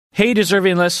Hey,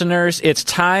 deserving listeners, it's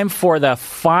time for the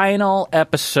final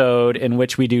episode in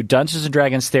which we do Dungeons &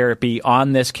 Dragons therapy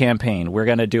on this campaign. We're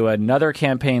going to do another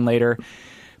campaign later,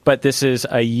 but this is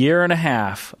a year and a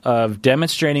half of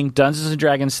demonstrating Dungeons &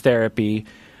 Dragons therapy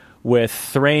with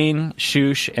Thrain,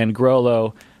 Shush, and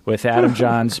Grollo, with Adam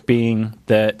Johns being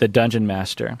the Dungeon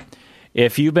Master.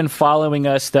 If you've been following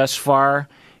us thus far,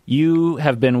 you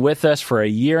have been with us for a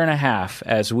year and a half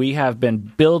as we have been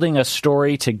building a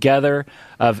story together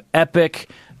of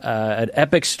an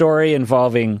epic story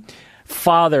involving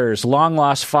fathers,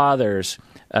 long-lost fathers,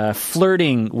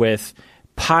 flirting with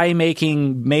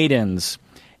pie-making maidens,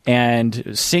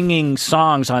 and singing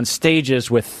songs on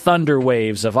stages with thunder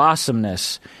waves of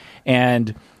awesomeness,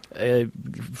 and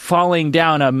falling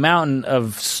down a mountain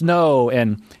of snow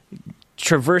and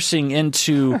traversing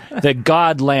into the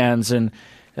Godlands and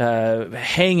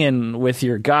hanging with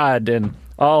your god and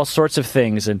all sorts of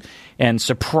things, and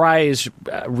surprise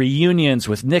reunions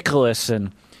with Nicholas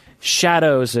and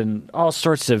shadows and all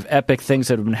sorts of epic things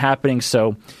that have been happening.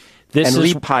 So this and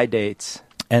is leap high dates.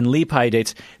 And leap high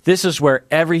dates. This is where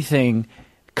everything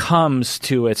comes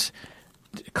to its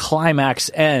climax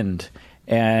end.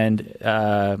 And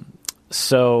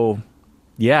so,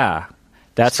 yeah.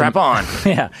 That's Strap on.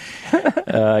 Yeah.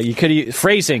 You could use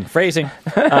phrasing.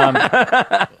 I'm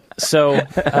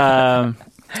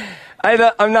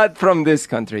not from this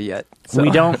country yet. So.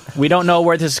 We don't know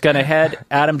where this is going to head.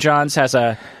 Adam Johns has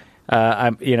the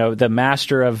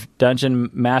master of dungeon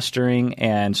mastering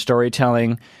and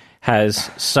storytelling has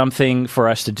something for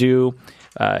us to do.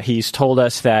 He's told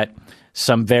us that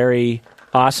some very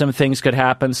awesome things could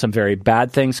happen, some very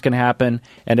bad things can happen,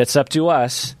 and it's up to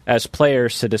us as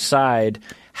players to decide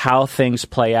how things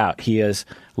play out. He has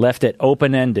left it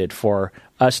open-ended for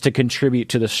us to contribute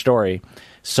to the story.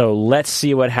 So let's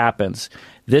see what happens.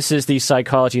 This is the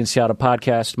Psychology in Seattle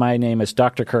podcast. My name is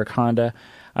Dr. Kirk Honda.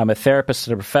 I'm a therapist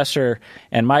and a professor,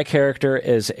 and my character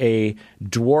is a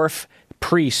dwarf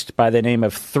priest by the name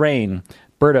of Thrain.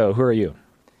 Berto, who are you?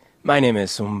 My name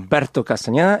is Humberto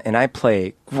Castañeda, and I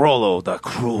play Grollo the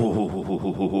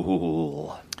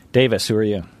Cruel. Davis, who are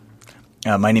you?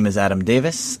 My name is Adam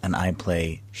Davis, and I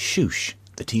play Shush,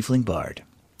 the Tiefling Bard.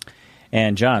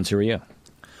 And Johns, who are you?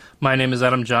 My name is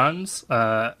Adam Johns,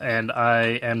 and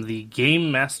I am the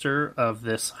game master of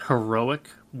this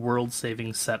heroic,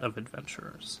 world-saving set of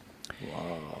adventurers.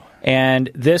 Wow.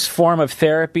 And this form of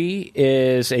therapy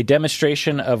is a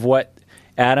demonstration of what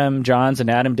Adam Johns and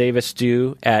Adam Davis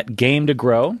do at Game to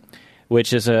Grow,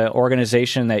 which is an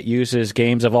organization that uses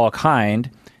games of all kind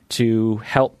to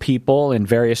help people in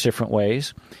various different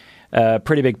ways. A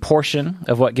pretty big portion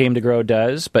of what Game to Grow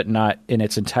does, but not in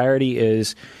its entirety,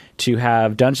 is to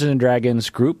have Dungeons & Dragons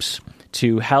groups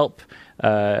to help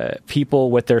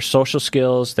people with their social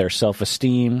skills, their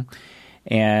self-esteem,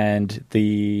 and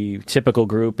the typical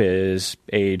group is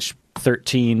age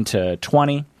 13 to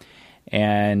 20.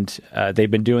 And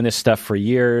they've been doing this stuff for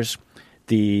years.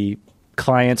 The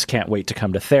clients can't wait to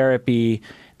come to therapy.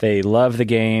 They love the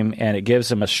game, and it gives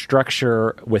them a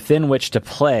structure within which to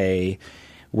play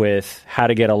with how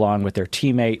to get along with their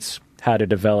teammates, how to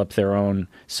develop their own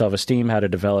self-esteem, how to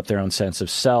develop their own sense of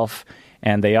self.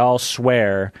 And they all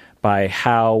swear by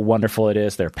how wonderful it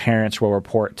is. Their parents will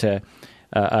report to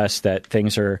us that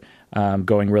things are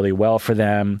going really well for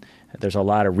them. There's a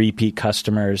lot of repeat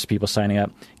customers, people signing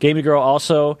up. Game to Grow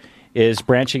also is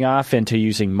branching off into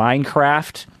using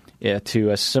Minecraft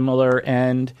to a similar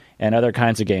end and other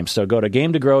kinds of games. So go to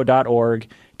gametogrow.org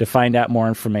to find out more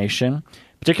information.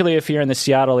 Particularly if you're in the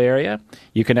Seattle area,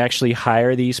 you can actually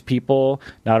hire these people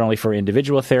not only for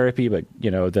individual therapy, but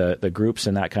the groups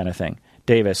and that kind of thing.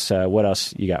 Davis, what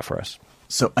else you got for us?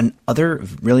 So another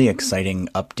really exciting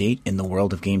update in the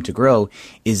world of Game to Grow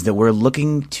is that we're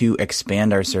looking to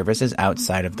expand our services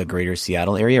outside of the greater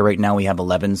Seattle area. Right now we have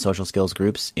 11 social skills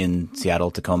groups in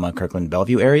Seattle, Tacoma, Kirkland,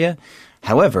 Bellevue area.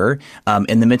 However,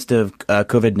 in the midst of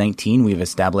COVID-19, we've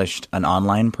established an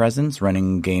online presence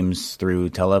running games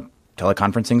through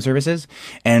teleconferencing services,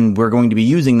 and we're going to be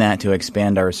using that to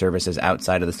expand our services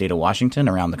outside of the state of Washington,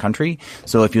 around the country.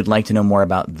 So if you'd like to know more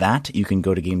about that, you can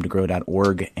go to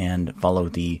gametogrow.org and follow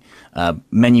the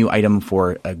menu item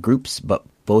for groups, but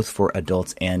both for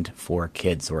adults and for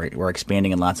kids. We're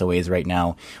expanding in lots of ways right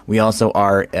now. We also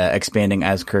are expanding,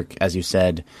 as Kirk, as you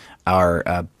said,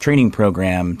 our training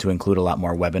program to include a lot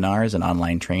more webinars and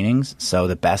online trainings. So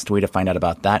the best way to find out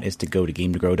about that is to go to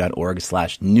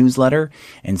gametogrow.org/newsletter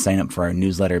and sign up for our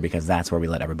newsletter, because that's where we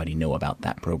let everybody know about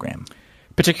that program.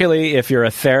 Particularly if you're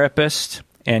a therapist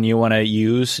and you want to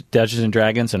use Dungeons &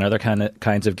 Dragons and other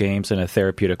kinds of games in a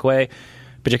therapeutic way,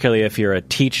 particularly if you're a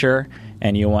teacher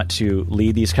and you want to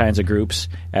lead these kinds of groups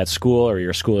at school, or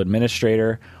you're a school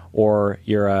administrator, or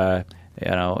you're a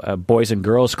boys and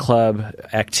girls club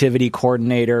activity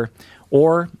coordinator,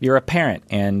 or you're a parent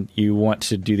and you want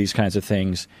to do these kinds of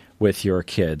things with your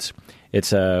kids.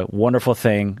 It's a wonderful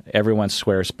thing. Everyone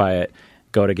swears by it.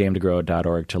 Go to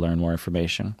gametogrow.org to learn more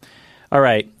information. All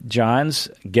right, Johns,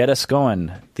 get us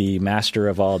going, the master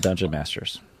of all dungeon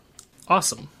masters.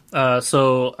 Awesome.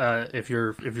 So if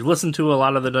you've listened to a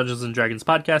lot of the Dungeons and Dragons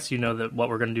podcasts, you know that what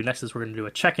we're going to do next is we're going to do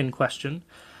a check-in question.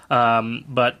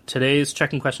 But today's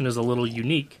check-in question is a little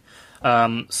unique.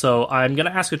 So I'm going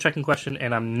to ask a check-in question,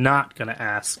 and I'm not going to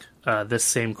ask this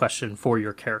same question for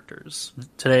your characters.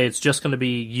 Today it's just going to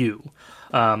be you.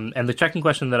 And the check-in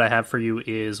question that I have for you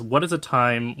is, what is a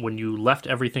time when you left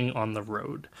everything on the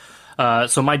road?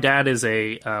 So my dad is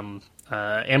a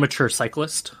amateur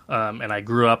cyclist, and I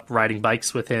grew up riding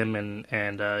bikes with him,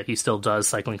 and he still does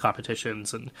cycling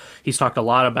competitions. And he's talked a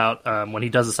lot about when he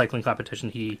does a cycling competition,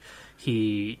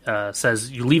 he says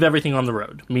you leave everything on the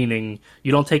road, meaning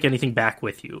you don't take anything back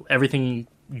with you. Everything,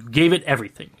 you gave it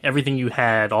everything you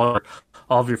had, all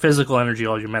of your physical energy,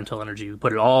 all your mental energy, you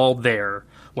put it all there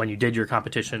when you did your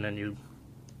competition, and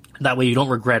that way you don't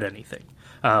regret anything.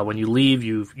 When you leave,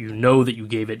 you know that you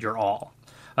gave it your all.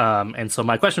 And so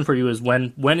my question for you is,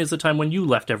 when is the time when you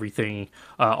left everything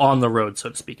on the road, so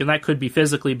to speak? And that could be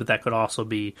physically, but that could also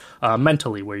be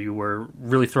mentally, where you were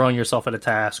really throwing yourself at a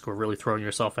task, or really throwing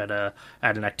yourself at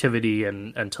an activity,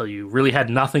 and until you really had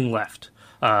nothing left.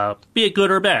 Be it good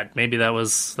or bad. Maybe that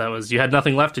was you had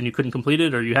nothing left and you couldn't complete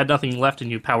it, or you had nothing left and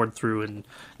you powered through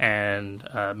and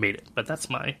made it. But that's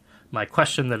my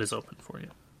question that is open for you.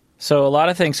 So a lot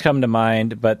of things come to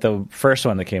mind, but the first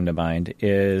one that came to mind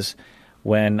is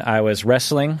when I was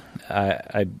wrestling.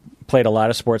 I played a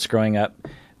lot of sports growing up,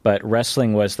 but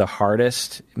wrestling was the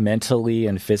hardest mentally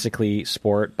and physically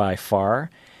sport by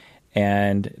far.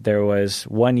 And there was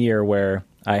one year where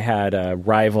I had a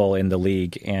rival in the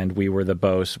league, and we were the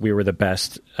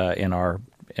best in our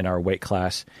weight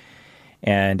class.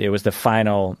 And it was the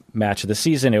final match of the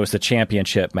season. It was the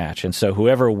championship match. And so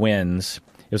whoever wins,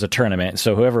 it was a tournament.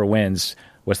 So whoever wins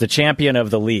was the champion of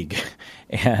the league.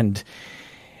 And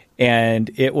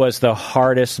it was the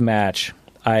hardest match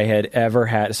I had ever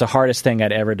had. It's the hardest thing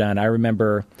I'd ever done. I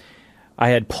remember I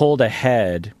had pulled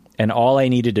ahead, and all I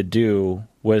needed to do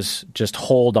was just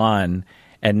hold on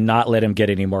and not let him get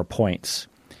any more points.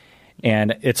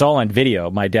 And it's all on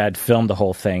video. My dad filmed the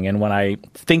whole thing. And when I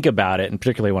think about it, and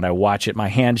particularly when I watch it, my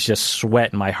hands just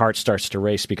sweat and my heart starts to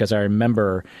race, because I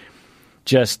remember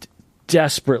just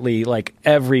desperately, like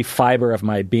every fiber of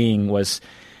my being was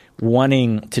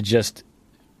wanting to just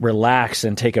relax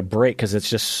and take a break, because it's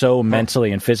just so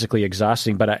mentally and physically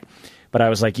exhausting. But I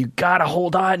was like, you got to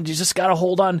hold on. You just got to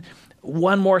hold on.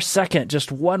 One more second,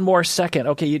 just one more second.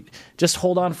 Okay, you just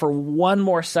hold on for one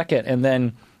more second. And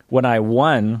then when I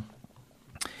won,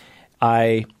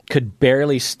 I could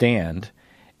barely stand.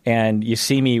 And you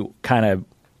see me kind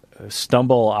of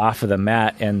stumble off of the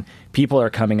mat, and people are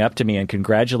coming up to me and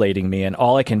congratulating me. And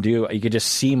all I can do, you could just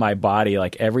see my body,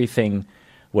 like everything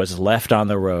was left on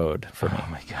the road for me. Oh,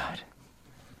 my God.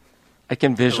 I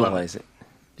can visualize it.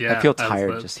 Yeah, I feel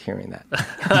tired just hearing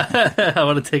that. I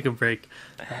want to take a break.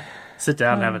 Sit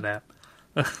down and have a nap.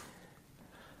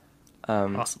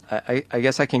 Awesome. I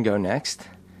guess I can go next.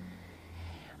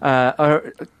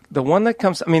 The one that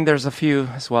comes, there's a few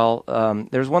as well.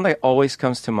 There's one that always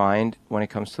comes to mind when it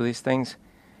comes to these things.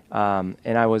 And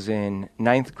I was in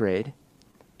 9th grade,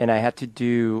 and I had to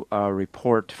do a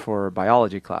report for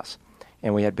biology class.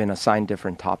 And we had been assigned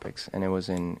different topics, and it was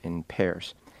in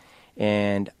pairs.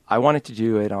 And I wanted to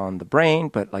do it on the brain,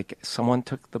 but like someone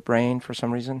took the brain for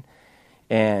some reason.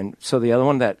 And so the other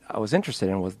one that I was interested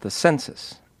in was the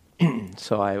senses.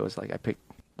 So I was like, I picked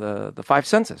the 5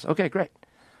 senses. Okay, great.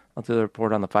 I'll do the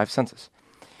report on the 5 senses.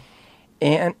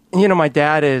 And, my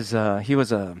dad he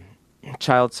was a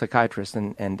child psychiatrist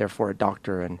and therefore a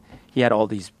doctor. And he had all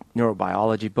these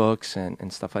neurobiology books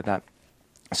and stuff like that.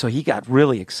 So he got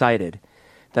really excited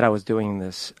that I was doing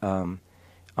this on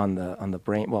the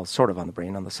brain, well, sort of on the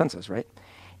brain, on the senses, right?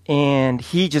 And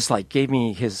he just like gave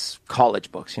me his college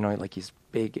books, like his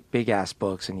big ass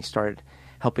books, and he started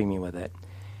helping me with it.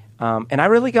 And I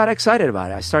really got excited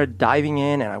about it. I started diving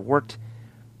in, and I worked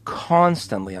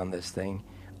constantly on this thing.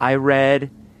 I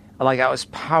read, I was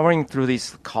powering through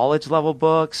these college level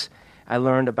books. I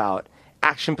learned about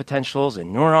action potentials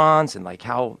and neurons and like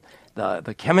how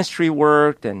the chemistry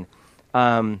worked, and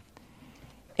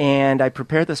I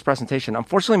prepared this presentation.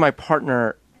 Unfortunately, my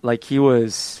partner, he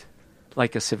was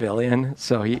like a civilian,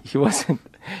 so he wasn't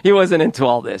into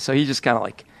all this. So he just kind of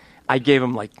I gave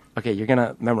him like, okay, you're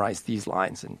gonna memorize these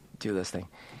lines and do this thing.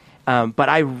 But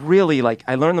I really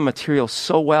I learned the material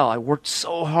so well. I worked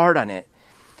so hard on it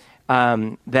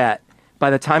that by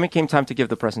the time it came time to give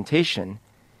the presentation,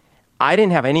 I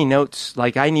didn't have any notes.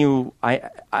 Like I knew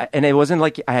and it wasn't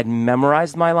like I had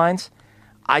memorized my lines.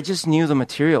 I just knew the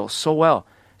material so well.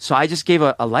 So I just gave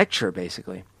a lecture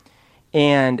basically.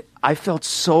 And I felt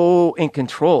so in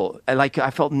control.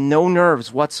 I felt no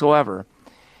nerves whatsoever.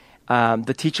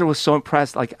 The teacher was so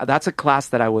impressed. Like that's a class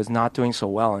that I was not doing so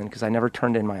well in because I never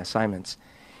turned in my assignments.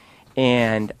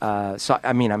 And so,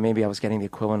 I mean, maybe I was getting the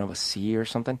equivalent of a C or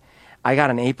something. I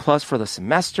got an A+ for the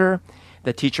semester.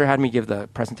 The teacher had me give the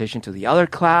presentation to the other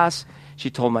class. She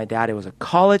told my dad it was a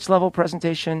college level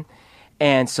presentation.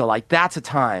 And so that's a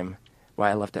time where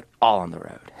I left it all on the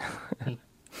road.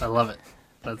 I love it.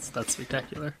 That's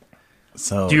spectacular.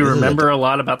 So, do you remember a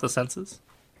lot about the senses?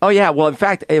 Oh yeah. Well, in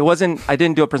fact, I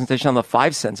didn't do a presentation on the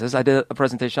 5 senses. I did a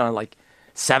presentation on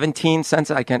 17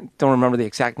 senses. Don't remember the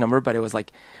exact number, but it was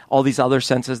all these other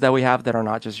senses that we have that are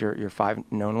not just your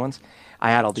 5 known ones.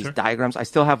 I had all these diagrams. I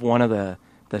still have one of the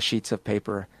sheets of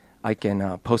paper. I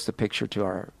can post a picture to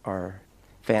our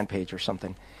fan page or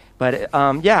something. But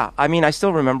yeah, I mean, I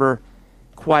still remember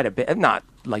quite a bit. Not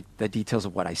the details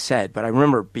of what I said, but I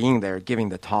remember being there, giving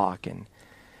the talk. And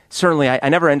certainly I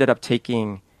never ended up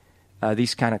taking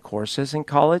these kind of courses in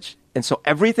college. And so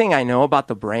everything I know about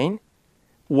the brain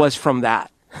was from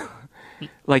that.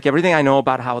 Everything I know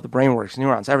about how the brain works,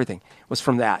 neurons, everything was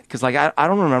from that. Because I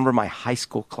don't remember my high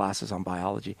school classes on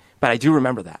biology, but I do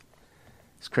remember that.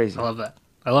 It's crazy. I love that.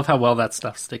 I love how well that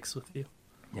stuff sticks with you.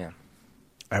 Yeah.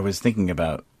 I was thinking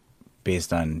about,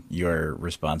 based on your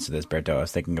response to this, Berto, I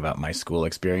was thinking about my school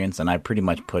experience, and I pretty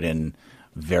much put in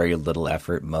very little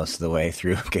effort most of the way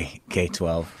through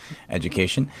K-12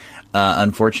 education,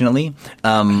 unfortunately,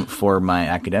 for my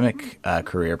academic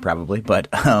career probably. But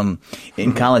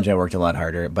in college, I worked a lot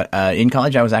harder. But in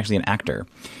college, I was actually an actor.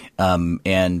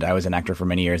 And I was an actor for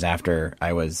many years after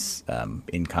I was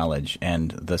in college.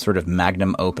 And the sort of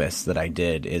magnum opus that I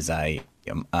did is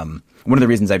one of the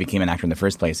reasons I became an actor in the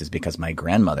first place is because my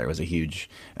grandmother was a huge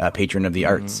patron of the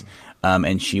arts.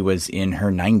 And she was in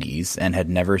her 90s and had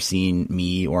never seen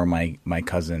me or my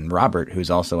cousin Robert, who's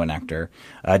also an actor,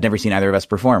 had never seen either of us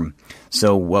perform.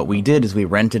 So what we did is we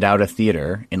rented out a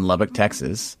theater in Lubbock,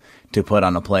 Texas, to put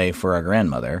on a play for our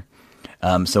grandmother.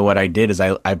 So what I did is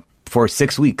I for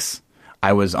 6 weeks,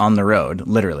 I was on the road,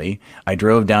 literally. I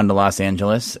drove down to Los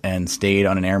Angeles and stayed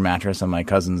on an air mattress on my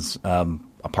cousin's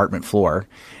apartment floor.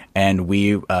 And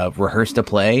we rehearsed a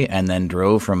play and then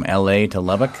drove from L.A. to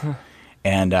Lubbock.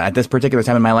 And at this particular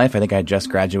time in my life, I think I had just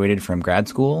graduated from grad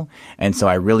school. And so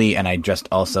I just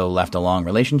also left a long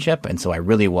relationship. And so I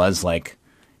really was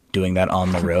doing that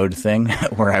on the road thing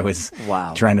where I was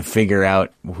trying to figure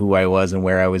out who I was and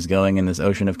where I was going in this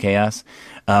ocean of chaos.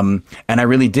 And I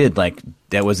really did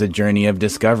that was a journey of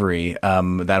discovery,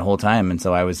 that whole time. And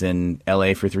so I was in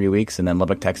LA for 3 weeks and then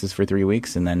Lubbock, Texas for 3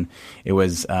 weeks. And then it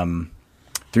was,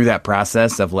 through that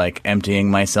process of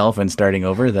emptying myself and starting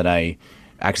over that I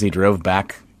actually drove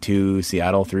back to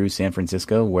Seattle through San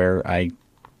Francisco where I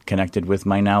connected with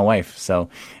my now wife. So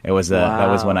it was that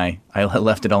was when I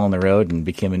left it all on the road and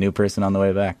became a new person on the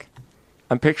way back.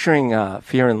 I'm picturing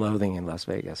Fear and Loathing in Las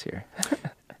Vegas here.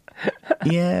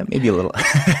 Yeah, maybe a little.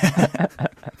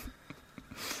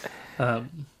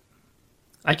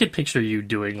 I could picture you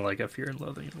doing a Fear and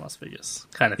Loathing in Las Vegas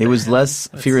kind of thing. It was less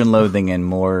Fear and Loathing and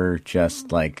more just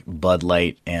Bud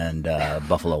Light and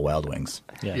Buffalo Wild Wings.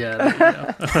 Yeah, there you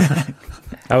go.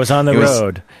 I was on the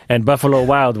road, and Buffalo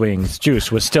Wild Wings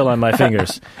juice was still on my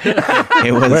fingers.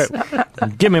 It was.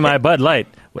 Give me my Bud Light,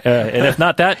 and if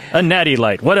not that, a Natty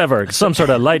Light, whatever, some sort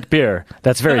of light beer.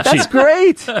 That's very cheap. That's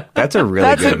great. That's a really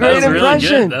That's good a great impression.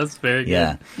 impression. Really good. That's very good.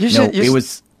 Yeah.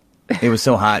 It was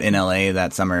so hot in LA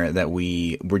that summer that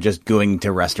we were just going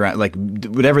to restaurant,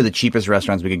 whatever the cheapest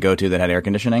restaurants we could go to that had air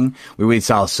conditioning. We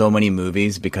saw so many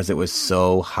movies because it was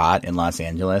so hot in Los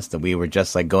Angeles that we were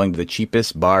just going to the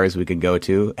cheapest bars we could go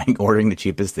to and ordering the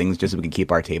cheapest things just so we could keep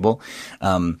our table.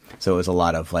 So it was a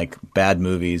lot of bad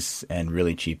movies and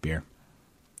really cheap beer.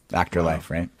 Actor life,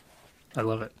 right? I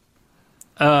love it.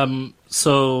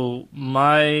 So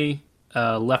my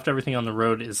left everything on the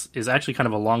road is actually kind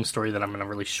of a long story that I'm going to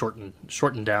really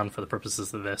shorten down for the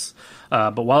purposes of this.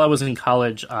 But while I was in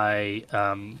college, a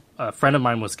friend of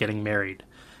mine was getting married,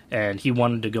 and he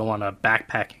wanted to go on a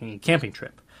backpacking camping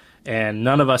trip. and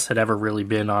none of us had ever really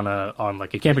been on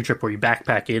like a camping trip where you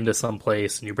backpack into some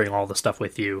place and you bring all the stuff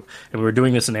with you. And we were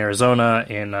doing this in Arizona,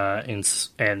 and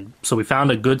so we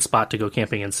found a good spot to go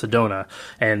camping in Sedona,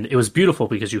 and it was beautiful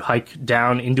because you hike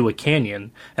down into a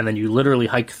canyon, and then you literally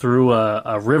hike through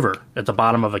a river at the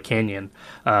bottom of a canyon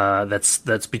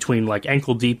that's between like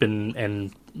ankle deep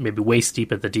and maybe waist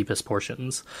deep at the deepest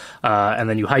portions, and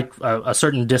then you hike a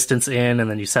certain distance in, and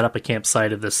then you set up a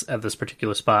campsite at this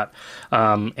particular spot.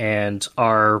 And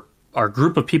our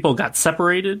group of people got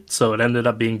separated, so it ended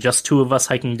up being just two of us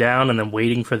hiking down and then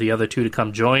waiting for the other two to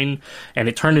come join. And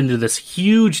it turned into this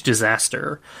huge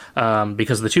disaster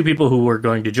because the two people who were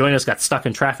going to join us got stuck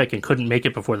in traffic and couldn't make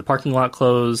it before the parking lot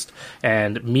closed.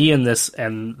 And me and this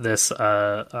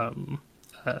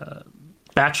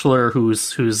bachelor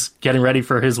who's getting ready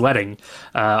for his wedding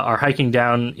are hiking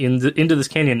down into this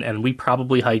canyon, and we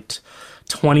probably hiked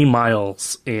 20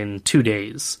 miles in 2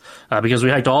 days because we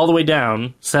hiked all the way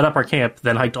down, set up our camp,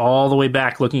 then hiked all the way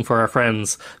back looking for our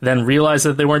friends, then realized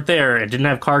that they weren't there and didn't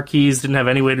have car keys, didn't have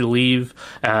any way to leave,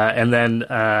 and then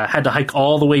had to hike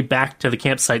all the way back to the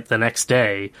campsite the next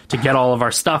day to get all of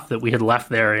our stuff that we had left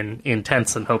there in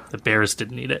tents and hope that bears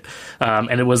didn't eat it.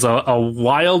 And it was a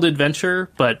wild adventure,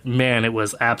 but man, it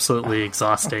was absolutely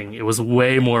exhausting. It was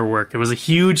way more work. It was a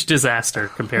huge disaster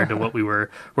compared to what we were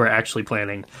actually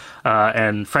planning.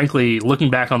 And frankly,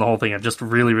 looking back on the whole thing, I'm just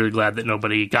really, really glad that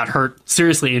nobody got hurt,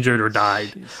 seriously injured, or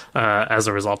died as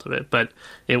a result of it. But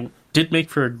it did make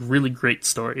for a really great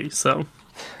story. So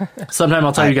sometime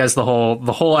I'll tell you guys the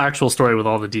whole actual story with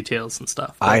all the details and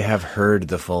stuff. But I have heard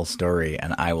the full story,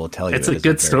 and I will tell you it's a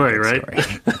good story, right?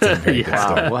 It's a very good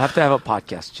story. We'll have to have a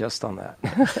podcast just on that.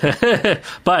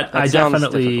 But I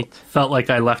definitely difficult. felt like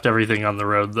I left everything on the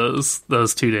road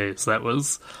those 2 days. That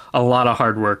was a lot of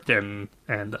hard work, and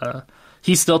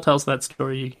he still tells that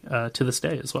story to this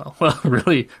day as well. Well,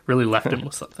 really, really left him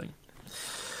with something.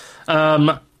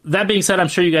 That being said, I'm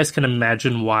sure you guys can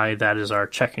imagine why that is our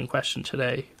check-in question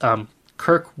today.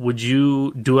 Kirk, would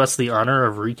you do us the honor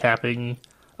of recapping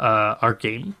our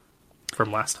game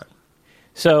from last time?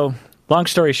 So, long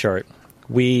story short,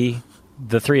 we,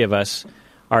 the three of us,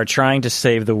 are trying to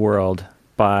save the world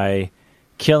by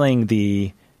killing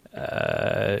the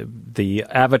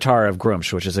avatar of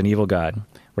Gruumsh, which is an evil god.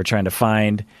 We're trying to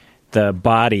find the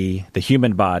body, the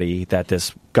human body that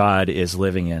this god is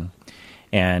living in.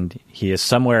 And he is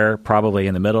somewhere probably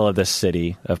in the middle of this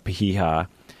city of Pahiha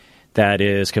that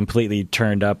is completely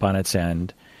turned up on its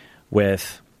end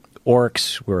with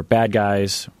orcs who are bad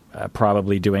guys,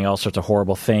 probably doing all sorts of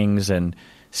horrible things and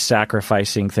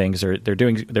sacrificing things.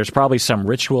 There's probably some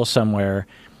ritual somewhere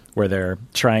where they're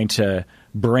trying to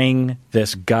bring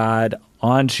this god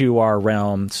onto our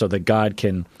realm so that God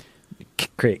can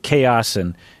create chaos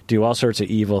and do all sorts of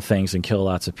evil things and kill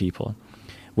lots of people.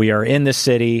 We are in the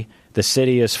city. The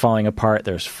city is falling apart.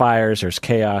 There's fires. There's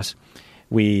chaos.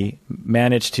 We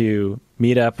managed to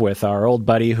meet up with our old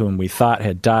buddy whom we thought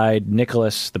had died,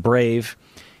 Nicholas the Brave.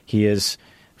 He has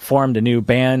formed a new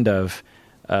band of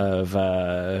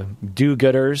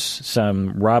do-gooders,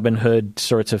 some Robin Hood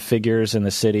sorts of figures in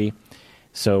the city.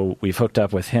 So we've hooked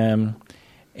up with him,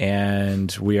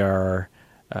 and we are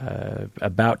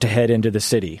about to head into the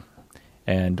city.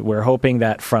 And we're hoping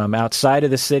that from outside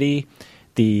of the city,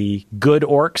 the good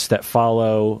orcs that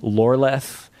follow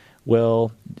Lorleth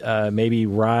will maybe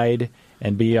ride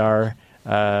and be our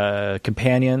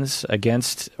companions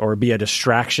against, or be a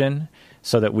distraction,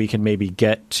 so that we can maybe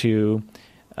get to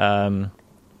Lord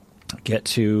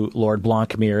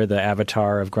Blancmere, the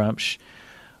avatar of Gruumsh.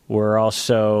 We're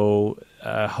also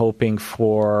hoping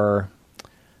for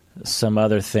some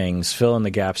other things. Fill in the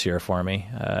gaps here for me,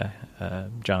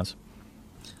 Johns.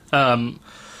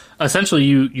 Essentially,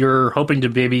 you're hoping to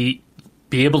maybe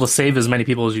be able to save as many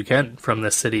people as you can from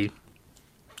this city.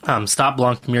 Stop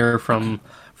Blancmere from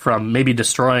maybe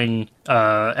destroying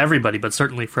everybody, but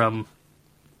certainly from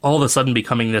all of a sudden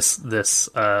becoming this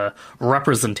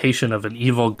representation of an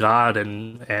evil god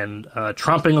and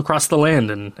tromping across the land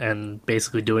and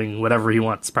basically doing whatever he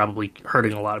wants, probably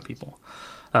hurting a lot of people.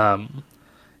 And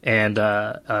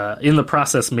in the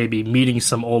process, maybe meeting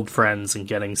some old friends and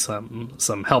getting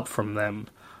some help from them.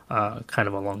 Kind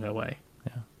of along that way.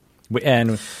 Yeah.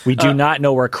 And we do not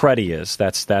know where Cruddy is.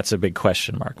 That's a big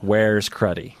question mark. Where's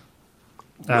Cruddy?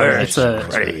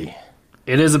 Cruddy?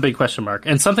 It is a big question mark.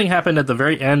 And something happened at the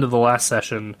very end of the last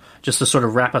session, just to sort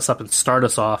of wrap us up and start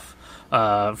us off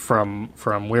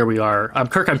from where we are.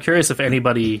 Kirk, I'm curious if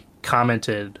anybody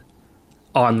commented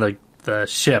on the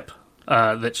ship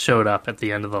that showed up at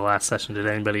the end of the last session. Did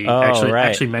anybody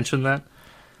actually mention that?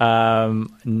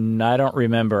 I don't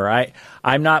remember.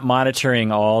 I'm not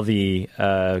monitoring all the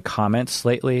comments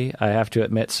lately, I have to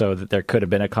admit, so that there could have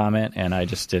been a comment, and I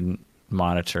just didn't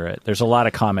monitor it. There's a lot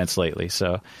of comments lately,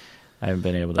 so I haven't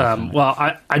been able to.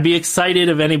 Well, I'd be excited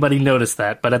if anybody noticed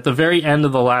that, but at the very end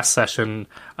of the last session,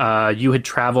 you had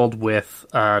traveled with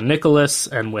Nicholas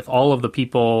and with all of the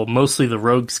people, mostly the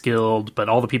Rogues Guild, but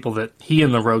all the people that he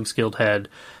and the Rogues Guild had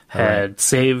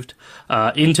saved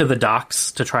into the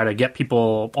docks to try to get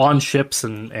people on ships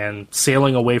and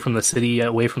sailing away from the city,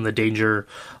 away from the danger,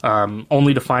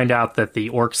 only to find out that the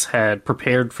orcs had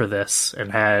prepared for this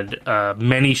and had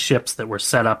many ships that were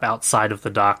set up outside of the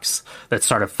docks that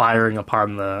started firing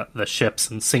upon the ships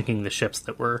and sinking the ships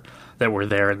that were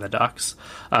there in the docks.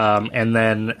 And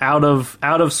then out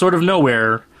of sort of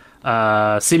nowhere,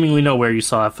 seemingly nowhere, you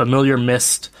saw a familiar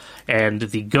mist and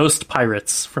the ghost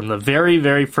pirates from the very,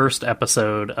 very first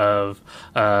episode of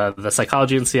the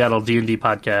Psychology in Seattle D&D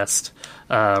podcast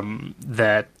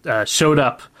that showed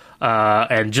up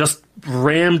and just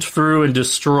rammed through and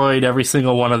destroyed every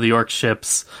single one of the orc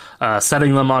ships,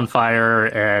 setting them on fire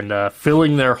and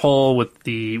filling their hull with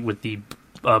the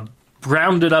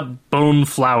grounded up bone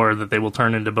flour that they will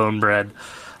turn into bone bread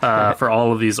for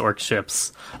all of these orc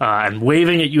ships, and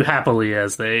waving at you happily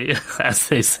as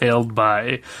they sailed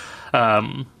by.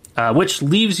 Which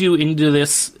leaves you into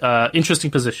this interesting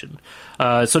position.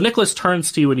 So Nicholas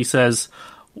turns to you and he says,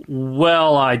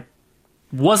 well, I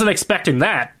wasn't expecting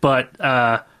that, but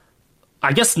I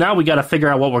guess now we got to figure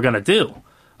out what we're going to do.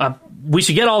 We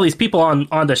should get all these people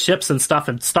on the ships and stuff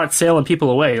and start sailing people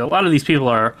away. A lot of these people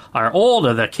are old,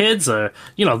 or they're kids, or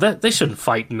they shouldn't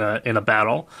fight in a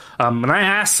battle. And I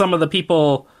asked some of the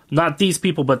people, not these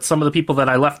people, but some of the people that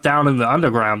I left down in the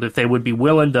underground, if they would be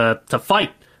willing to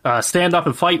fight. Stand up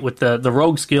and fight with the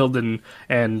Rogues Guild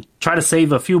and try to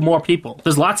save a few more people.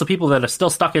 There's lots of people that are still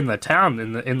stuck in the town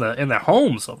in their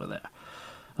homes over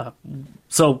there.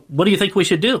 So what do you think we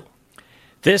should do?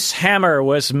 This hammer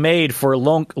was made for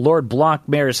Lord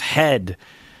Blancmere's head,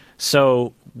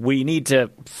 so we need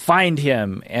to find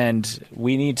him, and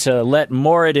we need to let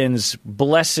Moradin's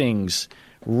blessings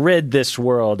rid this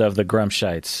world of the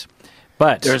Grumpshites.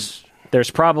 But there's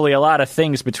probably a lot of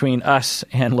things between us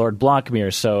and Lord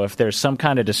Blancmere, so if there's some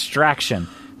kind of distraction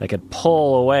that could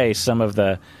pull away some of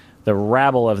the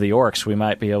rabble of the orcs, we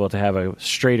might be able to have a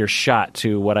straighter shot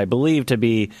to what I believe to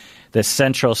be the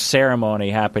central ceremony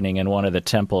happening in one of the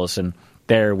temples, and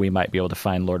there we might be able to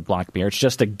find Lord Blancmere. It's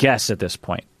just a guess at this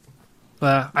point.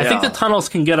 I think the tunnels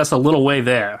can get us a little way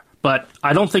there, but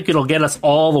I don't think it'll get us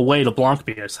all the way to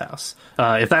Blancmere's house,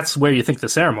 if that's where you think the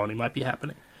ceremony might be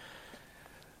happening.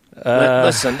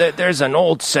 Listen, there's an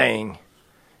old saying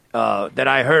that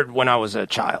I heard when I was a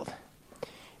child.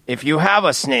 If you have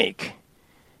a snake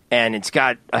and it's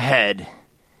got a head,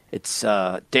 it's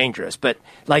dangerous. But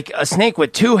like a snake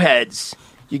with two heads,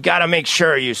 you got to make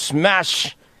sure you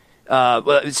smash.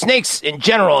 Snakes in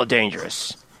general are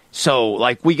dangerous. So,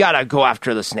 like, we got to go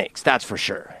after the snakes, that's for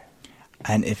sure.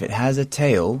 And if it has a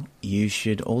tail, you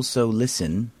should also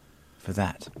listen for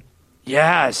that.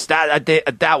 Yes,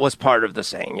 that was part of the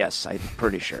saying. Yes, I'm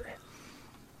pretty sure.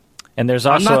 And there's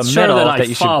also a middle that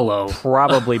you should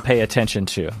probably pay attention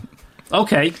to.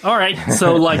 Okay, all right.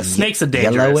 So, like, snakes are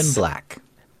dangerous. Yellow and black.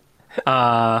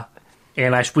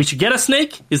 And we should get a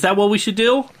snake? Is that what we should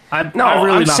do? I'm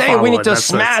saying we need to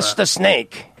smash the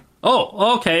snake.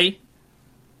 Oh, okay.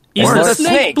 Or the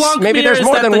snakes. Maybe there's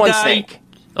more than one snake.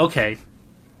 Okay.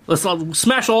 Let's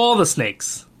smash all the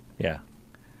snakes. Yeah.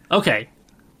 Okay.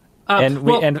 And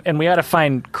we ought to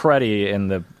find Cruddy in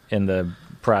the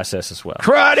process as well.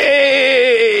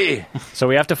 Cruddy! So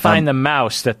we have to find the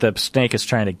mouse that the snake is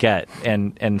trying to get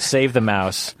and save the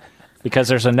mouse, because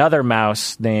there's another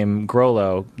mouse named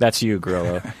Grollo. That's you,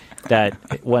 Grollo.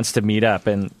 That wants to meet up,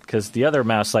 and because the other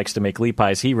mouse likes to make leap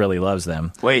pies, he really loves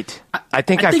them. Wait, I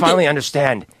think I finally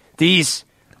understand. These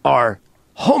are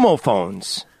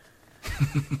homophones.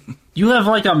 You have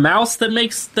like a mouse that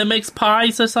makes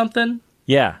pies or something?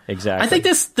 Yeah, exactly. I think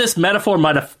this metaphor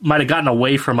might have gotten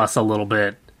away from us a little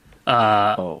bit,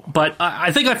 but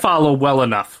I think I follow well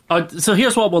enough. So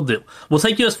here's what we'll do: we'll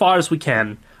take you as far as we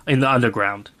can in the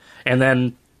underground, and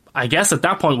then I guess at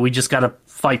that point we just got to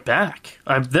fight back.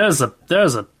 There's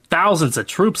thousands of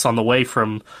troops on the way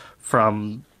from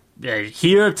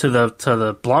here to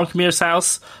the Blancmere's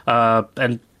house,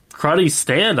 and Cruddy's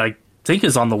stand I think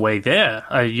is on the way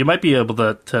there. You might be able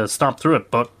to stomp through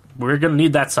it, but we're going to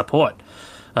need that support.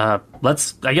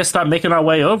 Let's, I guess, start making our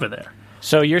way over there.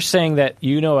 So you're saying that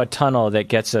you know a tunnel that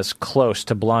gets us close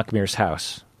to Blancmere's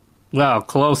house? Well,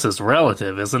 close is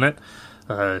relative, isn't it?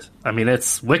 I mean,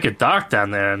 it's wicked dark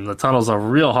down there, and the tunnels are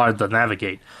real hard to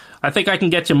navigate. I think I can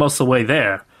get you most of the way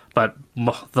there, but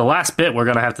the last bit we're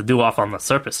going to have to do off on the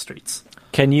surface streets.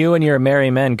 Can you and your merry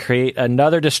men create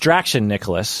another distraction,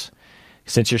 Nicholas,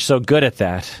 since you're so good at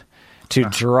that, to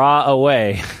draw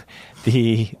away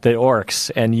the orcs,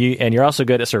 and you're also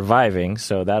good at surviving,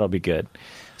 so that'll be good,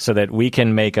 so that we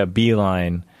can make a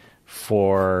beeline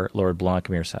for Lord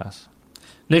Blancmir's house.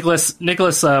 Nicholas,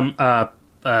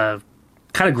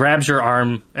 kind of grabs your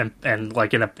arm and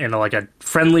like in a like a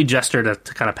friendly gesture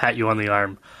to kind of pat you on the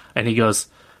arm, and he goes,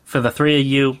 "For the three of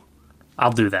you,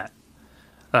 I'll do that."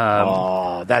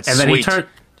 That's and then sweet.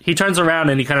 He turns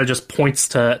around and he kind of just points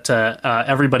to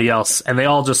everybody else, and they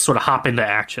all just sort of hop into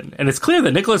action. And it's clear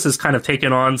that Nicholas has kind of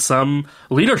taken on some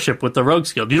leadership with the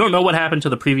Rogues Guild. You don't know what happened to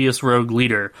the previous rogue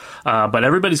leader, but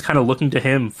everybody's kind of looking to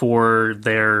him for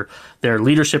their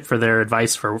leadership, for their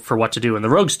advice for what to do. And the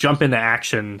rogues jump into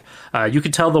action. You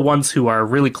can tell the ones who are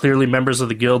really clearly members of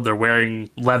the guild, they're wearing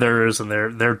leathers and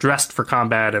they're dressed for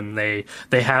combat, and they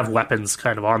have weapons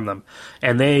kind of on them.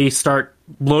 And they start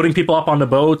loading people up onto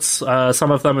boats,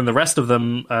 some of them, and the rest of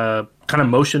them kind of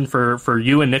motion for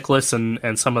you and Nicholas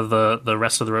and some of the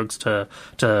rest of the rogues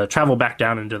to travel back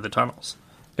down into the tunnels.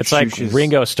 It's like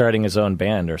Ringo starting his own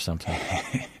band or something.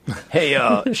 Hey,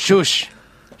 Shush,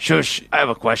 I have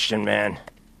a question, man.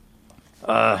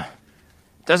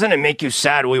 Doesn't it make you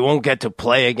sad we won't get to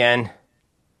play again?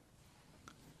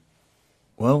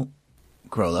 Well,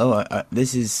 Grollo,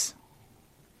 this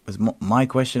was my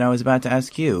question I was about to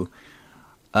ask you.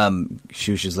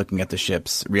 Shush is looking at the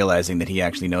ships, realizing that he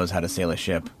actually knows how to sail a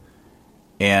ship.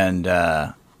 And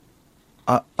I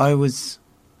was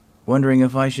wondering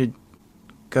if I should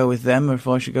go with them or if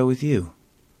I should go with you.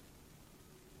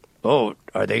 Oh,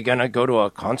 are they going to go to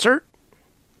a concert?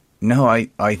 No,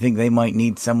 I think they might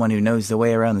need someone who knows the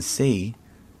way around the sea.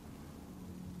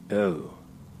 Oh.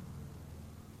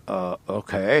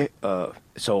 Okay.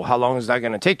 So how long is that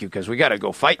going to take you? Because we got to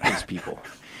go fight these people.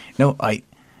 No,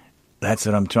 that's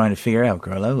what I'm trying to figure out,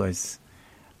 Grollo.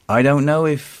 I don't know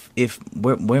if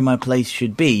where my place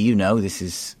should be. You know, this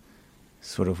is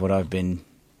sort of what I've been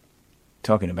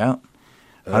talking about.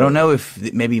 I don't know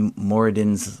if maybe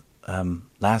Moradin's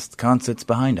last concert's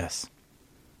behind us.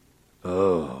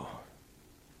 Oh.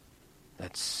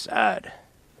 That's sad.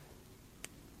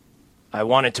 I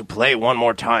wanted to play one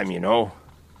more time, you know?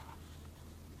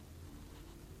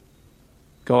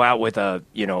 Go out with a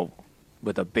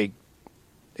big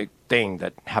thing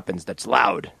that happens that's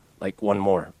loud, like one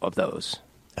more of those.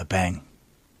 A bang.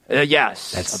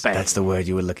 Yes, a bang. That's the word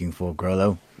you were looking for,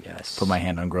 Grollo. Yes. Put my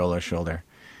hand on Grollo's shoulder.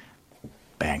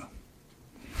 Bang.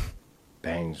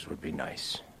 Bangs would be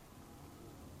nice.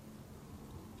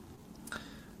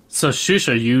 So, Shush,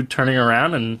 are you turning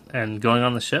around and going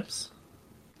on the ships?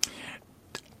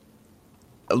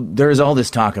 There's all this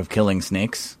talk of killing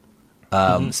snakes,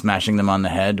 smashing them on the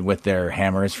head with their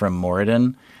hammers from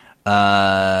Moradin.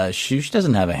 Shush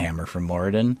doesn't have a hammer from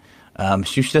Moradin.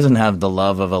 Shush doesn't have the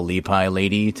love of a Lepi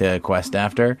lady to quest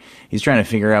after. He's trying to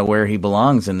figure out where he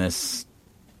belongs in this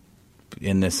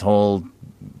whole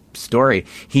story.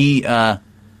 He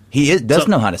does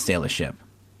know how to sail a ship.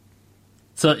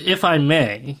 So, if I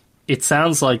may, it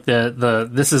sounds like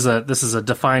this is a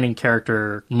defining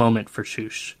character moment for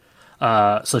Shush.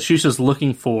 So Shush is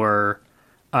looking for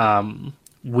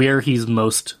where he's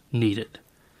most needed,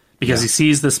 because he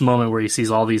sees this moment where he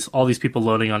sees all these people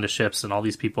loading onto ships and all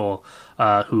these people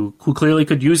who clearly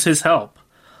could use his help,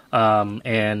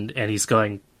 and he's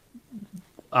going,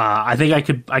 I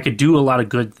think I could do a lot of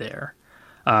good there,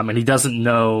 and he doesn't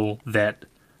know that.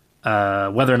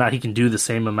 Whether or not he can do the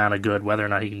same amount of good, whether or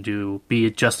not he can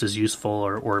be just as useful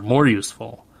or more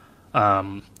useful,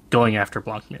 going after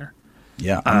Blancmir.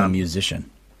 Yeah, I'm a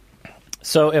musician.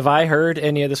 So have I heard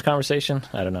any of this conversation?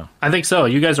 I don't know. I think so.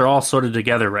 You guys are all sorted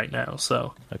together right now.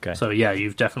 So okay. So yeah,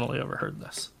 you've definitely overheard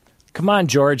this. Come on,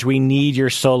 George. We need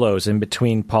your solos in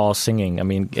between Paul singing. I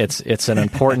mean, it's an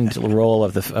important role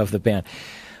of the band.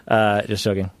 Just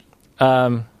joking.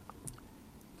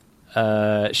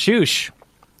 Shush.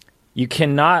 You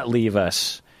cannot leave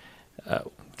us.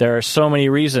 There are so many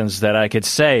reasons that I could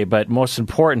say, but most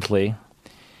importantly,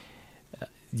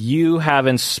 you have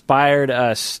inspired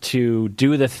us to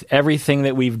do everything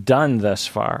that we've done thus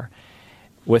far.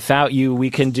 Without you, we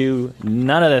can do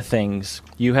none of the things.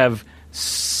 You have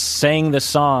sang the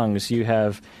songs. You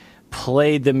have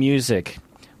played the music,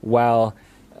 while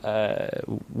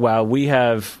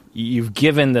you've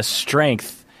given the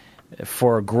strength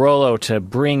for Grollo to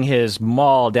bring his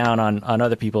maul down on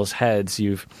other people's heads.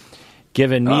 You've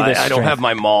given me this strength. I don't have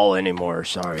my maul anymore,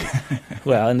 sorry.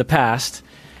 Well, in the past.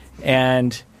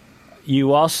 And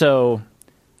you also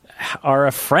are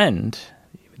a friend,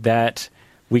 that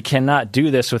we cannot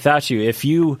do this without you. If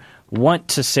you want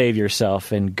to save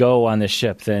yourself and go on this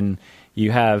ship, then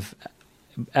you have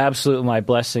absolute my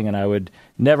blessing, and I would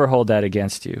never hold that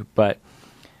against you. But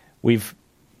we've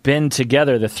been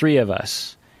together, the three of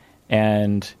us,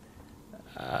 and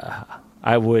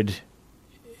I would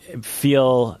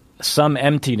feel some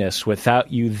emptiness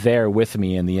without you there with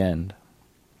me in the end.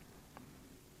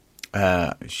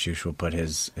 Shush will put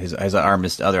his other arm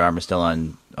is still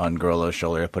on Grolo's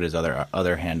shoulder. He'll put his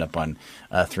other hand up on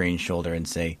Thrain's shoulder and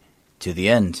say, "To the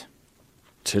end."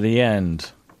 To the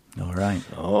end. All right.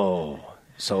 Oh,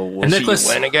 so we'll And see Nicholas-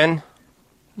 you win again?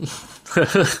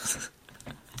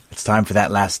 It's time for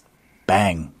that last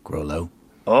bang, Grolo.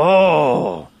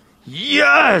 Oh,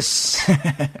 yes!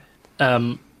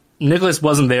 Nicholas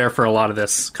wasn't there for a lot of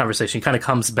this conversation. He kind of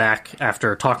comes back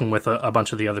after talking with a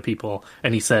bunch of the other people,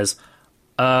 and he says,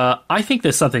 I think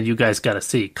there's something you guys got to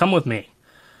see. Come with me.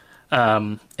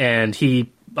 And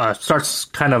he starts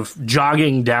kind of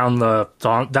jogging down the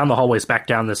hallways back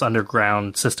down this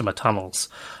underground system of tunnels.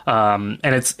 And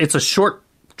it's a short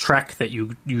trek that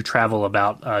you travel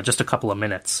about just a couple of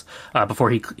minutes before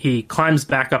he climbs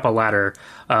back up a ladder,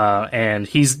 and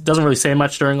he doesn't really say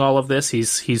much during all of this.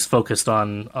 He's focused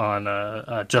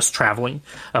on just traveling,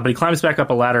 but he climbs back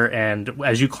up a ladder, and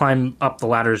as you climb up the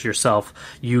ladders yourself,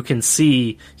 you can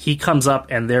see he comes up,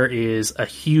 and there is a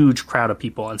huge crowd of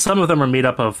people, and some of them are made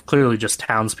up of clearly just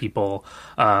townspeople,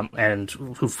 and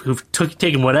who've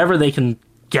taken whatever they can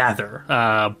gather,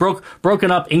 broken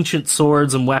up ancient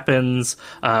swords and weapons,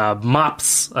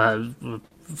 mops,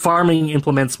 farming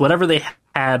implements, whatever they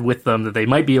had with them that they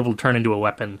might be able to turn into a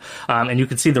weapon. And you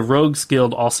can see the Rogues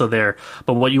Guild also there.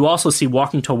 But what you also see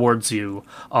walking towards you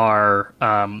are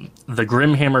the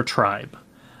Grimhammer tribe.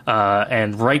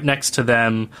 And right next to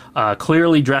them,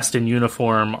 clearly dressed in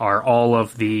uniform, are all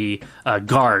of the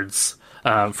guards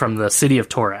from the city of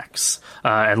Torax.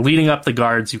 And leading up the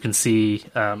guards, you can see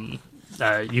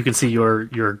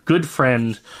your good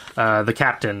friend, the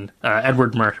captain,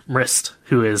 Edward Mrist,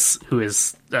 who is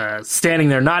standing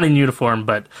there, not in uniform,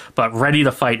 but ready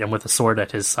to fight and with a sword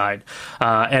at his side.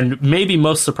 And maybe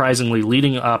most surprisingly,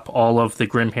 leading up all of the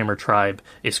Grimhammer tribe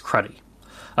is Cruddy.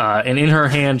 And in her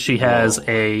hand, she has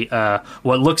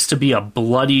what looks to be a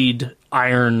bloodied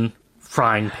iron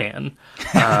frying pan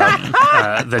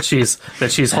that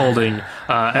she's holding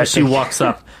as she walks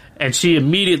up. And she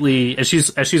immediately, as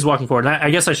she's walking forward, and I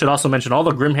guess I should also mention all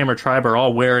the Grimhammer tribe are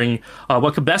all wearing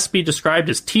what could best be described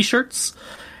as T-shirts,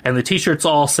 and the T-shirts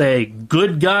all say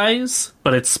 "Good Guys,"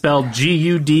 but it's spelled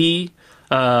G-U-D,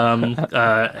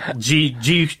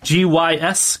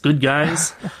 G-Y-S, Good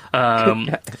Guys.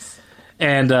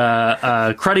 And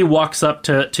Cruddy walks up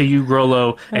to you,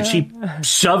 Grolo, and she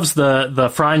shoves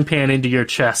the frying pan into your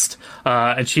chest,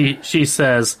 and she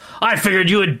says, "I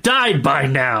figured you had died by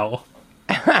now."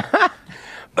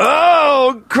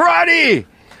 Oh, Cruddy!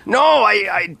 No,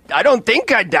 I don't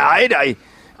think I died.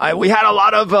 We had a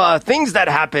lot of things that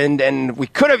happened, and we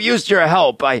could have used your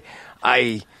help. I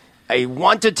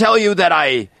want to tell you that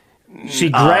She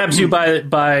grabs you by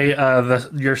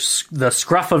the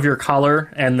scruff of your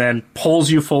collar, and then pulls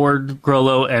you forward,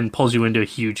 Grolo, and pulls you into a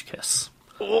huge kiss.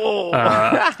 Oh.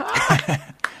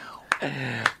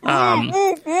 And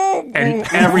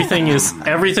everything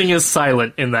is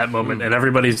silent in that moment, and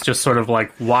everybody's just sort of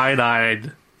like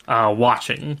wide-eyed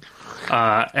watching.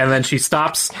 And then she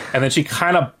stops, and then she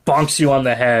kind of bonks you on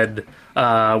the head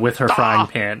with her frying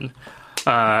pan,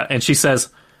 and she says,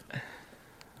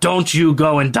 "Don't you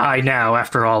go and die now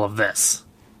after all of this."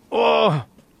 Oh,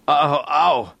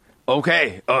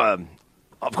 okay. Of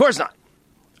course not.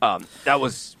 That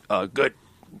was good.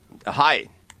 Hi,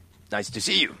 nice to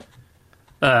see you.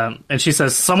 And she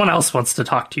says, "Someone else wants to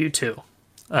talk to you too."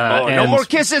 No more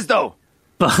kisses, though.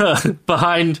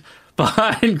 Behind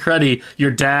Cruddy,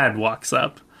 your dad walks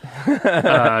up,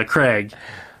 Craig,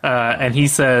 and he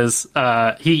says,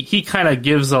 he kind of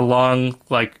gives a long,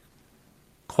 like,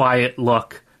 quiet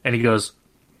look, and he goes,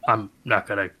 I'm not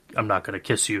gonna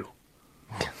kiss you."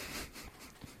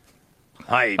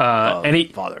 Hi,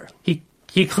 and father.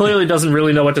 He clearly doesn't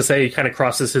really know what to say. He kind of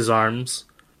crosses his arms,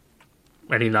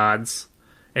 and he nods,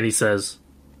 and he says,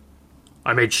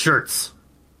 "I made shirts."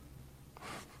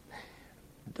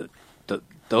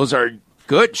 Those are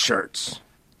good shirts.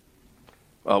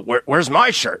 Where's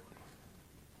my shirt?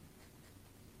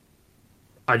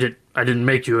 I didn't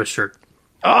make you a shirt.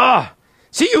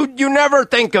 See, you never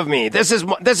think of me. This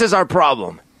is our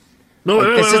problem.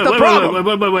 No, This is the problem.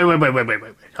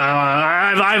 Wait.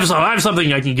 I have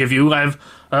something I can give you.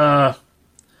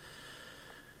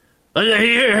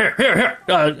 Here.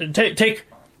 Take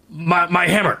my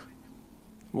hammer.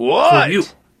 What? For you.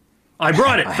 I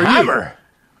brought it for Hammer. you.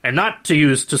 And not to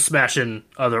use to smash in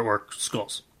other orc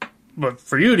skulls, but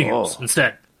for you to use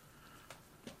instead.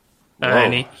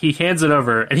 And he hands it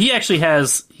over, and he actually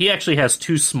has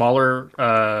two smaller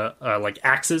like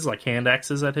axes, like hand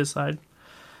axes at his side.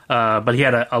 But he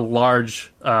had a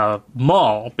large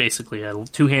maul, basically a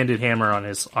two-handed hammer on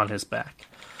his back.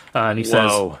 And he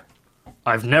says,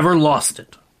 "I've never lost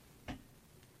it.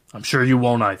 I'm sure you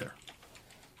won't either."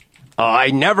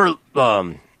 I never.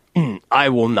 I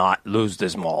will not lose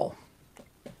this maul.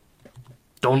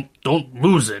 Don't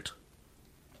lose it.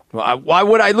 Why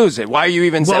would I lose it? Why are you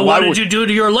even saying? Well, what did you do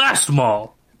to your last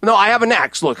maul? No, I have an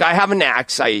axe. Look, I have an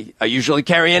axe. I usually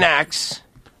carry an axe.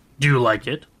 Do you like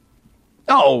it?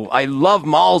 Oh, I love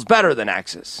mauls better than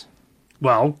axes.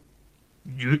 Well,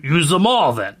 use the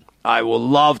maul then. I will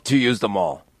love to use the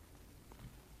maul.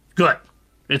 Good.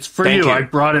 It's for Thank you. I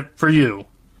brought it for you.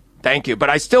 Thank you, but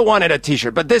I still wanted a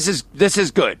T-shirt. But this is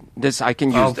good. I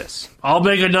can use this. I'll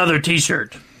make another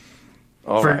T-shirt.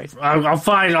 All right.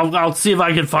 I'll see if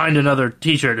I can find another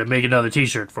T-shirt and make another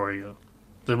T-shirt for you.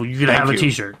 So you can have a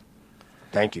T-shirt.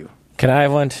 Thank you. Can I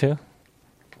have one too?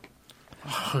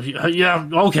 Yeah.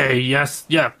 Okay. Yes.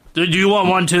 Yeah. Do you want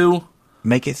one too?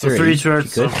 Make it three. Three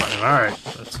shirts. Good. All right.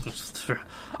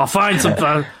 I'll find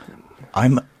some.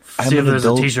 I'm see if an there's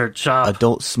adult, a T-shirt shop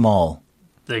adult small.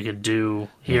 they could do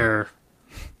here.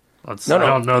 No, I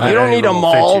don't know that you don't any need a will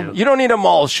fit maul. you. You don't need a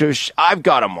maul, shush. I've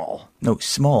got a maul. No,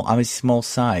 small. I'm a small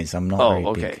size. I'm not very Oh,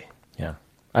 okay. big. Yeah.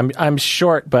 I'm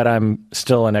short, but I'm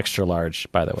still an extra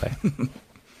large, by the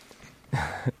way.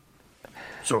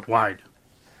 Sort wide.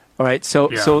 All right. So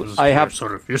Yeah, I have.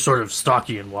 you're sort of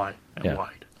stocky and wide. Yeah.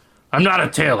 Wide. I'm not a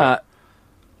tailor.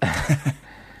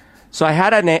 So I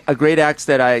had a great axe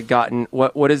that I had gotten.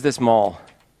 What is this maul?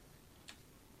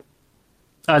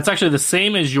 It's actually the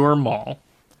same as your maul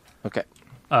Okay.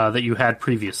 that you had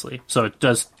previously. So it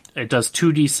does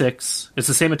 2d6. It's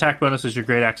the same attack bonus as your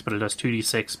great axe, but it does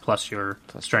 2d6 plus your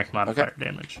strength modifier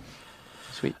damage.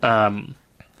 Sweet. And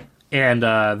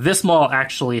this maul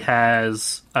actually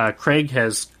has Craig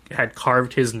had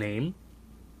carved his name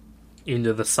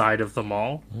into the side of the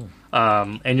maul,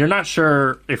 and you're not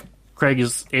sure if Craig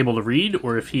is able to read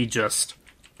or if he just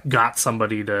got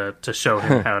somebody to show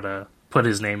him how to put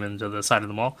his name into the side of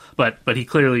the maul. But he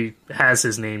clearly has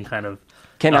his name kind of.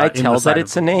 Can I in the tell side that of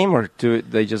it's a name, or do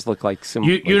they just look like some?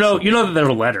 You know that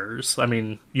they're letters. I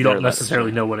mean, you They're don't letters,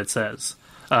 necessarily know what it says.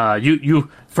 You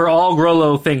for all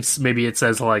Grollo thinks maybe it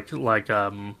says like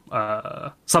something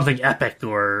epic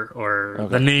or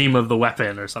the name of the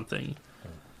weapon or something.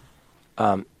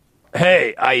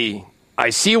 Hey, I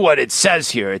see what it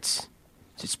says here. It's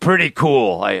pretty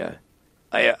cool. I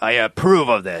approve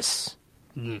of this.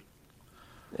 It's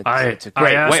a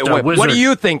great. asked a What wizard- do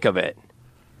you think of it?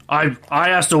 I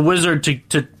asked a wizard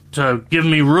to give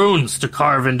me runes to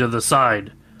carve into the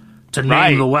side to name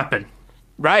Right. the weapon.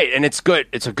 Right, and it's good.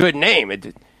 It's a good name.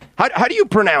 How do you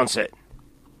pronounce it?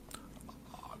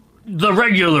 The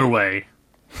regular way.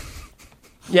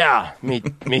 Yeah, me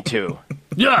too.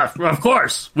 Yeah, of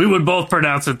course. We would both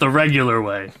pronounce it the regular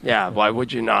way. Yeah, why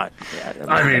would you not? Yeah,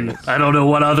 I mean, I don't know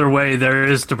what other way there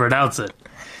is to pronounce it.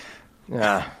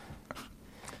 yeah.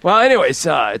 Well, anyways,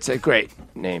 it's a great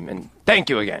name, and thank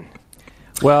you again.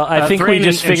 Well, I think we Thrain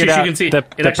just and figured Shush, you out can see the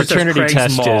it actually says paternity Craig's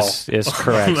test Mall. is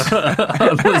correct.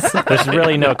 There's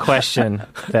really no question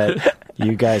that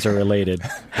you guys are related.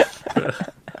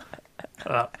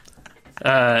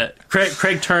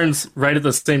 Craig turns right at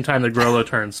the same time that Grollo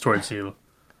turns towards you,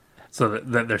 so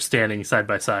that they're standing side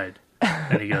by side,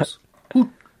 and he goes,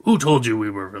 "Who told you we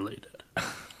were related?"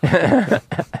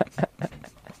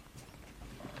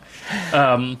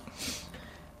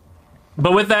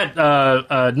 But with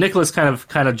that, Nicholas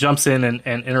kind of jumps in and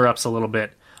interrupts a little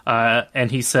bit,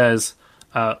 and he says,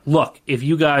 "Look, if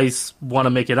you guys want to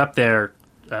make it up there,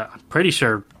 I'm pretty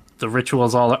sure the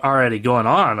ritual's all already going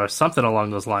on, or something along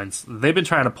those lines. They've been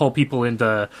trying to pull people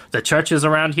into the churches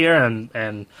around here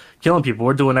and killing people.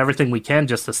 We're doing everything we can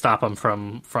just to stop them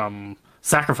from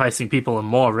sacrificing people in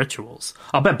more rituals.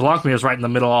 I'll bet Blancmir's right in the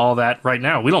middle of all that right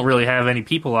now. We don't really have any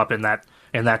people up in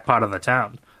that part of the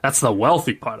town. That's the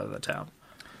wealthy part of the town."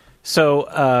 So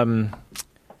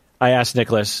I asked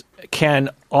Nicholas, can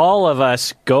all of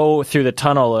us go through the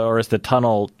tunnel, or is the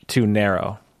tunnel too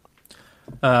narrow?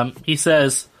 He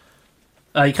says,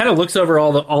 he kind of looks over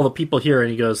all the people here,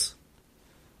 and he goes,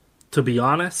 "To be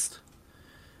honest,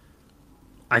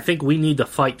 I think we need to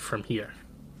fight from here.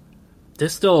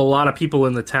 There's still a lot of people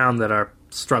in the town that are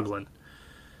struggling.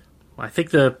 I think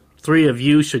the three of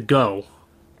you should go,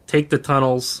 take the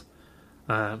tunnels,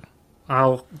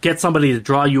 I'll get somebody to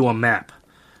draw you a map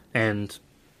and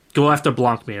go after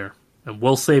Blancmere, and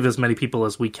we'll save as many people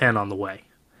as we can on the way.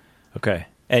 Okay.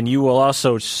 And you will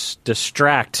also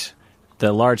distract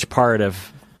the large part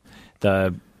of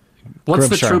the Once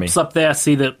the Grimsh army. troops up there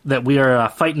see that we are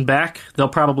fighting back, they'll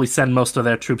probably send most of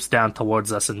their troops down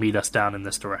towards us and meet us down in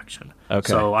this direction. Okay.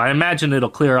 So I imagine it'll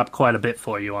clear up quite a bit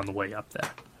for you on the way up there.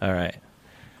 All right.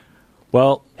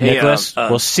 Well, Hey, Nicholas,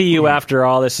 we'll see you after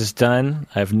all this is done.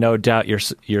 I have no doubt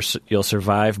you'll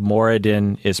survive.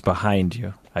 Moradin is behind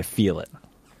you. I feel it.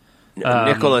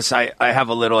 Nicholas, I have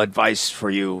a little advice for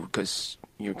you because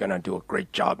you're going to do a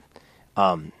great job.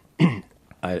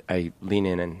 I lean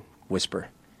in and whisper,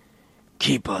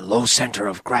 Keep a low center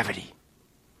of gravity.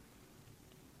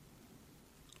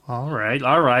 All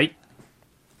right.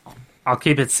 I'll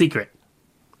keep it secret.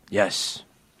 Yes.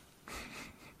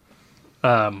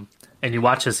 And you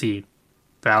watch as he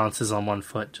balances on one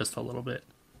foot just a little bit.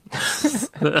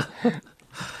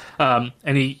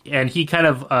 And he kind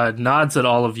of nods at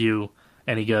all of you,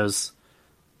 and he goes,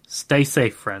 "Stay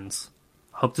safe, friends.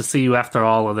 Hope to see you after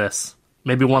all of this.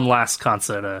 Maybe one last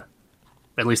concert,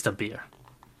 at least a beer."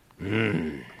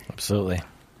 Absolutely.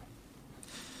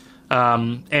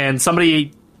 And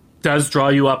somebody does draw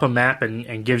you up a map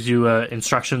and gives you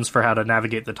instructions for how to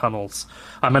navigate the tunnels.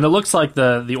 And it looks like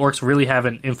the orcs really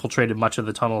haven't infiltrated much of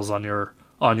the tunnels on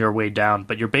your way down,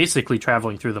 but you're basically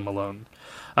traveling through them alone.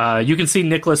 You can see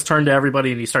Nicholas turn to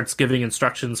everybody and he starts giving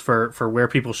instructions for where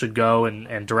people should go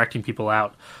and directing people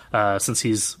out, since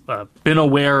he's been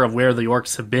aware of where the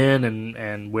orcs have been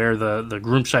and where the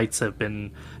Groomshites have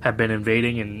been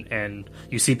invading, and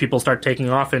you see people start taking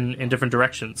off in different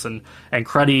directions. And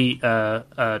Cruddy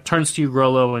turns to you,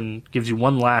 Grollo, and gives you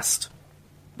one last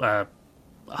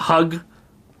hug,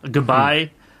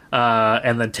 goodbye,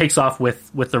 and then takes off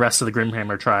with the rest of the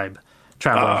Grimhammer tribe.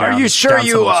 Are you sure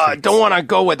you don't want to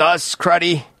go with us,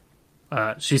 Cruddy?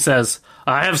 She says,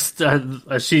 "I have."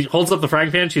 She holds up the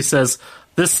frying pan. She says,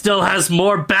 "This still has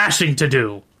more bashing to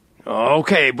do."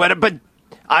 Okay, but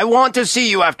I want to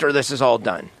see you after this is all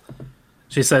done.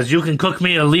 She says, "You can cook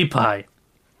me a lee pie."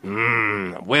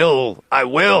 I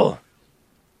will.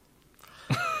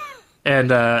 And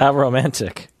How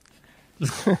romantic.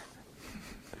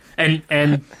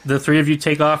 and the three of you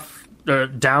take off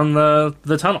down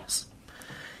the tunnels.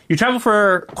 You travel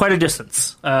for quite a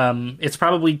distance. It's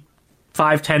probably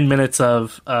 5-10 minutes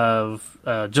of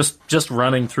just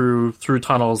running through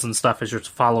tunnels and stuff as you're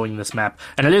following this map.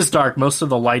 And it is dark. Most of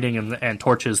the lighting and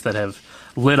torches that have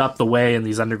lit up the way in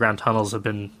these underground tunnels have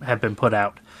been put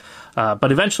out.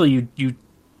 But eventually you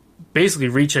basically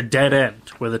reach a dead end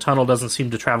where the tunnel doesn't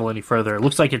seem to travel any further. It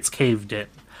looks like it's caved in.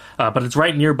 But it's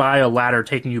right nearby a ladder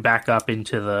taking you back up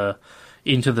into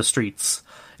the streets.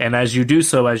 And as you do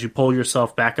so, as you pull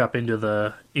yourself back up into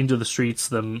the streets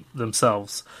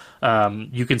themselves,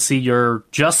 you can see you're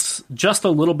just a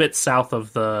little bit south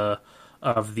of the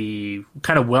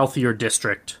kind of wealthier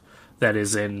district that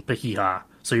is in Pahiha.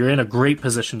 So you're in a great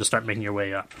position to start making your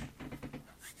way up.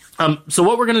 So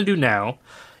what we're going to do now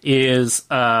is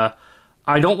I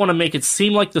don't want to make it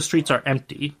seem like the streets are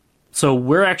empty. So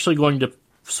we're actually going to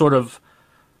sort of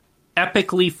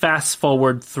epically fast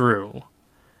forward through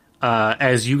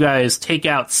as you guys take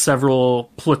out several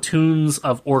platoons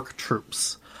of orc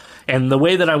troops. And the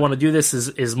way that I want to do this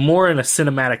is more in a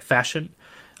cinematic fashion.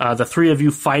 The three of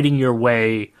you fighting your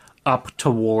way up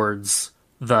towards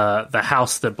the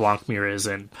house that Blancmere is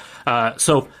in.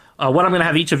 So what I'm going to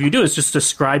have each of you do is just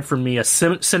describe for me a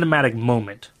cinematic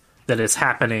moment that is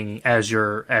happening as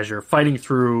you're fighting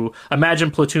through.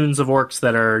 Imagine platoons of orcs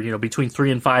that are between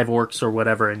 3 and 5 orcs or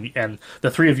whatever, and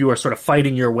the three of you are sort of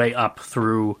fighting your way up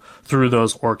through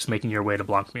those orcs, making your way to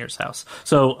Blancmere's house.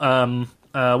 So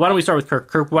why don't we start with Kirk?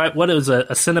 Kirk, what is a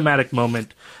cinematic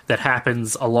moment that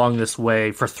happens along this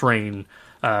way for Thrain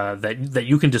that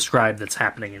you can describe that's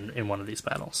happening in one of these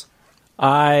battles?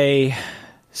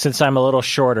 Since I'm a little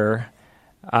shorter,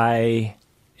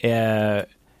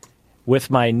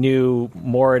 with my new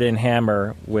Moradin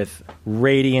hammer with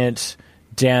radiant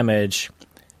damage,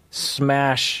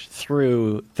 smash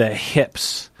through the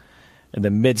hips and the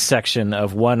midsection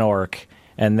of one orc,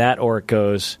 and that orc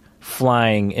goes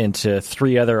flying into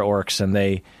 3 other orcs, and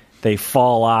they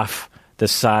fall off the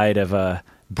side of a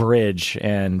bridge,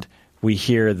 and we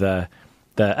hear the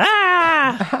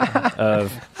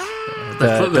of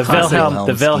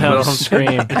the Wilhelm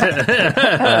scream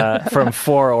from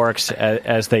 4 orcs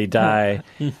as they die.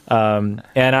 And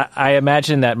I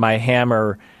imagine that my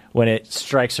hammer, when it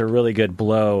strikes a really good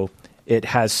blow, it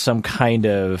has some kind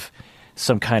of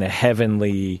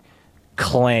heavenly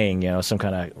clang, some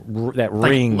kind of that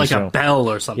rings, like a bell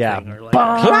or something. Yeah. Or like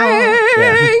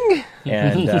Clang!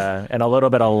 and a little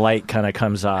bit of light kind of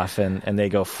comes off, and they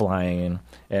go flying.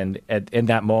 And in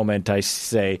that moment, I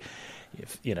say,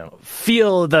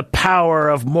 feel the power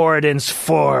of Moradin's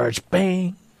forge.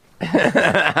 Bang!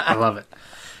 I love it.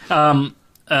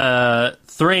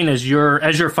 Thrain, as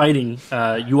you're fighting,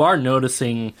 you are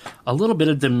noticing a little bit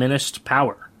of diminished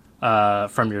power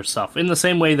from yourself. In the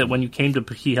same way that when you came to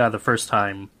Pahiha the first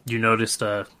time, you noticed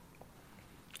a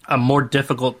more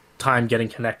difficult time getting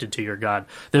connected to your god.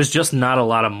 There's just not a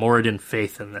lot of Moradin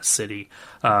faith in this city,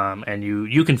 and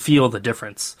you can feel the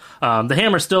difference. The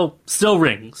hammer still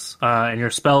rings, and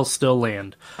your spells still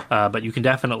land, but you can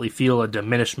definitely feel a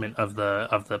diminishment of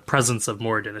the presence of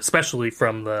Moradin, especially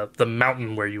from the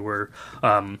mountain where you were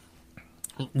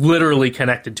literally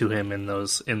connected to him in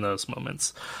those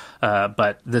moments.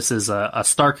 But this is a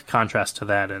stark contrast to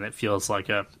that, and it feels like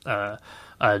a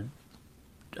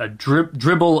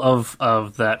dribble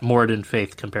of that Moradin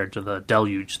faith compared to the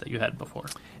deluge that you had before.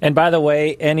 And by the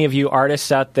way, any of you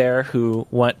artists out there who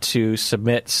want to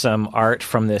submit some art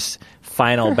from this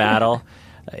final battle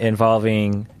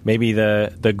involving maybe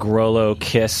the Grollo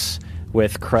kiss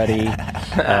with Cruddy,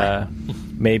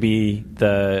 maybe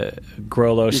the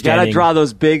Grollo You gotta draw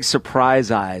those big surprise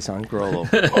eyes on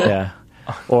Grollo. Yeah.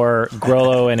 Or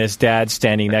Grollo and his dad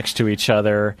standing next to each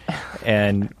other,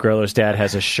 and Grollo's dad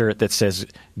has a shirt that says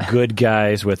 "Good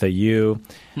Guys" with a U,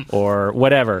 or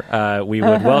whatever. We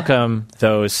would welcome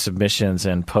those submissions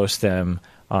and post them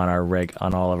on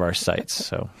on all of our sites.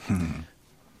 So,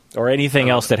 or anything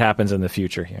else that happens in the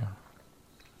future here.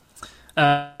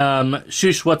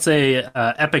 Shush, what's a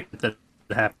epic that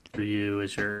happened to you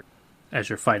as you're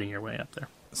fighting your way up there?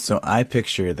 So I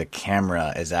picture the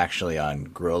camera is actually on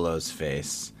Grollo's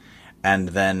face, and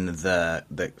then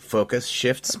the focus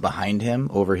shifts behind him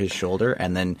over his shoulder,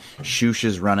 and then Shush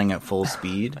is running at full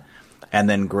speed, and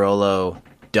then Grollo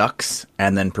ducks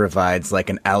and then provides like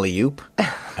an alley-oop,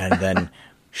 and then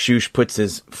Shush puts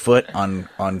his foot on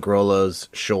Grollo's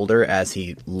shoulder as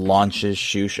he launches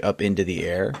Shush up into the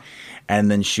air. And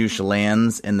then Shush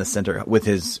lands in the center with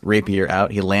his rapier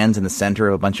out. He lands in the center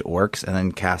of a bunch of orcs and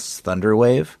then casts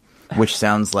Thunderwave, which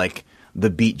sounds like the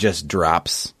beat just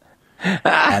drops.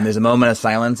 And there's a moment of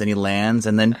silence, and he lands,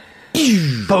 and then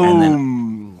boom! And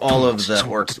then all of the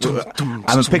orcs.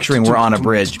 I'm picturing we're on a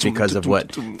bridge because of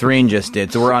what Thrain just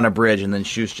did. So we're on a bridge, and then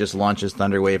Shush just launches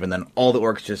Thunderwave, and then all the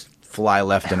orcs just fly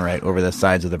left and right over the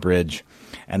sides of the bridge.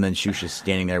 And then Shush is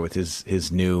standing there with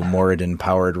his new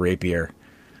Moradin-powered rapier.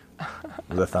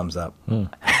 With a thumbs up.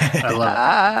 I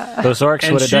love it. Those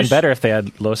orcs would have done better if they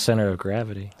had low center of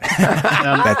gravity.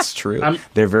 That's true.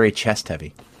 They're very chest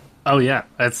heavy. Oh yeah,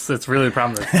 that's really the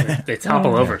problem. They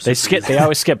topple over. They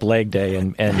always skip leg day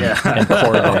and core day.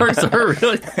 Orcs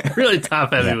are really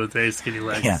top heavy with very skinny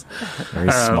legs. Yeah,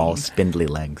 very small, spindly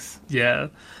legs. Yeah.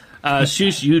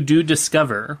 Shush, you do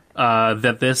discover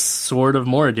that this Sword of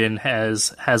Moradin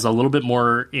has a little bit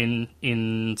more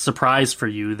in surprise for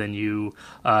you than you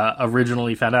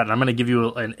originally found out. And I'm going to give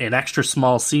you an extra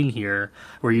small scene here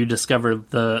where you discover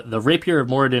the Rapier of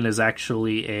Moradin is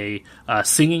actually a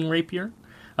singing rapier.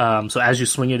 So as you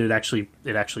swing it, it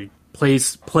actually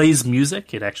plays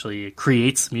music. It actually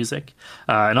creates music,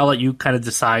 and I'll let you kind of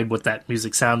decide what that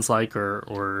music sounds like,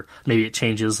 or maybe it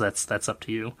changes. That's up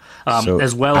to you.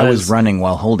 As well, I was running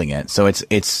while holding it, so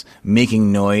it's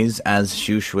making noise as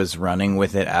Shush was running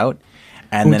with it out,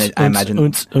 and then I imagine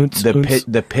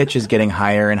the pitch is getting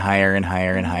higher and higher and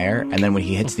higher and higher, and then when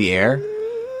he hits the air,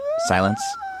 silence.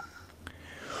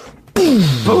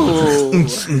 Boom.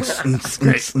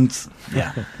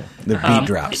 Yeah, the beat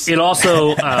drops. It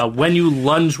also, when you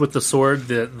lunge with the sword,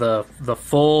 the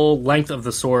full length of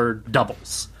the sword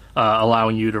doubles,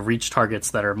 allowing you to reach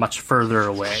targets that are much further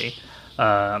away,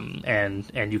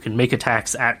 and you can make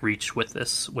attacks at reach with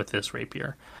this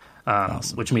rapier,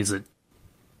 awesome. Which means that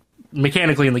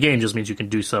mechanically in the game just means you can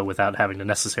do so without having to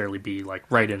necessarily be like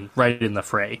right in the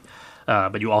fray.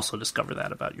 But you also discover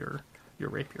that about your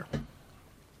rapier.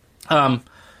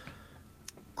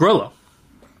 Grollo.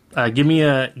 Give me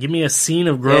a scene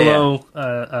of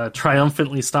Grollo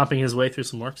triumphantly stomping his way through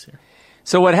some orcs here.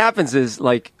 So what happens is,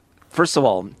 like, first of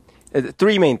all,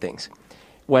 three main things.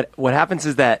 What happens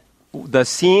is that the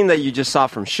scene that you just saw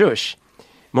from Shush,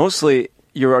 mostly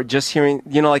you're just hearing,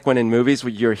 like when in movies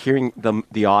where you're hearing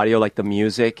the audio, like the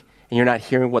music, and you're not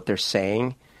hearing what they're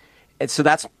saying. And so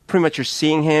that's pretty much you're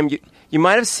seeing him. You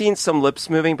might have seen some lips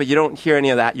moving, but you don't hear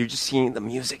any of that. You're just seeing the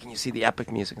music, and you see the epic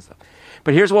music and stuff.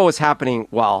 But here's what was happening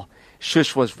while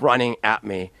Shush was running at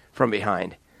me from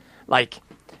behind. Like,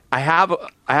 I have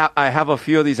a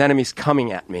few of these enemies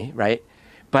coming at me, right?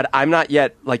 but I'm not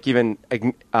yet like even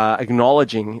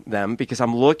acknowledging them because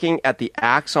I'm looking at the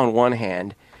axe on one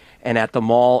hand and at the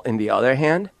maul in the other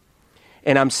hand.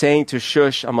 And I'm saying to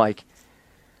Shush, I'm like,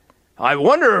 I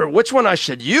wonder which one I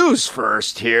should use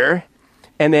first here.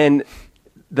 And then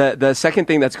the second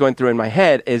thing that's going through in my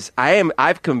head is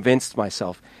I've convinced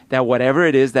myself that whatever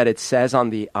it is that it says on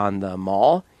the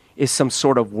maul is some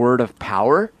sort of word of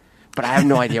power, but I have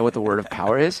no idea what the word of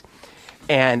power is.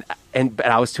 But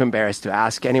I was too embarrassed to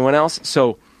ask anyone else.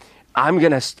 So I'm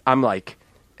like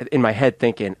in my head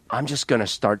thinking, I'm just going to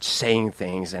start saying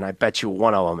things, and I bet you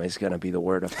one of them is going to be the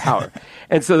word of power.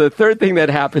 And so the third thing that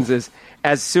happens is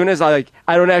as soon as I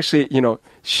don't actually,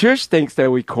 Shush thinks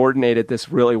that we coordinated this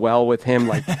really well with him,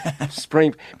 like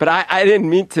spring. But I didn't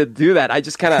mean to do that. I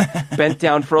just kind of bent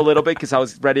down for a little bit because I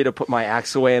was ready to put my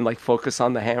axe away and like focus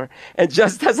on the hammer. And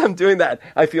just as I'm doing that,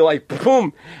 I feel like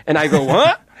boom, and I go,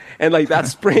 what? And like that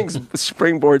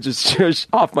springboard just Shush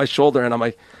off my shoulder, and I'm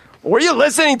like, were you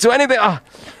listening to anything?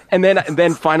 And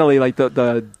then finally, like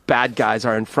the bad guys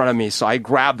are in front of me, so I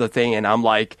grab the thing and I'm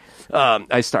like,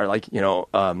 I start like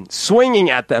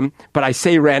swinging at them, but I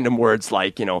say random words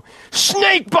like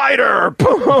snake biter,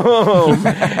 boom,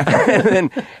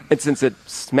 and since it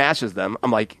smashes them,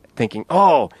 I'm like thinking,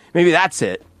 oh, maybe that's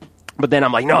it. But then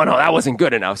I'm like, no, that wasn't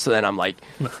good enough. So then I'm like,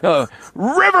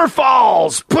 river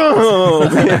falls, boom,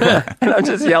 and I'm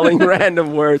just yelling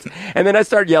random words, and then I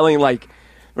start yelling like.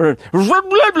 Or blah,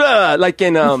 blah, blah, like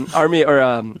in Army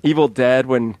or Evil Dead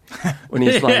when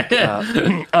he's like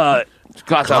so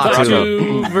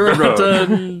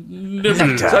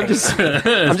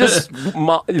I'm just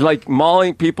like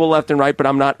mauling people left and right, but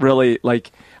I'm not really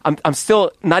like I'm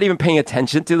still not even paying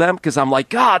attention to them because I'm like,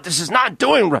 God, this is not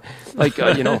doing right. Like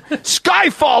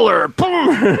Skyfaller,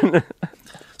 boom.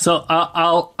 So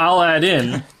I'll add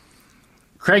in,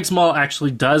 Craig's Maul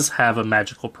actually does have a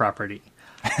magical property.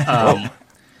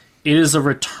 It is a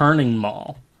returning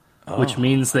maul, which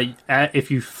means that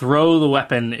if you throw the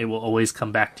weapon, it will always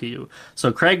come back to you.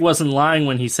 So Craig wasn't lying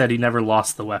when he said he never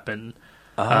lost the weapon.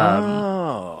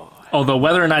 Although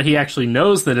whether or not he actually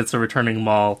knows that it's a returning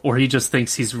maul, or he just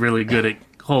thinks he's really good at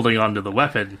holding onto the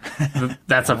weapon,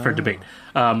 that's up for debate.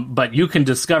 But you can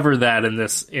discover that in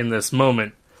this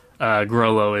moment,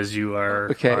 Grollo, as you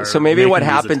are. Okay, so maybe what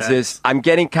happens is I'm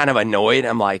getting kind of annoyed.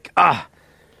 I'm like,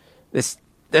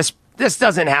 this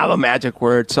doesn't have a magic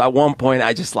word. So at one point,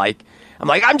 I'm just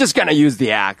going to use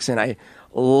the axe. And I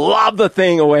lob the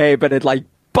thing away, but it like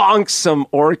bonks some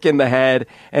orc in the head.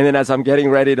 And then as I'm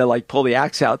getting ready to like pull the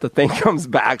axe out, the thing comes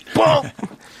back. Boom!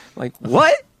 Like,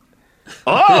 what?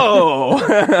 Oh!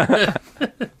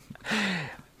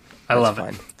 I love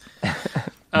it.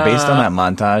 Based on that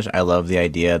montage, I love the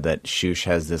idea that Shush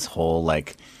has this whole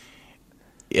like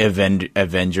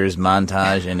Avengers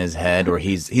montage in his head where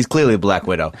he's clearly Black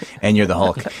Widow and you're the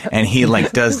Hulk, and he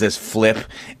like does this flip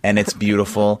and it's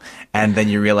beautiful, and then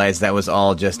you realize that was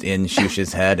all just in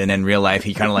Shush's head, and in real life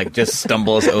he kind of like just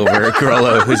stumbles over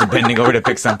Grollo who's bending over to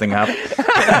pick something up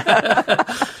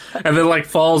and then like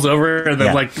falls over and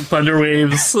then like thunder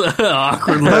waves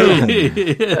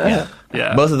awkwardly.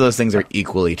 Yeah. Both of those things are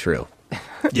equally true.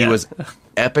 He was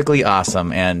epically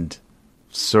awesome and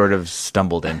sort of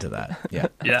stumbled into that. Yeah,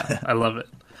 I love it.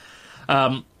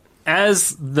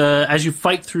 As you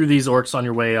fight through these orcs on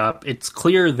your way up, it's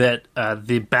clear that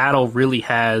the battle really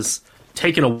has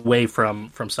taken away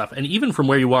from stuff. And even from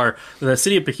where you are, the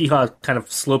city of Pahiha kind of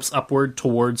slopes upward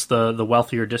towards the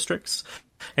wealthier districts.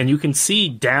 And you can see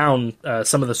down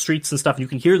some of the streets and stuff, and you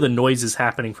can hear the noises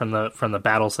happening from the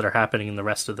battles that are happening in the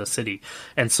rest of the city.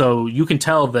 And so you can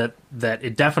tell that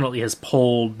it definitely has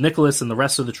pulled Nicholas and the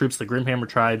rest of the troops, the Grimhammer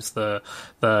tribes, the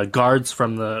guards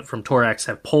from Torax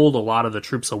have pulled a lot of the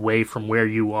troops away from where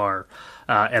you are.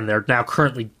 And they're now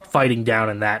currently fighting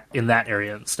down in that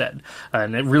area instead.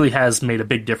 And it really has made a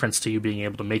big difference to you being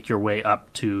able to make your way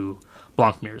up to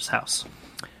Blancmir's house.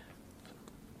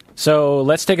 So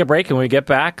let's take a break, and when we get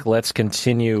back, let's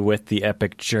continue with the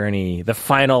epic journey, the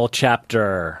final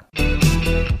chapter.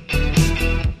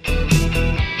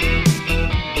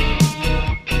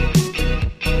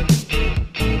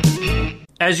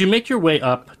 As you make your way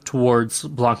up towards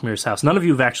Blancmir's house, none of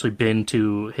you have actually been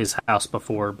to his house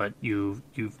before, but you've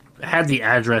had the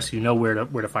address, you know where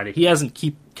to find it. He hasn't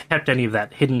kept any of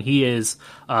that hidden. He is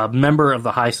a member of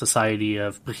the High Society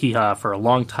of Pahiha for a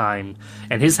long time,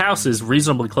 and his house is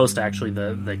reasonably close to actually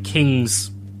the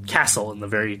king's castle in the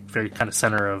very, very kind of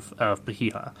center of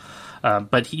Pahiha.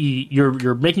 But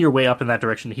you're making your way up in that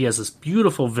direction. He has this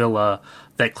beautiful villa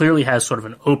that clearly has sort of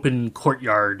an open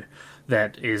courtyard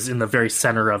that is in the very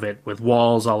center of it with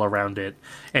walls all around it.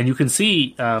 And you can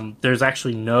see there's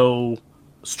actually no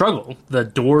struggle, the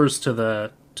doors to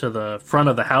the front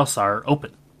of the house are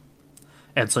open,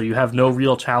 and so you have no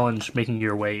real challenge making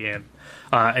your way in.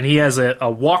 And he has a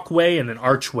walkway and an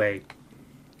archway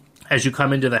as you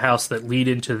come into the house that lead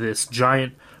into this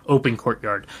giant open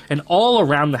courtyard. And all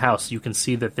around the house, you can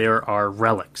see that there are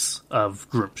relics of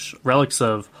Gruumsh, relics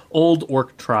of old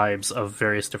orc tribes of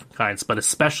various different kinds, but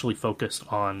especially focused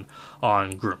on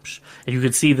Gruumsh. And you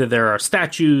can see that there are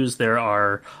statues, there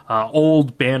are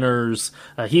old banners.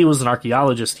 He was an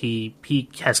archaeologist. He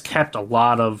has kept a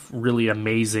lot of really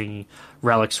amazing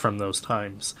relics from those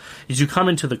times. As you come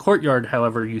into the courtyard,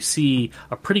 however, you see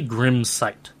a pretty grim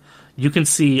sight. You can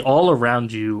see all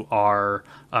around you are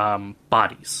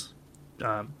bodies,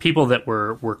 people that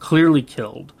were clearly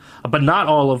killed, but not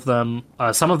all of them.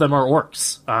 Some of them are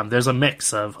orcs. There's a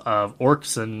mix of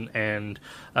orcs and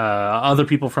other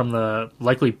people from the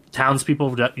likely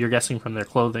townspeople. You're guessing from their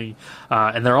clothing,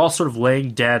 and they're all sort of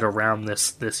laying dead around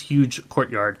this huge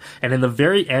courtyard. And in the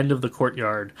very end of the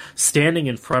courtyard, standing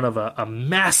in front of a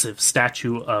massive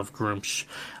statue of Gruumsh,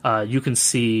 you can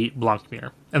see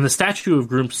Blancmere. And the statue of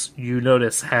Gruumsh, you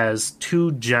notice, has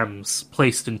 2 gems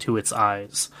placed into its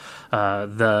eyes.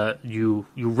 You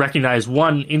recognize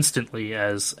one instantly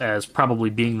as probably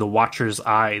being the Watcher's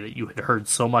Eye that you had heard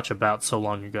so much about so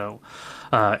long ago.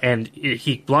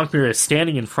 Blancmere is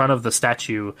standing in front of the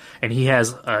statue, and he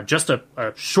has just a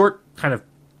short kind of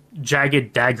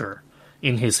jagged dagger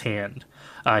in his hand.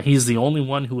 He's the only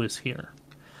one who is here.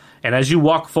 And as you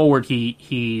walk forward,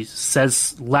 he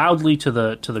says loudly to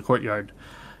the courtyard,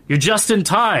 "You're just in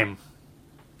time.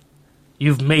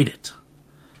 You've made it."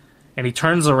 And he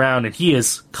turns around, and he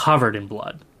is covered in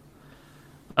blood.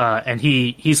 And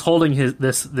he's holding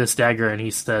this dagger, and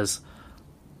he says,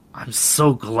 "I'm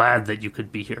so glad that you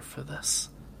could be here for this."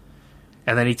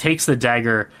 And then he takes the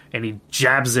dagger and he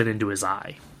jabs it into his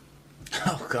eye.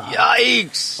 Oh God!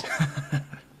 Yikes!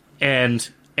 And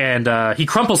he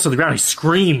crumples to the ground. He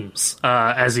screams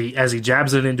as he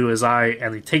jabs it into his eye,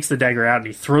 and he takes the dagger out and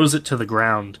he throws it to the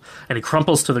ground. And he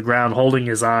crumples to the ground, holding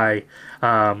his eye.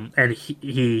 And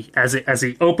he as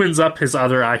he opens up his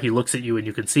other eye, he looks at you, and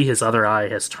you can see his other eye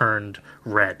has turned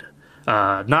red.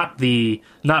 Not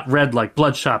red like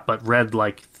bloodshot, but red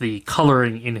like the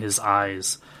coloring in his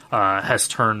eyes has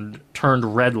turned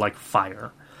red like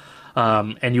fire.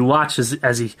 And you watch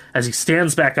as he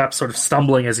stands back up, sort of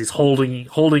stumbling as he's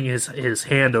holding his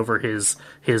hand over his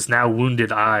now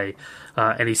wounded eye,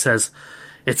 and he says,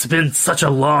 "It's been such a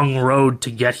long road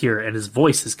to get here," and his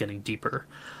voice is getting deeper.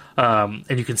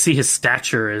 And you can see his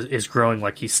stature is growing,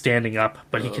 like he's standing up,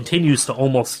 but he continues to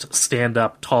almost stand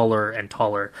up taller and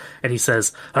taller. And he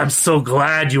says, "I'm so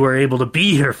glad you were able to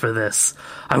be here for this.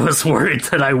 I was worried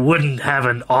that I wouldn't have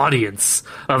an audience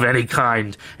of any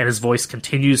kind." And his voice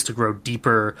continues to grow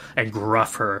deeper and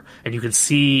gruffer. And you can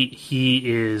see he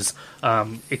is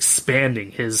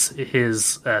expanding. His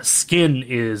skin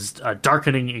is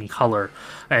darkening in color,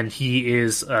 and he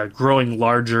is growing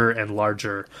larger and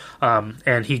larger.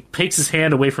 And he takes his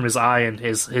hand away from his eye, and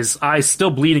his eye's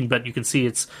still bleeding, but you can see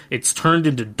it's turned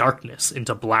into darkness,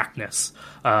 into blackness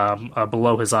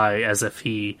below his eye, as if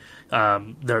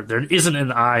there isn't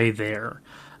an eye there.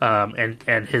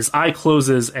 And his eye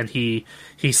closes, and he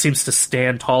seems to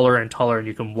stand taller and taller, and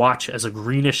you can watch as a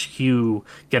greenish hue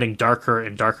getting darker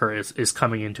and darker is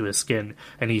coming into his skin.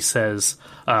 And he says,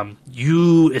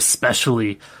 "You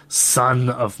especially, son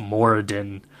of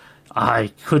Moradin,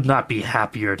 I could not be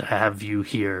happier to have you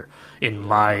here in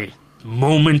my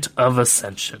moment of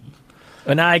ascension."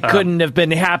 And I couldn't have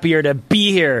been happier to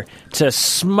be here to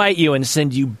smite you and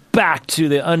send you back to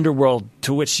the underworld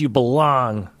to which you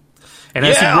belong. And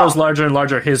as he grows larger and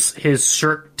larger, his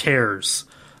shirt tears.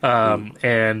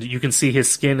 And you can see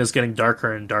his skin is getting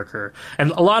darker and darker.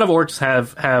 And a lot of orcs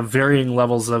have varying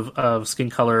levels of skin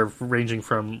color, ranging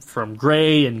from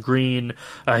gray and green.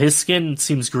 His skin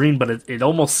seems green, but it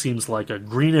almost seems like a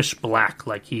greenish black,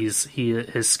 like his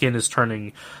skin is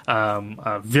turning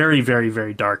very, very,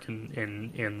 very dark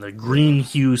in the green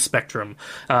hue spectrum.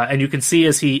 And you can see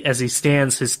as he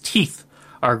stands, his teeth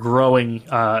are growing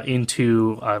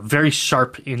into very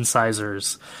sharp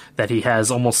incisors that he has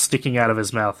almost sticking out of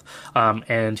his mouth.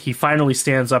 And he finally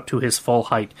stands up to his full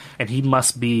height, and he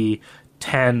must be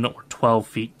 10 or 12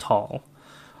 feet tall.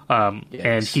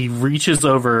 And he reaches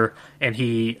over and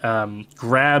he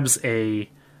grabs a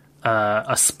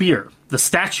spear. The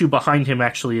statue behind him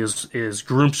actually is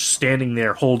Gruumsh standing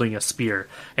there holding a spear,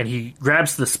 and he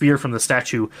grabs the spear from the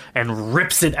statue and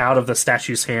rips it out of the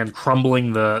statue's hand,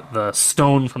 crumbling the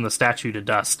stone from the statue to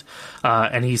dust.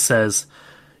 And he says,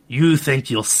 "You think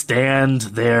you'll stand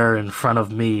there in front of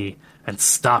me and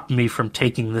stop me from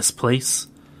taking this place?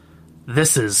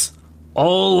 This is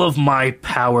all of my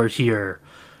power here,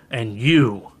 and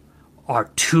you are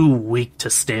too weak to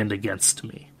stand against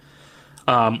me.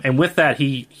 And with that,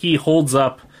 he holds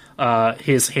up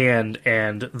his hand,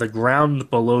 and the ground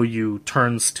below you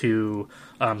turns to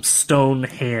stone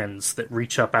hands that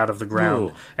reach up out of the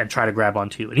ground and try to grab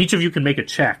onto you. And each of you can make a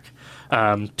check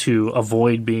to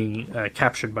avoid being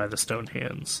captured by the stone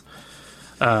hands.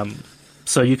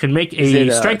 So you can make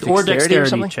a strength or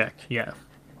dexterity check. Yeah.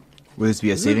 Would this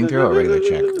be a saving throw or a regular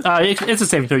check? It's a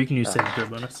saving throw. You can use saving throw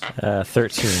bonus.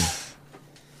 13.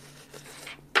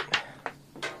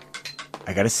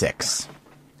 I got a 6.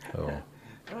 Oh.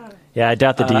 Yeah, I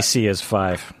doubt the DC is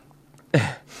 5.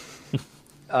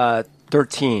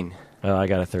 13. Oh, I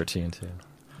got a 13 too.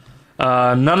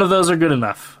 None of those are good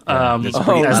enough. As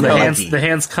unlucky. the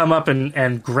hands come up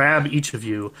and grab each of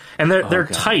you, and they're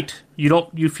tight.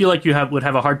 You feel like you would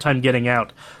have a hard time getting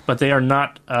out, but they are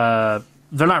not.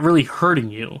 They're not really hurting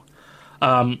you.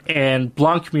 And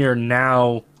Blancmere,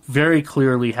 now very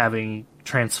clearly having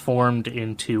transformed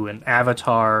into an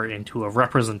avatar, into a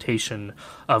representation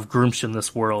of Grumsh in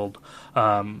this world,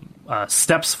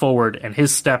 steps forward, and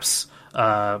his steps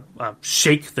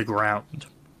shake the ground.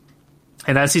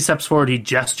 And as he steps forward, he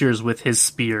gestures with his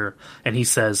spear, and he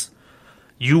says,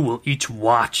 "You will each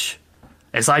watch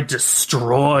as I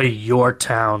destroy your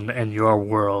town and your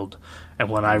world, and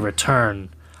when I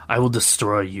return, I will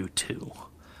destroy you too."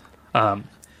 And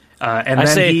I then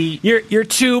say he, you're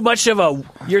too much of a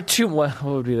what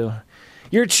would be the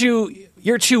you're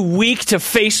too weak to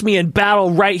face me in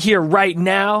battle right here right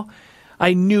now.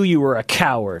 I knew you were a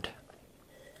coward.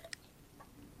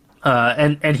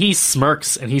 and he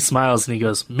smirks and he smiles and he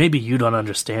goes, "Maybe you don't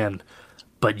understand,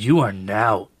 but you are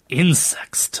now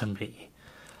insects to me."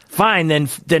 Fine,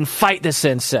 then fight this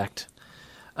insect.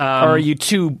 Or are you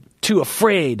too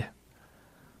afraid?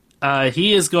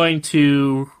 He is going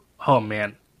to. Oh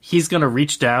man, he's going to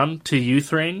reach down to you,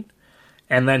 Thrain,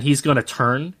 and then he's going to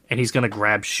turn and he's going to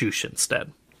grab Shush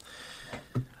instead.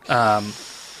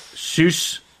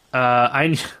 Shush,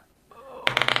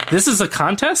 this is a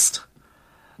contest.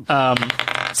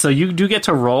 So you do get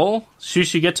to roll.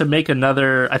 Shush, you get to make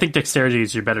another. I think dexterity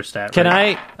is your better stat. Can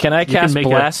right? I cast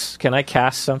bless? Can I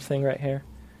cast something right here?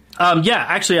 Yeah,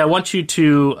 actually, I want you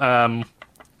to.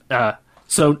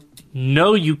 So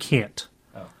no, you can't.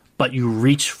 But you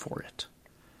reach for it,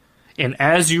 and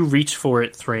as you reach for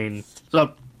it, Thrain.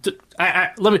 Let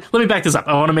me back this up.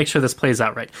 I want to make sure this plays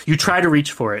out right. You try to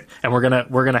reach for it, and we're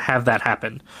gonna have that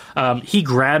happen. He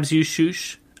grabs you,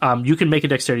 Shush. You can make a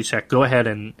dexterity check. Go ahead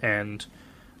and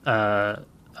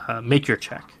make your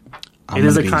check. It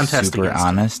is a contest. Super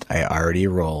honest. I already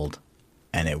rolled,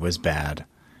 and it was bad,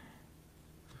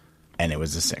 and it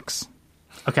was a 6.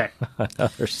 Okay.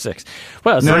 Or 6.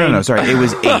 Well, No. Sorry, it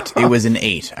was 8. It was an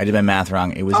 8. I did my math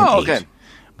wrong. It was an 8. Okay.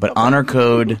 But honor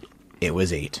code, it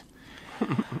was 8.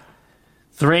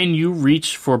 Thrain, you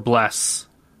reach for bless.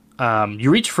 You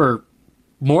reach for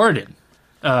Moradin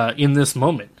in this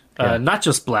moment. Not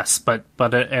just bless, but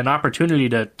an opportunity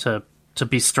to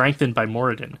be strengthened by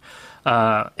Moradin.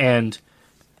 And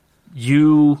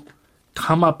you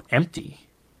come up empty.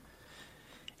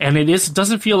 And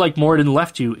doesn't feel like Moradin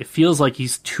left you. It feels like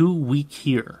he's too weak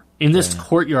here. In this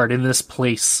courtyard, in this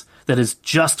place that is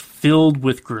just filled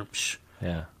with Grumsh.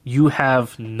 Yeah. You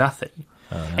have nothing.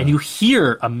 And you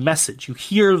hear a message. You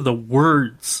hear the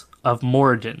words of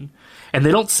Moradin. And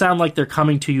they don't sound like they're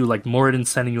coming to you like Moradin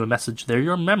sending you a message. They're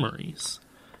your memories.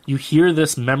 You hear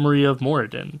this memory of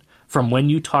Moradin from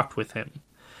when you talked with him.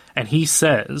 And he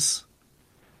says,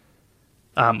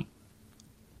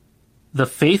 the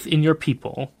faith in your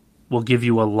people will give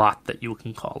you a lot that you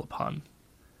can call upon.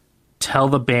 Tell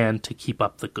the band to keep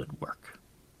up the good work.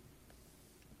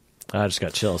 I just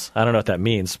got chills. I don't know what that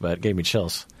means, but it gave me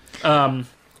chills.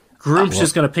 Grumsh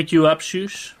is going to pick you up,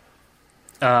 Shush.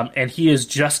 And he is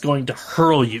just going to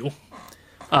hurl you into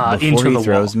the wall. Before he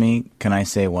throws me, can I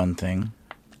say one thing?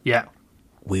 Yeah.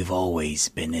 We've always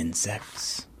been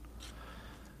insects.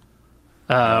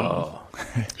 He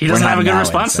doesn't have a good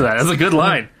response to that. That's a good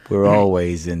line. We're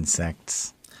always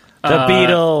insects. The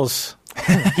Beatles.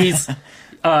 He's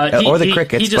or the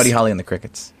crickets. Buddy Holly and the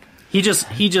crickets. He just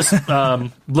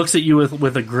looks at you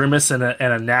with a grimace and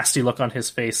a nasty look on his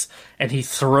face, and he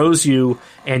throws you,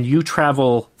 and you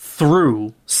travel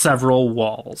through several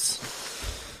walls.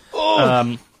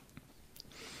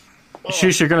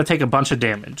 Shush, you're going to take a bunch of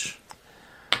damage.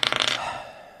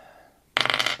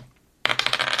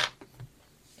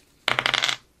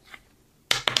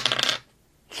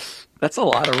 That's a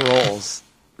lot of rolls.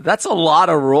 That's a lot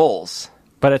of rolls.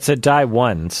 But it's a die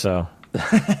 1, so.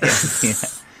 Yeah.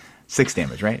 6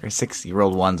 damage, right? Or 6? You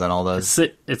rolled 1s on all those.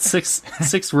 It's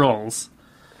six rolls.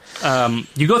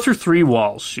 You go through 3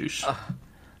 walls, Shush.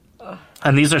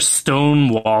 And these are stone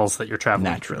walls that you're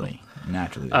traveling through.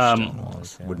 Naturally, there's stone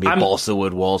walls. Would be balsa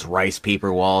wood walls, rice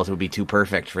paper walls. Would be too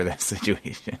perfect for this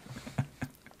situation.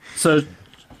 So,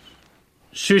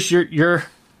 Shush, you're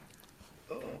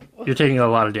taking a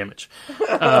lot of damage.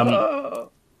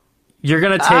 You're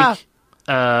gonna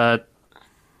take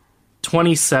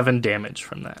 27 damage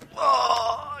from that.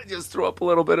 Oh, I just threw up a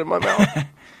little bit in my mouth.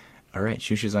 All right,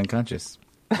 Shush is unconscious.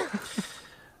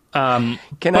 Can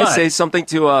I say something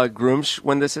to Groomsh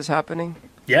when this is happening?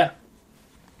 Yeah.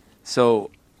 So,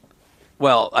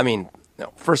 well, I mean,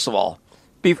 no, first of all,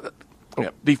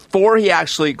 before he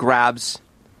actually grabs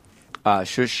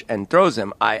Shush and throws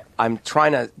him, I'm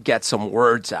trying to get some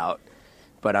words out,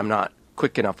 but I'm not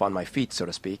quick enough on my feet, so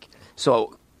to speak.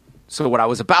 So what I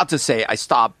was about to say, I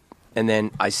stop, and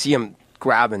then I see him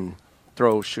grab and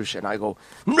throw Shush, and I go,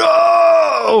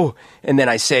 "No!" And then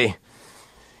I say,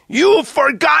 "You've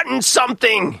forgotten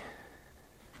something."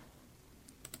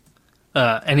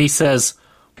 And he says,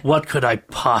 "What could I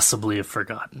possibly have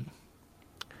forgotten?"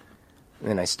 And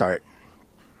then I start.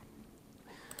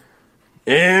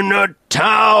 In a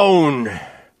town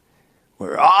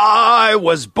where I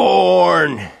was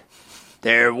born,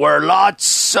 there were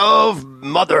lots of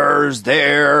mothers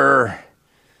there,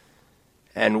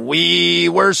 and we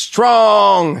were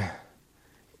strong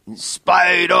in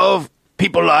spite of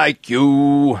people like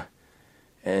you.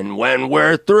 And when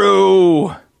we're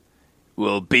through,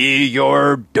 we'll be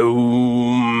your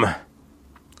doom.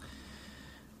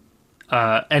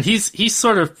 And he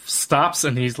sort of stops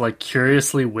and he's like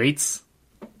curiously waits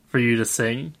for you to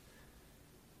sing.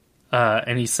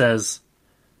 And he says,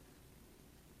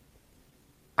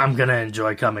 "I'm gonna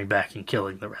enjoy coming back and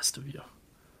killing the rest of you."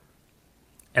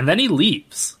 And then he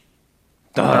leaves.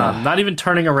 Not even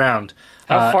turning around.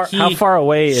 How far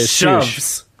away is shoves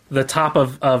Shush? the top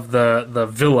of the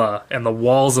villa and the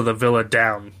walls of the villa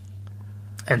down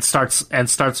and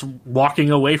starts walking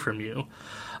away from you.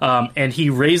 And he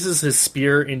raises his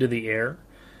spear into the air,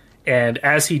 and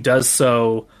as he does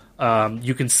so,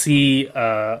 you can see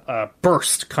a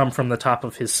burst come from the top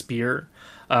of his spear,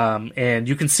 and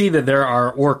you can see that there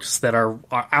are orcs that are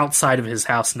outside of his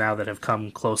house now that have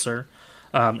come closer,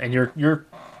 and you're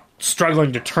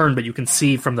struggling to turn, but you can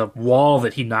see from the wall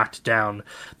that he knocked down,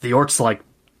 the orcs like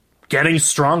getting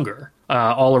stronger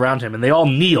all around him, and they all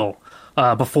kneel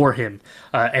before him,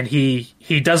 and he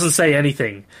doesn't say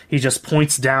anything. He just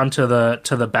points down to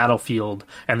the battlefield,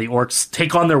 and the orcs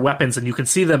take on their weapons, and you can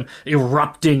see them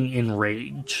erupting in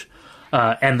rage,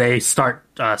 and they start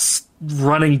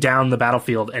running down the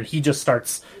battlefield, and he just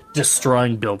starts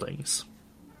destroying buildings.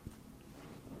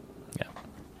 Yeah.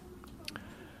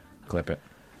 Clip it.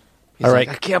 He's All like,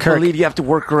 right, I can't Kirk. believe you have to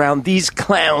work around these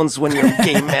clowns when you're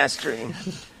game mastering.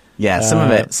 Yeah, some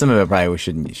of it probably we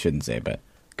shouldn't say, but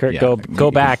Kurt, yeah.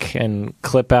 go back and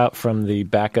clip out from the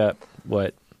backup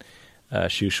what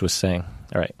Shush was saying.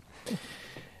 All right.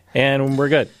 And we're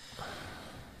good.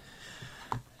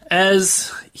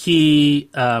 As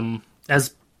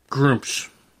Groomsh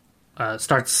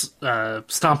starts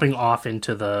stomping off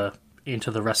into the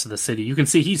rest of the city, you can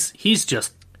see he's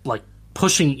just like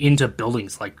pushing into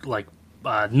buildings, like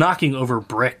knocking over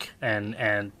brick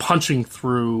and punching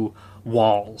through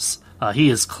walls. He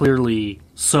is clearly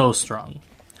so strong.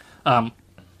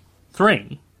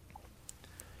 Thring,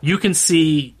 you can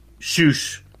see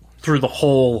Shush through the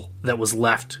hole that was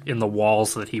left in the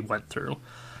walls that he went through,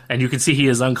 and you can see he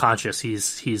is unconscious.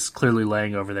 He's clearly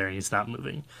laying over there and he's not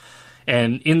moving.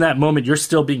 And in that moment, you're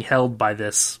still being held by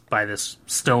this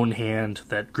stone hand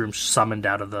that Groomsh summoned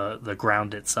out of the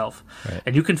ground itself. Right.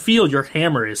 And you can feel your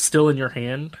hammer is still in your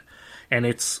hand, and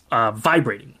it's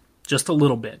vibrating just a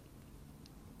little bit.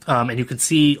 And you can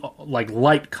see like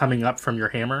light coming up from your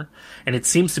hammer, and it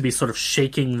seems to be sort of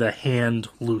shaking the hand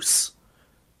loose,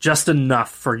 just enough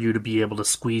for you to be able to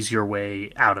squeeze your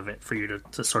way out of it, for you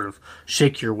to sort of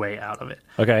shake your way out of it.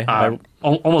 Okay.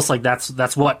 Almost like that's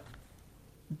what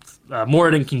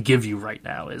Moradin can give you right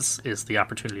now is the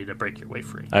opportunity to break your way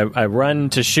free. I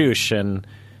run to Shush and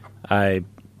I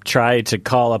try to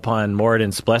call upon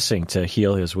Moradin's blessing to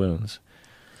heal his wounds.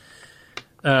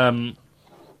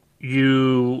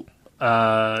 You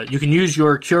can use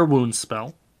your Cure Wounds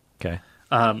spell. Okay.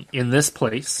 In this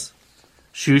place,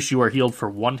 Shush, you are healed for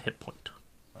 1 hit point.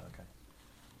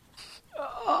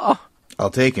 I'll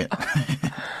take it.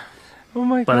 Oh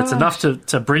my god! But it's enough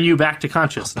to bring you back to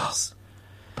consciousness.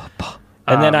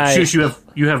 And then Shush,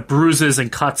 you have bruises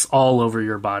and cuts all over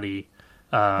your body.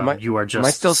 You are just am I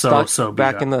still so stuck beat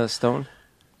back up. in the stone?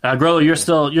 Grolo, you're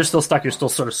still stuck. You're still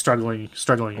sort of struggling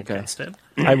against it.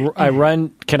 I run.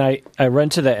 Can I run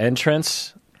to the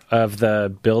entrance of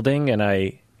the building and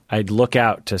I look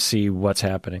out to see what's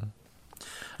happening.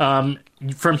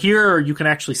 From here, you can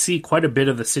actually see quite a bit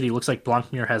of the city. It looks like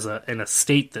Blancmere has an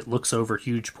estate that looks over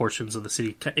huge portions of the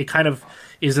city. It kind of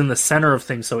is in the center of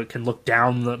things, so it can look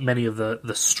down many of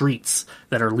the streets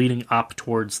that are leading up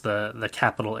towards the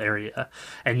capital area.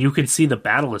 And you can see the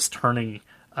battle is turning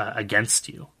against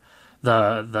you.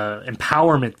 The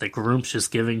empowerment that Grumsh is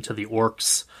giving to the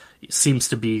orcs seems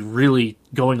to be really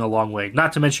going a long way.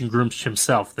 Not to mention Grumsh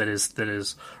himself, that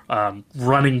is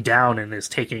running down and is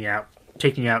taking out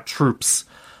troops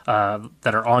that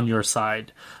are on your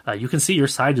side. You can see your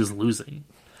side is losing.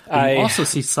 You also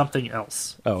see something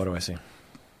else. Oh, what do I see?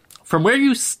 From where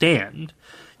you stand,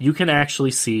 you can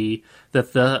actually see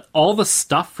that all the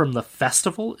stuff from the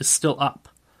festival is still up.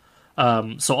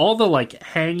 So all the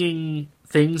hanging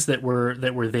things that were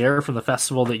there from the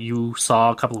festival that you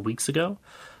saw a couple of weeks ago,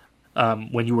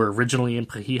 when you were originally in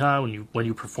Prihija, when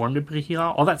you performed in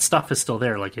Prihija, all that stuff is still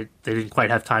there. They didn't quite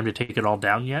have time to take it all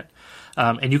down yet.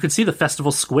 And you can see the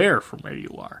festival square from where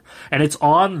you are, and it's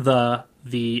on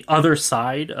the other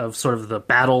side of sort of the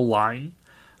battle line.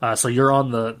 So you're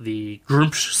on the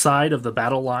Grumsh side of the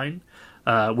battle line,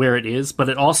 where it is. But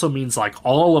it also means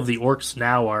all of the orcs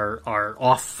now are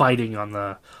off fighting on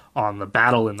the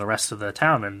battle in the rest of the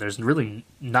town, and there's really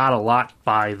not a lot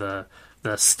by the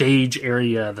stage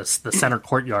area, the center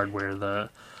courtyard where the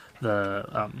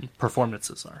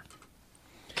performances are.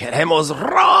 Queremos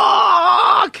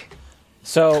rock!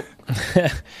 So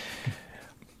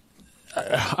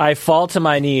I fall to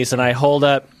my knees and I hold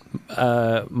up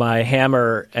my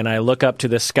hammer and I look up to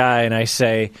the sky and I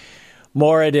say,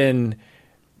 Moradin,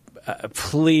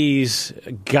 please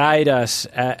guide us,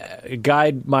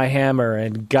 guide my hammer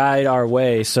and guide our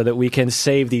way so that we can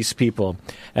save these people.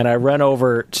 And I run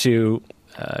over to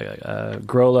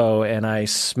Grolo and I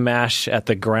smash at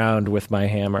the ground with my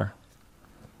hammer.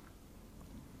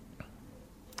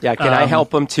 Yeah, can I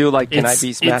help him too? Can I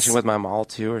be smashing with my maul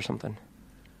too or something?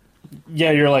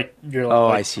 Yeah, you're like oh,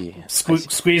 I see.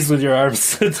 Squeezed with your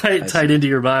arms tied into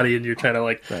your body, and you're trying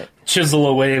to chisel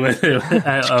away with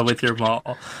your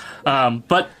maul.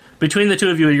 But between the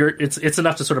two of you, it's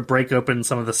enough to sort of break open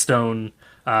some of the stone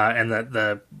and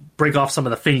the break off some of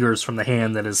the fingers from the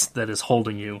hand that is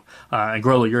holding you. And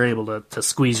Grolo, you're able to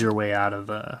squeeze your way out of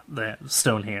the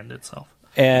stone hand itself.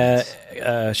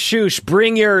 Shush,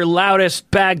 bring your loudest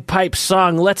bagpipe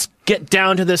song. Let's get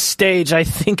down to the stage. I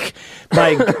think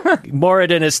my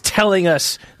Moradin is telling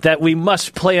us that we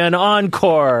must play an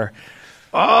encore.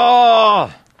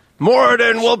 Oh,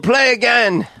 Moradin will play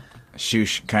again.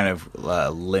 Shush kind of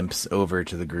limps over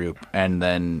to the group, and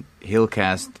then he'll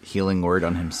cast Healing Word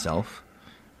on himself.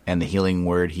 And the healing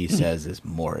word he says is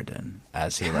Moradin,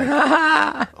 as he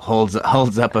holds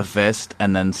up a fist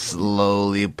and then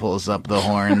slowly pulls up the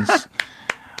horns.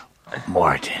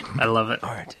 Moradin. I love it.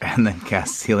 And then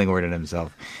casts healing word on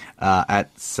himself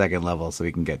at second level, so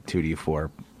he can get 2d4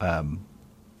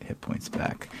 hit points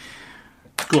back.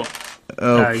 Cool.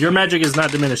 Okay. Your magic is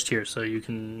not diminished here, so you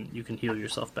can heal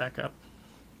yourself back up.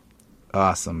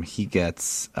 Awesome. He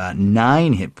gets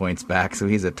 9 hit points back, so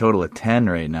he's a total of 10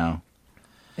 right now.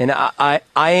 And I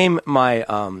aim my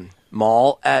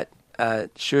maul at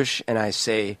Shush, and I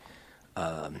say,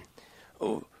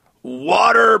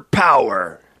 water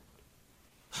power.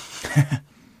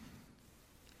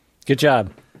 Good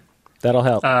job. That'll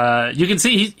help. You can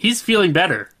see he's feeling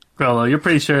better, Grolo. You're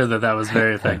pretty sure that was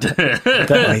very effective.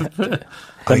 The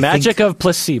magic of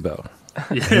placebo.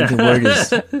 I think the word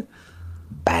is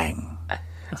bang.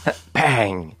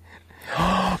 Bang.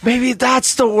 Maybe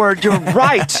that's the word. You're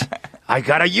right. I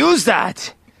gotta use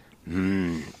that.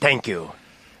 Thank you.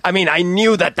 I mean, I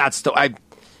knew I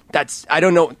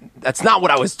don't know. That's not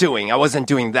what I was doing. I wasn't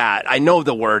doing that. I know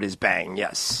the word is bang.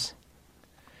 Yes.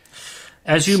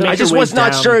 As you, I just was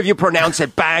not sure if you pronounce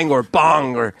it bang or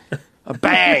bong or a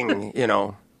bang.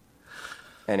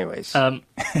 Anyways,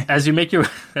 as you make your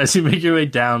way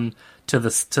down to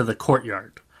the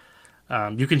courtyard,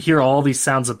 you can hear all these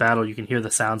sounds of battle. You can hear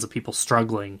the sounds of people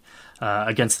struggling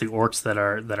against the orcs that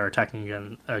are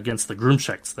attacking against the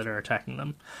Grumsheks that are attacking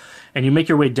them. And you make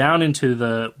your way down into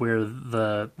where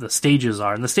the stages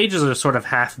are, and the stages are sort of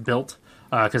half built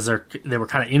because they were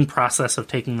kind of in process of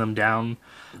taking them down,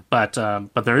 but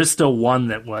there is still one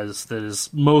that is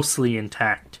mostly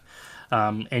intact,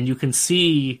 and you can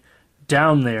see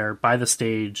down there by the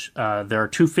stage there are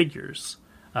 2 figures,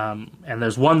 and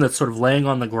there's one that's sort of laying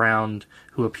on the ground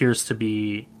who appears to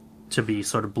be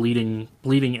sort of bleeding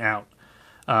out,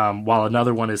 while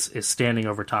another one is standing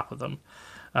over top of them.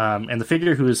 And the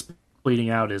figure who is bleeding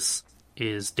out is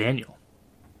Daniel.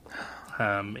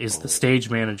 Is the stage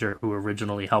manager who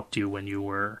originally helped you when you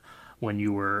were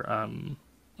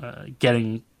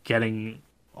getting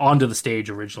onto the stage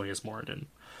originally as Moradin.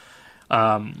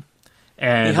 And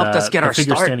he helped us get the our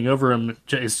figure start. standing over him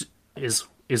is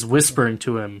whispering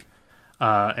to him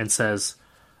and says,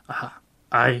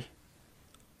 I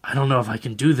don't know if I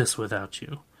can do this without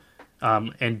you.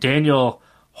 And Daniel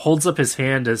holds up his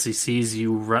hand as he sees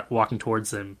you walking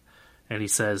towards him, and he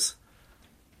says,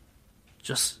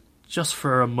 Just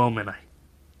for a moment, I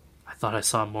thought I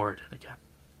saw Moradin again.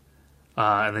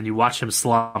 And then you watch him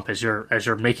slump as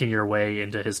you're making your way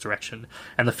into his direction,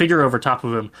 and the figure over top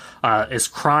of him is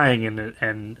crying,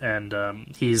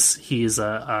 and he's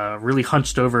really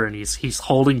hunched over, and he's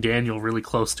holding Daniel really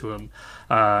close to him,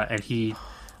 and he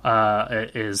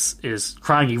is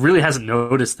crying. He really hasn't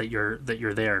noticed that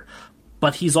you're there,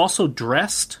 but he's also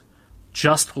dressed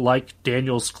just like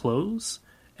Daniel's clothes,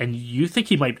 and you think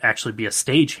he might actually be a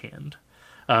stagehand.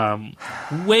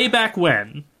 Way back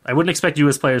when, I wouldn't expect you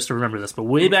as players to remember this, but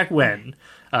way back when,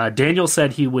 Daniel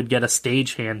said he would get a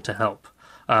stagehand to help.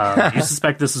 You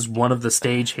suspect this is one of the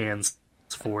stagehands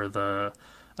for the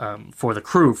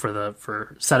crew,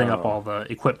 for setting up all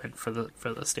the equipment for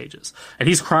the stages. And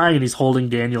he's crying, and he's holding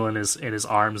Daniel in his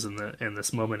arms in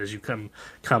this moment as you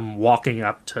come walking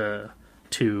up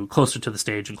to closer to the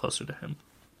stage and closer to him.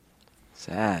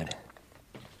 Sad.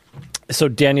 So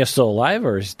Daniel's still alive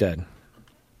or is dead?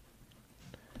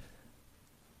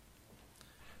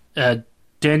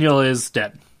 Daniel is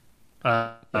dead.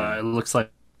 It looks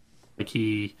like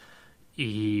he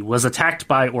was attacked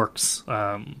by orcs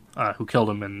who killed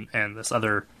him, and this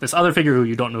other figure who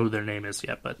you don't know who their name is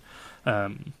yet, but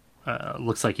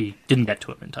looks like he didn't get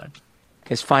to him in time.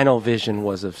 His final vision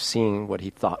was of seeing what he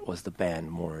thought was the band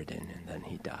Moradin, and then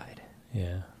he died.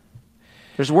 Yeah.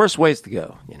 There's worse ways to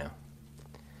go, you know.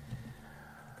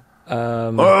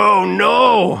 Oh,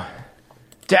 no!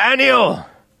 Daniel!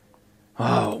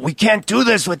 Oh, we can't do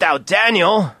this without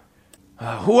Daniel.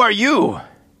 Who are you?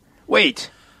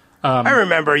 Wait. I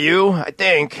remember you, I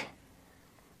think.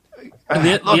 And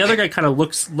the other guy kind of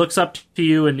looks up to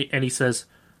you, and he says,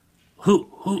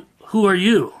 Who are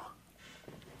you?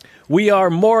 We are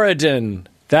Moradin,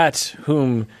 that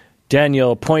whom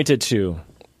Daniel pointed to.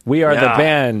 We are the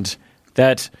band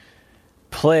that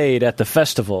played at the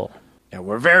festival. Yeah,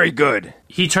 we're very good.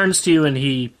 He turns to you and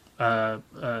he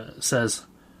says,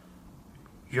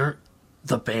 You're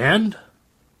the band?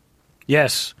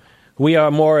 Yes, we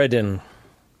are Moradin.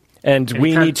 And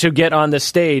we need to get on the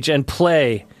stage and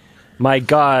play. My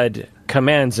God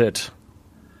commands it.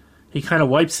 He kind of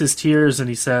wipes his tears and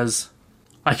he says,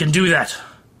 I can do that.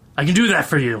 I can do that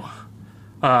for you.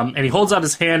 And he holds out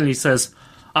his hand and he says,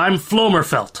 I'm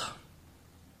Flomerfelt.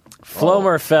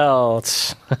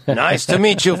 Flomerfelt. Nice to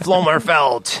meet you,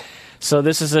 Flomerfelt. So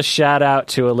this is a shout out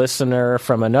to a listener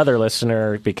from another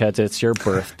listener because it's your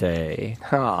birthday.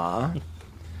 Aw.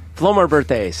 Flomer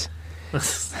birthdays.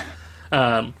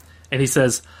 And he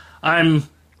says, I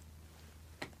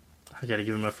gotta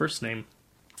give him a first name.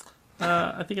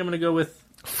 I think I'm gonna go with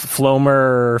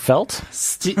Flomerfelt?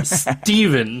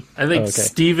 Steven. I think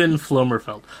Steven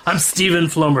Flomerfelt. I'm Steven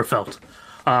Flomerfelt.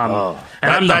 And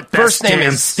I'm the best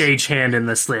damn stagehand in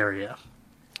this area.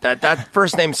 That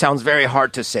first name sounds very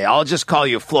hard to say. I'll just call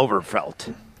you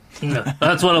Floverfelt. No,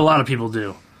 that's what a lot of people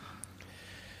do.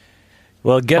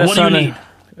 Well, get us on. What do you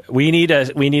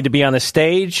need? We need to be on the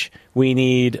stage. We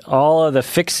need all of the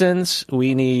fixins.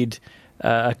 We need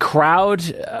a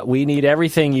crowd. We need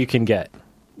everything you can get.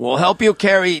 We'll help you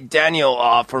carry Daniel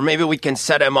off, or maybe we can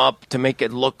set him up to make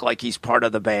it look like he's part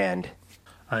of the band.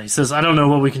 He says, I don't know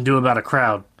what we can do about a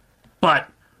crowd, but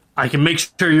I can make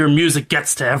sure your music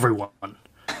gets to everyone.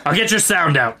 I'll get your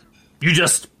sound out. You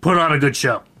just put on a good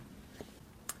show.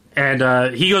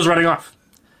 And he goes running off.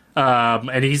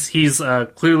 And he's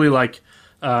clearly like,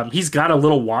 he's got a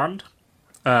little wand,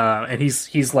 and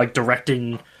he's like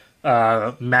directing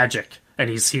magic, and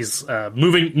he's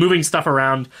moving stuff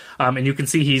around, and you can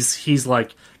see he's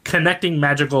like connecting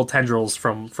magical tendrils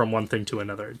from one thing to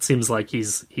another. It seems like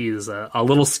he's a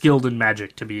little skilled in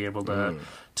magic to be able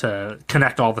to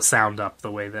connect all the sound up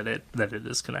the way that it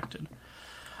is connected.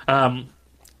 And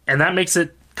that makes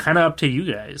it kind of up to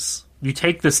you guys. You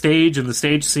take the stage, and the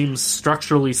stage seems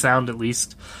structurally sound, at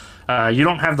least. You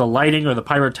don't have the lighting or the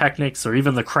pyrotechnics or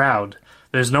even the crowd.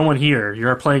 There's no one here.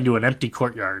 You're playing to an empty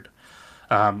courtyard.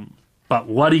 But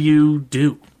what do you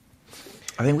do?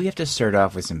 I think we have to start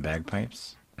off with some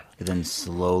bagpipes, and then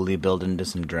slowly build into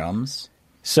some drums,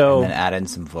 So and then add in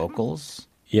some vocals.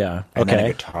 Yeah. and then a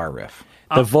Okay. guitar riff.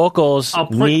 The vocals I'll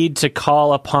put- need to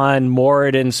call upon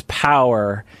Moradin's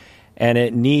power, and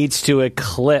it needs to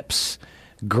eclipse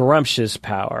Grumpsh's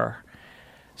power.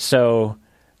 So,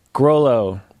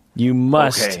 Grollo, you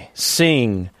must Okay.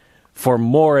 sing for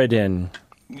Moradin.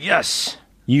 Yes.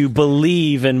 You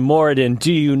believe in Moradin,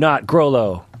 do you not,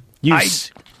 Grollo? I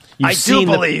do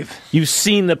believe. You've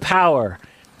seen the power.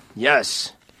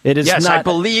 Yes. It is Yes, not. I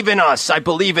believe in us. I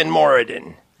believe in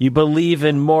Moradin. You believe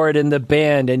in Moradin the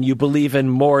band, and you believe in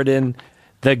Moradin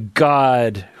the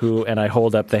god who, and I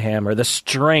hold up the hammer, the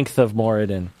strength of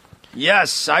Moradin.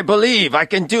 Yes, I believe. I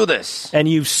can do this. And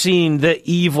you've seen the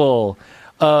evil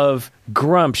of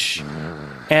Grumpsh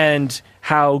and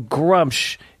how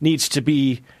Grumpsh needs to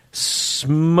be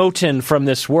smoten from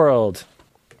this world.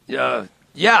 Yeah,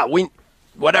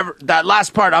 whatever that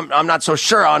last part, I'm not so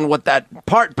sure on what that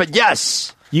part, but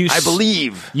yes, I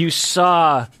believe. You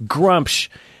saw Grumpsh,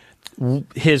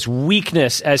 his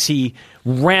weakness as he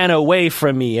ran away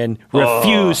from me and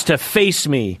refused to face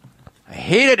me. I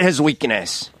hated his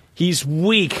weakness. He's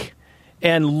weak,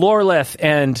 and Lorleth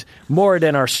and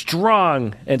Moradin are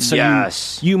strong, and so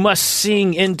Yes. you must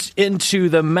sing into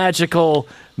the magical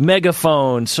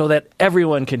megaphone so that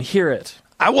everyone can hear it.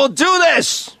 I will do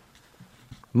this.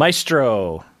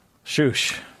 Maestro,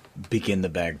 shush. Begin the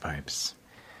bagpipes.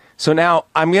 So now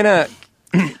I'm gonna.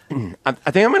 I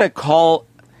think I'm gonna call,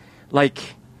 like,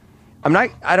 I'm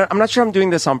not sure I'm doing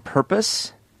this on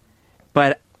purpose,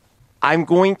 but I'm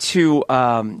going to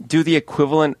do the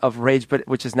equivalent of rage, but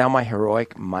which is now my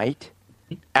heroic might,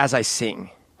 as I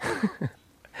sing,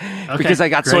 Okay, because I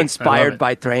got so great. inspired I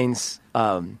by Thrain's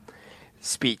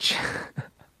speech.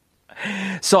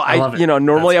 So love it.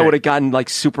 normally That's I would great. have gotten like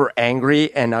super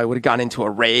angry and I would have gone into a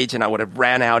rage and I would have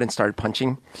ran out and started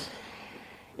punching.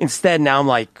 Instead, now I'm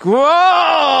like,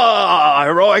 whoa,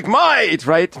 heroic might,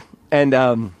 right?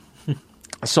 And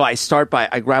so I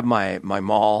grab my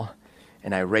maul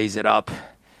and I raise it up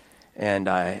and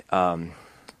I, and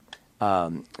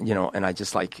I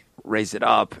just like raise it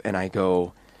up and I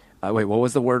go, wait, what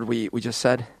was the word we just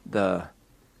said? The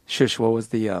shush, what was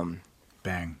the,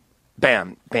 Bang.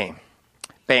 bam, bang,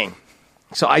 bang.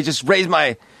 So I just raise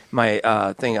my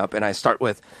thing up and I start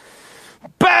with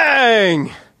bang,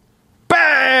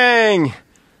 bang,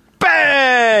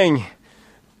 bang,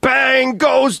 bang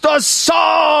goes the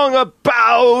song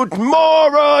about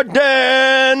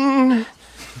Moradin.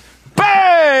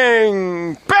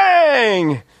 Bang,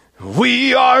 bang,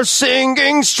 we are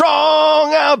singing strong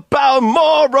about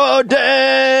Moradin.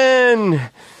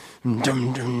 Dum,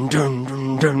 dum, dum,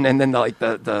 dum, dum, and then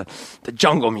the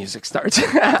jungle music starts.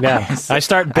 Yeah, I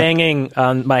start banging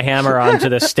on my hammer onto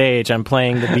the stage. I'm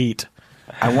playing the beat.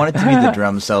 I want it to be the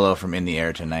drum solo from In the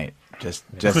Air Tonight. Just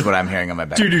what I'm hearing on my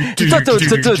back.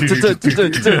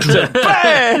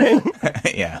 Bang!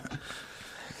 Yeah.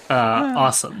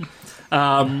 Awesome.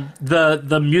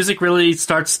 The music really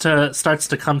starts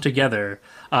to come together,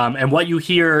 and what you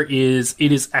hear is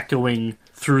it is echoing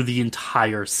through the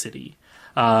entire city.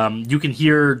 You can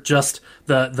hear just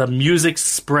the music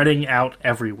spreading out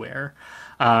everywhere,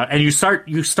 and you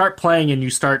start playing, and you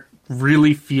start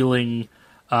really feeling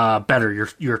better.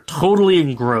 You're totally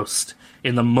engrossed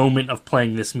in the moment of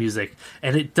playing this music,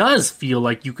 and it does feel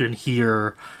like you can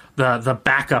hear the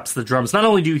backups, the drums. Not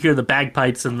only do you hear the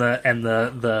bagpipes and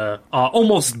the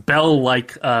almost bell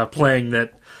like playing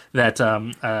that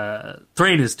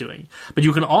Thrain is doing, but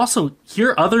you can also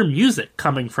hear other music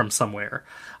coming from somewhere.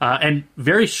 And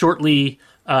very shortly,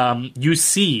 you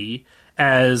see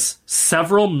as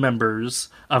several members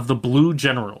of the Blue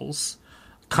Generals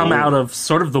come out of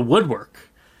sort of the woodwork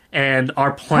and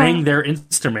are playing their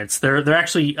instruments. They're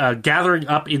actually gathering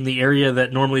up in the area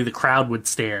that normally the crowd would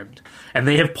stand, and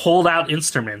they have pulled out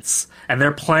instruments and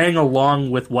they're playing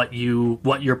along with what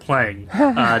you're playing.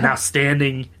 Now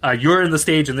standing, you're in the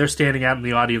stage and they're standing out in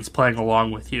the audience playing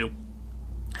along with you,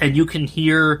 and you can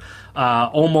hear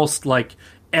almost like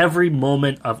every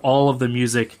moment of all of the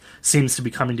music seems to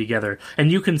be coming together. And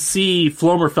you can see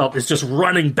Flomerfelt is just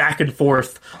running back and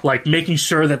forth, like making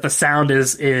sure that the sound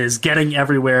is getting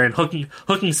everywhere and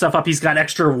hooking stuff up. He's got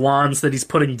extra wands that he's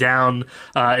putting down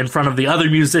in front of the other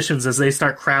musicians as they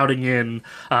start crowding in,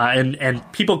 and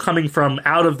people coming from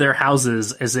out of their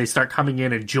houses as they start coming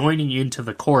in and joining into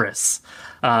the chorus.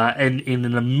 And in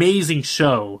an amazing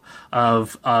show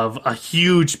of a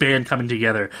huge band coming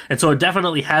together. And so it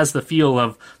definitely has the feel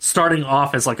of starting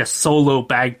off as like a solo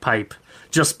bagpipe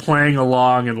just playing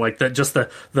along, and like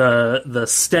the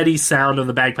steady sound of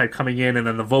the bagpipe coming in, and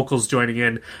then the vocals joining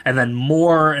in, and then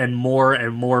more and more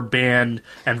and more band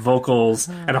and vocals,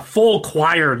 and a full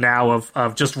choir now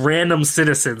of just random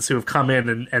citizens who have come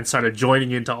in and started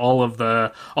joining into all of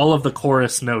the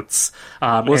chorus notes.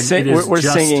 We're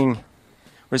singing.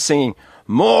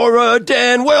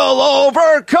 Moradin will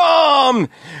overcome.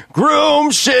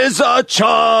 Groomsh is a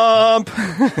chump.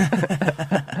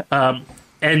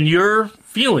 And you're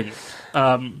feeling it.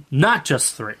 Not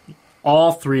just Thrain.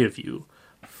 All three of you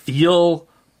feel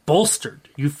bolstered.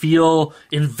 You feel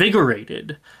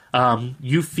invigorated.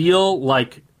 You feel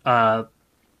like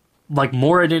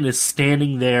Moradin is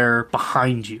standing there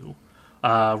behind you,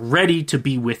 ready to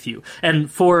be with you.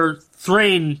 And for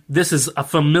Thrain, this is a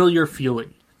familiar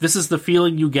feeling. This is the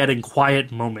feeling you get in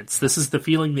quiet moments. This is the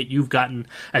feeling that you've gotten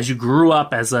as you grew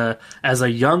up as a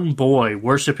young boy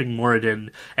worshiping Moradin,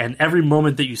 and every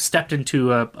moment that you stepped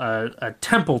into a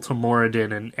temple to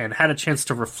Moradin and had a chance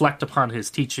to reflect upon his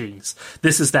teachings.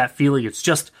 This is that feeling. It's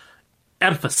just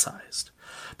emphasized.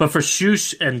 But for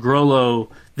Shush and Grollo,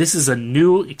 this is a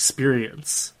new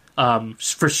experience.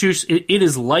 For Shush, it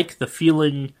is like the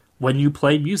feeling when you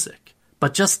play music,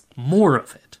 but just more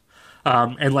of it.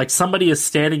 And like somebody is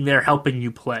standing there helping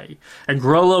you play. And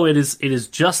Grollo, it is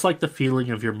just like the feeling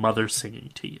of your mother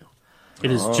singing to you. It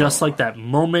is just like that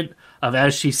moment of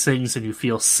as she sings and you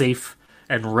feel safe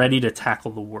and ready to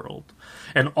tackle the world.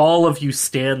 And all of you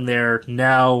stand there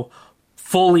now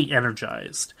fully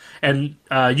energized. And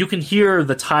you can hear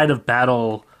the tide of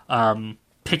battle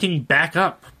picking back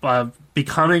up,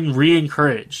 becoming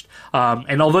re-encouraged.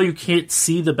 And although you can't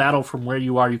see the battle from where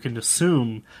you are, you can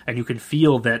assume and you can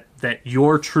feel that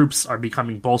your troops are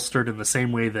becoming bolstered in the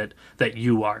same way that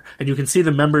you are. And you can see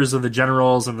the members of the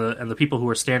generals and the people who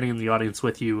are standing in the audience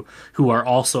with you who are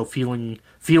also feeling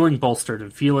bolstered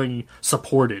and feeling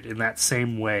supported in that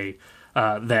same way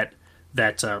that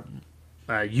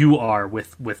you are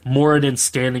with Moradin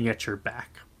standing at your back.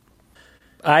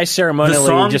 I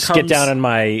ceremonially just get down on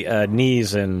my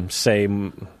knees and say,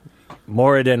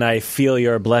 Moradin, I feel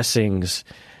your blessings.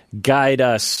 Guide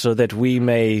us so that we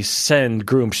may send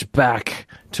Groomsh back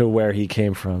to where he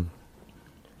came from.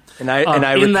 And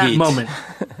I in repeat. that moment,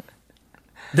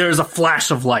 there's a flash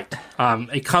of light.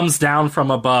 It comes down from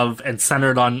above and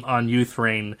centered on you,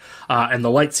 Thrain, and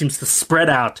the light seems to spread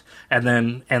out and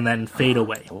then fade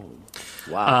away.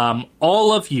 Wow.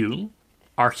 All of you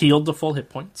are healed to full hit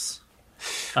points.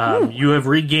 You have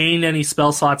regained any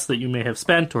spell slots that you may have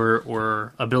spent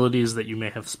or abilities that you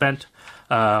may have spent.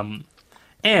 And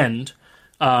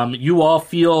you all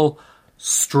feel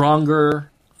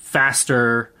stronger,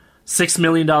 faster, $6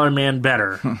 million man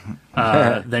better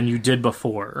than you did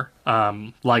before.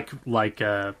 Not like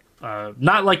your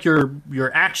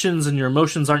actions and your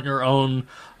emotions aren't your own,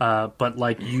 but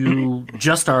like you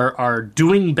just are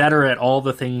doing better at all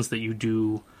the things that you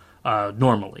do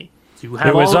normally. You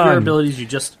have all of your abilities, you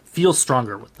just feel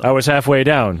stronger with them. I was halfway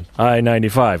down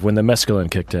I-95 when the mescaline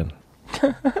kicked in.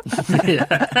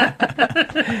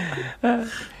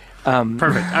 Perfect.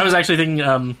 I was actually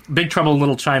thinking Big Trouble in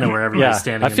Little China, where everybody's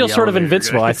standing. I feel sort of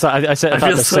invincible. I thought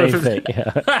the same thing.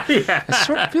 Yeah.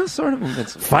 I feel sort of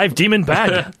invincible. 5 demon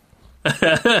bag.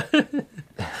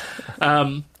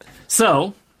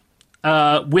 So,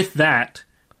 with that,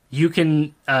 you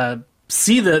can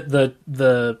see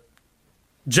the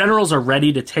generals are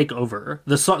ready to take over.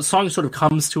 The song sort of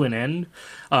comes to an end,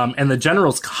 and the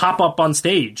generals hop up on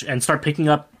stage and start picking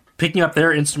up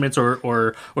their instruments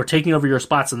or taking over your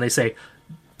spots, and they say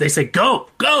go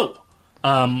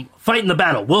fight in the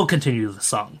battle. We'll continue the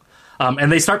song,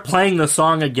 and they start playing the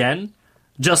song again,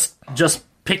 just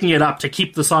picking it up to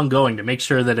keep the song going, to make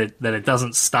sure that it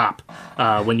doesn't stop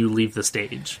when you leave the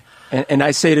stage. And I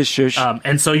say to Shush,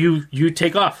 and so you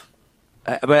take off.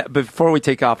 but before we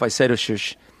take off, I say to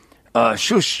Shush,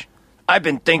 Shush, I've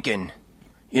been thinking,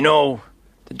 the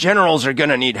generals are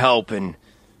gonna need help, and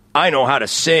I know how to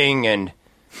sing, and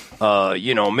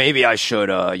maybe I should,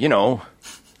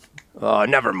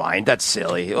 never mind, that's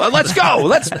silly. Let's go,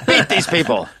 let's beat these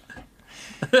people.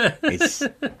 It's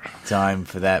time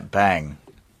for that bang.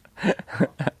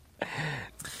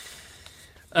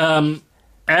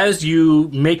 As you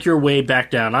make your way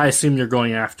back down, I assume you're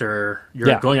going after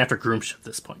Groomsh at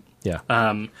this point. Yeah.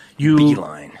 You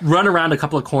Beeline. run around a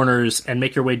couple of corners and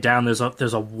make your way down. There's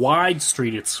a wide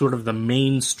street. It's sort of the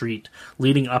main street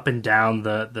leading up and down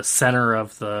the center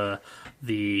of the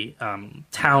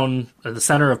town, the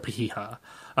center of Pahiha.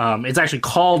 It's actually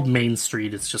called Main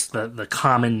Street. It's just the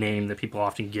common name that people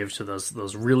often give to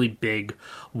those really big,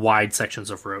 wide sections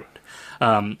of road.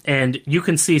 And you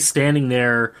can see standing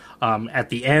there at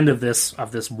the end of this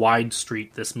wide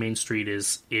street, this main street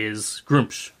is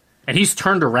Grumsh, and he's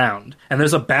turned around, and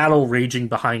there's a battle raging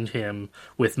behind him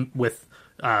with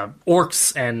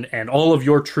orcs and all of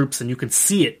your troops, and you can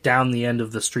see it down the end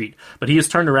of the street. But he has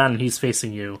turned around and he's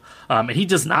facing you, and he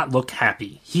does not look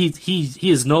happy. He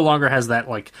is no longer has that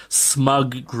like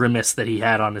smug grimace that he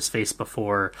had on his face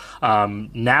before.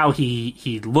 Now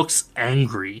he looks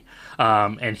angry,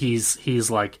 and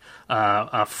he's like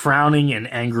frowning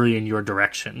and angry in your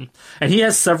direction. And he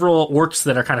has several orcs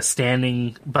that are kind of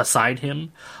standing beside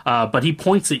him, but he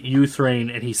points at you, Thrain,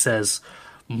 and he says,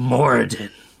 "Moradin,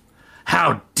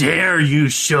 how dare you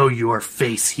show your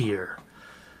face here?"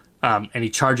 And he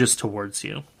charges towards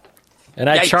you. And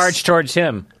I Yikes. charge towards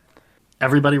him.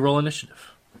 Everybody roll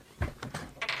initiative.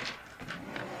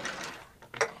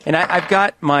 And I've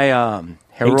got my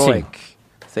heroic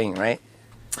thing, right?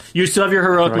 You still have your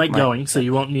heroic Heroic might might. going, so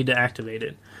you won't need to activate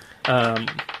it.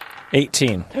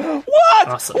 18. What?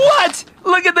 Awesome. What?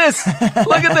 Look at this!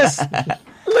 Look at this!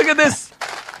 Look at this!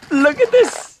 Look at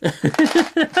this!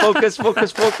 Focus,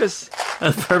 focus, focus.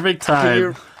 A perfect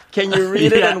time. Can you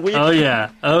read it Yeah. and weep? Oh yeah.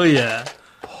 Oh yeah.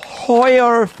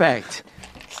 Hoyer effect.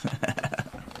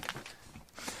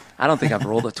 I don't think I've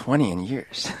rolled a 20 in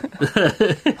years.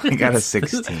 I got a It's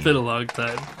 16. been a long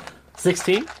time.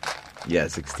 16? Yeah,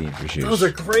 16 for sure. Those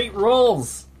are great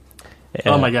rolls.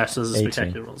 Oh my gosh, those are 18.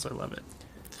 spectacular rolls. I love it.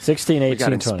 16, I 18, got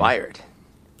 20. inspired.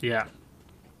 Yeah.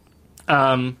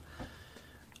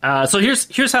 So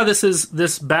here's how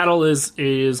this battle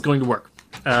is going to work.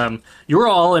 You're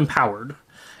all empowered,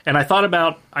 and I thought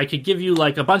about I could give you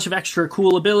like a bunch of extra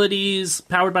cool abilities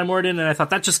powered by Moradin, and I thought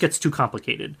that just gets too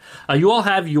complicated. You all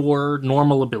have your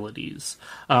normal abilities,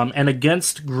 and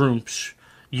against Grumsh,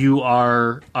 you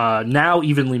are now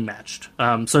evenly matched.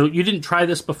 So you didn't try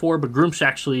this before, but Grumsh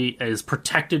actually is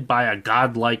protected by a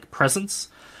godlike presence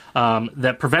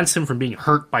that prevents him from being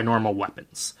hurt by normal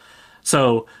weapons.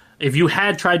 So if you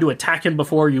had tried to attack him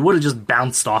before, you would have just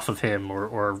bounced off of him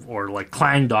or like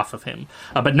clanged off of him.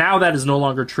 But now that is no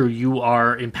longer true. You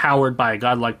are empowered by a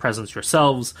godlike presence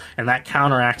yourselves, and that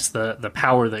counteracts the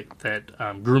power that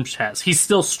Grumsh has. He's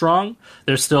still strong.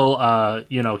 There's still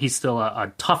he's still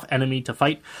a tough enemy to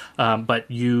fight. But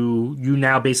you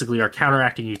now basically are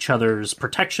counteracting each other's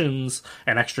protections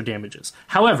and extra damages.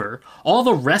 However, all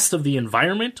the rest of the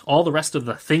environment, all the rest of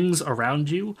the things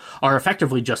around you are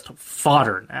effectively just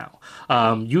fodder now.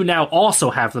 You now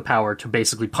also have the power to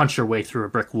basically punch your way through a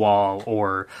brick wall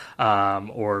or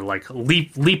like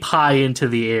leap high into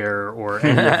the air or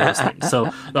any of those things.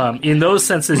 So in those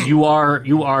senses, you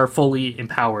are fully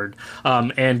empowered.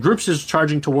 And Grumsh is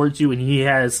charging towards you, and he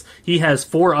has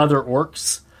 4 other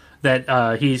orcs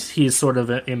that he's sort of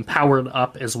empowered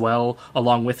up as well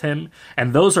along with him,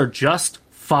 and those are just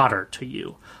fodder to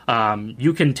you.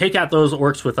 You can take out those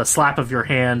orcs with a slap of your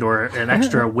hand or an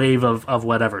extra wave of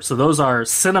whatever. So those are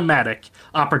cinematic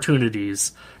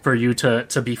opportunities for you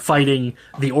to be fighting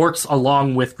the orcs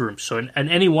along with Grumsh. So in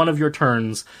any one of your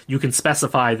turns, you can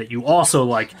specify that you also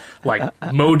like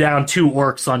mow down 2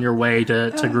 orcs on your way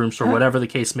to Grumsh or whatever the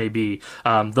case may be.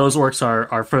 Those orcs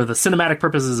are for the cinematic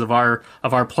purposes of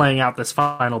our playing out this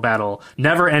final battle,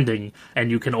 never ending,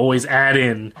 and you can always add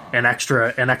in an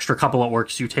extra couple of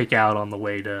orcs you take out on the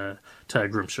way to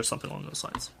Grumsh or something along those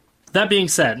lines. That being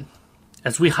said,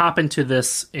 as we hop into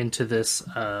this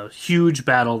huge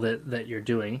battle that you're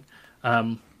doing,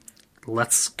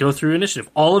 let's go through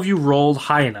initiative. All of you rolled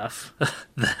high enough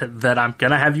that I'm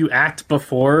gonna have you act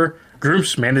before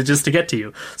Grumsh manages to get to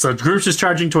you. So Grumsh is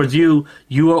charging towards you.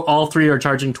 You all 3 are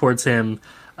charging towards him.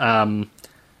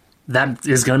 That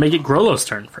is gonna make it Grolo's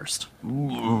turn first.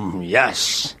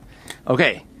 Yes.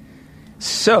 Okay.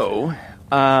 So,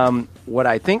 what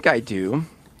I think I do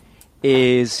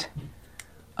is,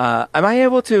 am I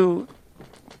able to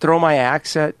throw my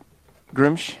axe at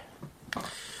Grumsh?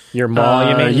 Your maul,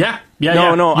 you mean? Yeah.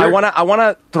 No. You're- I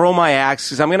wanna throw my axe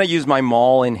because I'm gonna use my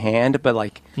maul in hand, but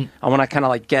like I wanna kind of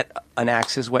like get an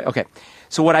axe his way. Okay.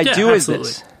 So what I Yeah, do absolutely.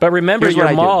 is this. But remember, Here's what your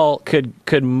I do. maul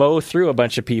could mow through a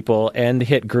bunch of people and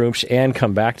hit Grumsh and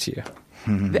come back to you.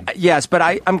 Yes, but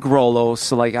I'm Grollo,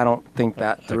 so like I don't think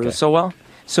that through Okay. so well.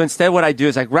 So instead, what I do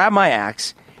is I grab my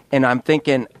axe, and I'm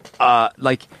thinking,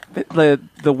 like the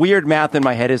weird math in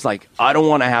my head is like I don't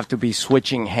want to have to be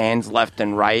switching hands left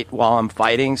and right while I'm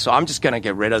fighting, so I'm just gonna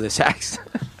get rid of this axe.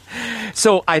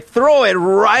 So I throw it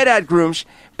right at Grumsh,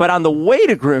 but on the way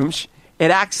to Grumsh,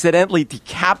 it accidentally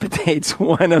decapitates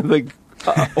one of the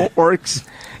orcs.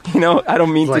 I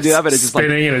don't mean to do that, but it's just like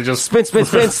spinning and it just spin,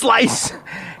 slice,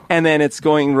 and then it's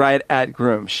going right at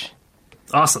Grumsh.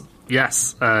 Awesome.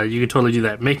 Yes, you can totally do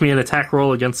that. Make me an attack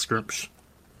roll against Grumsh.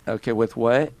 Okay, with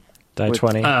what? Die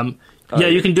 20. Yeah,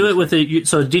 you can do it with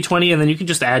so D20, and then you can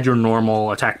just add your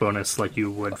normal attack bonus like you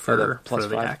would for the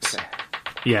 +5. axe. Okay.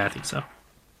 Yeah, I think so.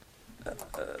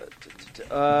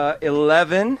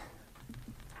 11.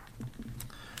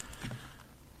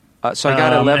 So I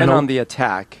got 11 on the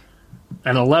attack.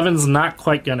 And 11's not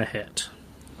quite gonna hit.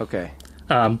 Okay.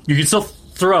 You can still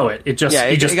throw it. It just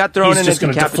it got thrown and it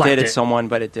gonna decapitated someone,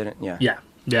 but it didn't. Yeah.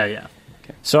 Yeah.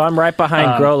 So I'm right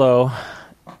behind Grollo.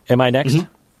 Am I next?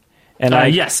 Mm-hmm.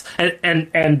 And yes,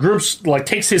 and Grumsh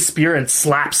takes his spear and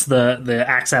slaps the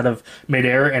axe out of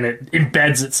midair, and it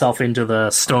embeds itself into the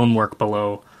stonework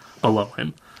below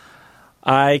him.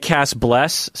 I cast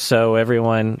Bless, so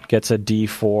everyone gets a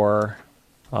D4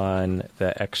 on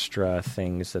the extra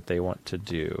things that they want to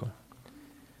do.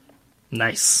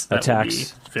 Nice. That Attacks.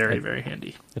 would be very, very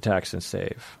handy. Attacks and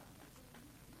save.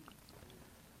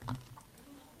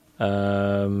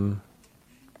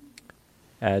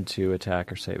 Add to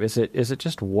attack or save. Is it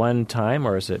just one time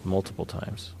or is it multiple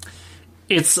times?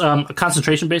 It's a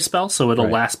concentration-based spell, so it'll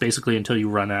Right. last basically until you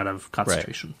run out of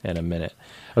concentration. Right. In a minute.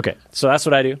 Okay, so that's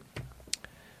what I do.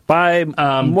 By does it-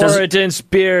 Moradin's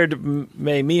beard,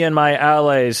 may me and my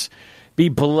allies be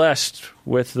blessed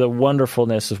with the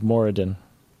wonderfulness of Moradin.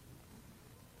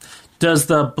 Does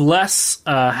the bless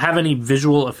have any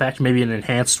visual effect? Maybe an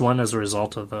enhanced one as a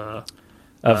result of the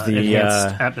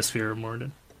enhanced atmosphere of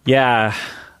Moradin. Yeah,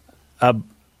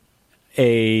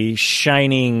 a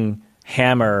shining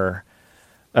hammer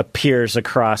appears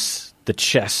across the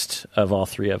chest of all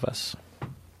three of us.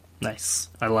 Nice.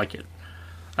 I like it.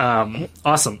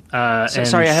 Awesome. And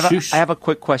Sorry, I Shush- have a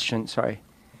quick question. Sorry.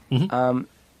 Mm-hmm.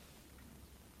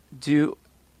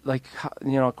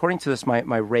 According to this,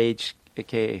 my rage,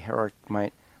 aka heroic,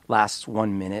 might last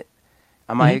 1 minute.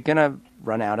 Am I gonna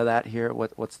run out of that here?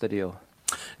 What's the deal?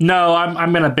 No,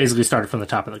 I'm going to basically start it from the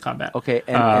top of the combat. Okay,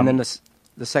 and then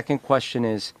the second question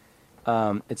is,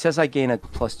 it says I gain a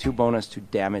 +2 bonus to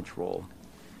damage roll.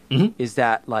 Mm-hmm. Is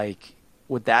that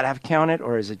would that have counted,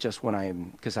 or is it just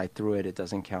because I threw it, it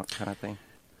doesn't count kind of thing?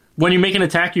 When you make an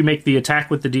attack, you make the attack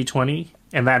with the D20,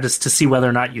 and that is to see whether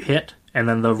or not you hit. And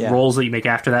then the rolls that you make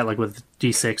after that, like with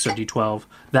D6 or D12,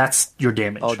 that's your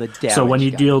damage. Oh, the damage. So when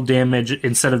you deal damage,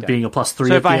 instead of being a +3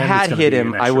 So at if the I end, had it's gonna hit be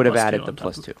him, an I extra would have +2 added the on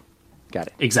top. +2. Got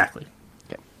it. Exactly.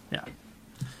 Okay. Yeah.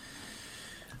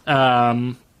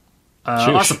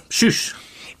 Awesome. Shush.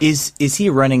 Is he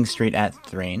running straight at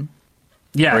Thrain?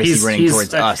 Yeah, Or is he running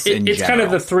towards us in It's kind of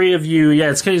general? the three of you.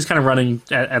 Yeah, he's kind of running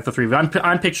at the three of you.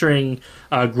 I'm picturing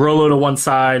Grollo to one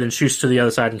side and Shush to the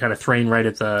other side, and kind of Thrain right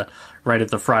at the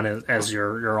front as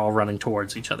you're all running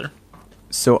towards each other.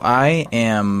 So I've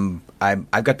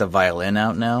got the violin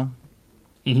out now.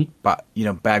 Mm-hmm. But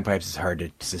bagpipes is hard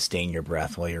to sustain your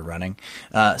breath while you're running.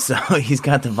 So he's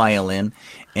got the violin,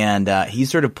 and he's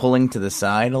sort of pulling to the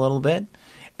side a little bit.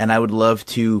 And I would love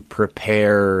to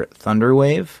prepare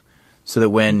Thunderwave so that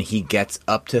when he gets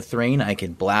up to Thrain, I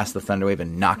can blast the Thunderwave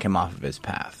and knock him off of his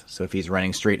path. So if he's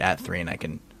running straight at Thrain, I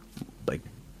can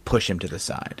push him to the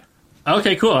side.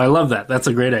 Okay, cool. I love that. That's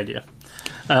a great idea.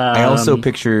 I also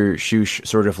picture Shush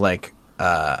sort of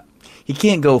he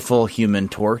can't go full Human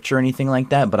Torch or anything like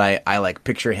that, but I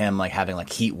picture him having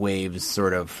heat waves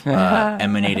sort of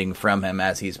emanating from him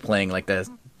as he's playing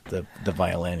the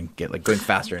violin, and going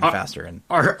faster and faster. And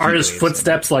Are his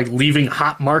footsteps leaving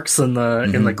hot marks in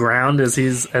the ground as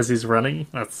he's running?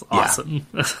 That's awesome.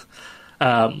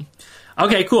 Yeah.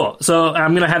 Okay, cool. So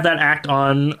I'm going to have that act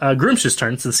on Grumsh's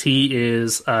turn since he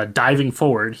is diving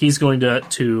forward. He's going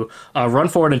to run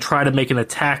forward and try to make an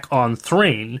attack on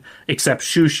Thrain, except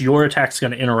Shush, your attack's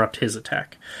going to interrupt his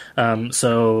attack.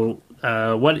 So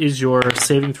what is your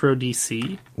saving throw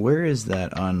DC? Where is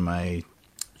that on my...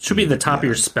 Should be at the top of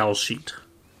your spell sheet.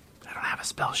 I don't have a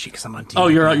spell sheet because I'm on D&D. Oh,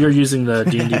 you're using the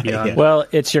D&D Beyond. Yeah. Well,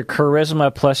 it's your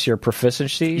charisma plus your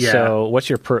proficiency. Yeah. So what's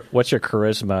your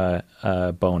charisma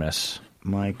bonus?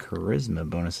 My charisma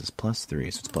bonus is +3, so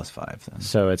it's +5 then.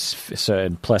 So it's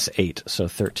 +8, so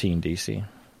 13 DC.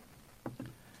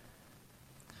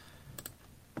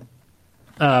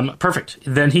 Perfect.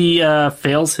 Then he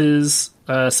fails his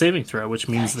saving throw, which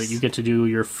means that you get to do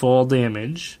your full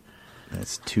damage,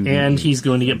 That's 2. and he's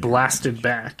going to get blasted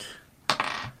back.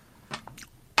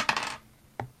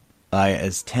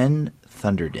 As 10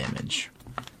 thunder damage.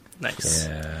 Nice.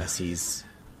 As he's...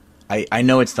 I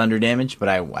know it's thunder damage, but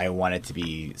I want it to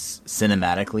be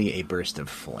cinematically a burst of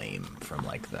flame from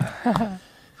the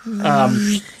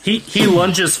He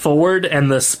lunges forward,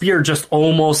 and the spear just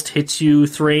almost hits you,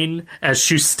 Thrain, as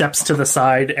Shush steps to the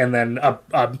side, and then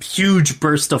a huge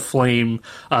burst of flame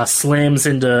slams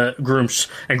into Grumsh,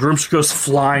 and Grumsh goes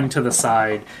flying to the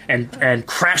side and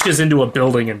crashes into a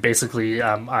building and basically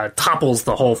topples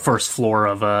the whole first floor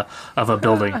of a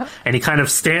building. And he kind of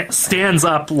stands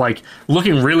up, like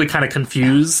looking really kind of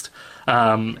confused.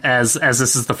 As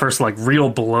this is the first like real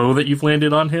blow that you've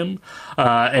landed on him,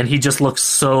 and he just looks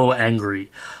so angry.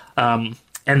 And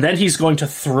then he's going to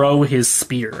throw his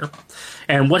spear.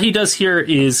 And what he does here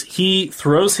is he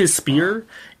throws his spear,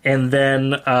 and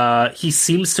then he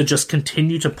seems to just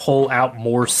continue to pull out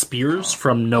more spears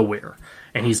from nowhere.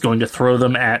 And he's going to throw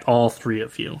them at all three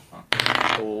of you.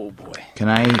 Oh boy! Can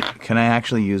I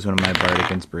actually use one of my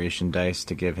bardic inspiration dice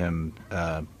to give him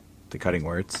the cutting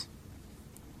words?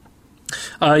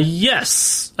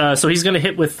 Yes. So he's going to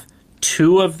hit with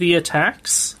 2 of the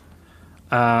attacks.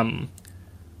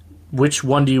 Which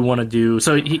one do you want to do?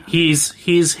 So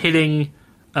he's hitting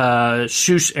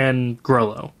Shush and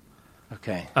Grollo.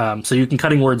 Okay. So you can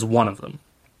cutting words one of them.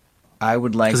 I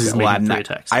would like. He's Well, I'm 3 not.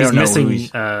 attacks. I He's don't know. missing, Who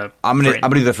he's, Thrain. I'm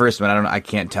gonna do the first one. I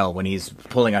can't tell when he's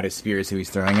pulling out his spears who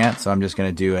he's throwing at. So I'm just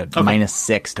gonna do a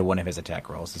 -6 to one of his attack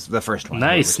rolls. This is the first one.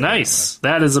 Nice.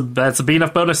 That's a B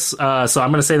enough bonus. So I'm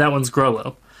going to say that one's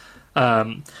Grollo.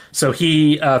 So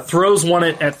he throws one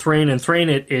at Thrain, and Thrain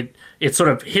it sort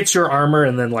of hits your armor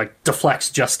and then like deflects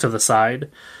just to the side.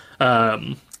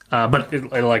 But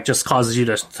it like just causes you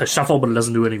to shuffle, but it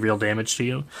doesn't do any real damage to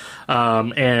you.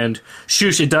 And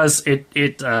Shush,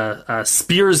 it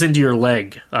spears into your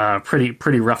leg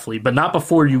pretty roughly, but not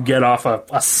before you get off a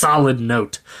solid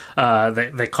note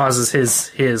that causes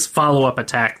his follow up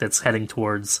attack that's heading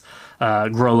towards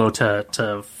Grollo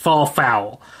to fall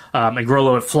foul. And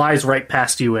Grollo, it flies right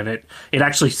past you, and it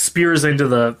actually spears into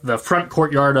the front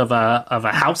courtyard of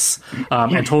a house,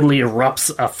 and totally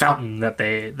erupts a fountain that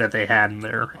they had in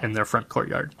their front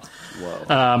courtyard.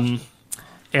 Whoa.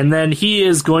 And then he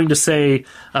is going to say,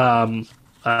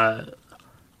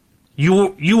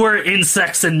 "You were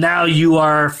insects, and now you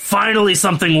are finally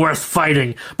something worth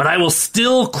fighting. But I will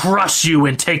still crush you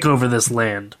and take over this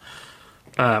land."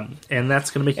 And that's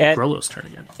going to make it Grollo's turn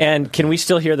again. And can we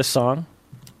still hear the song?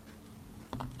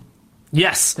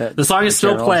 Yes, the song is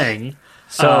still playing.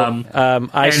 So,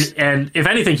 and if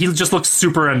anything, he just looks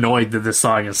super annoyed that this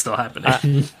song is still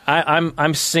happening.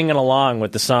 I'm singing along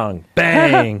with the song.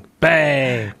 Bang,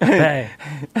 bang, bang.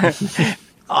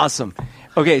 Awesome.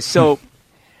 Okay, so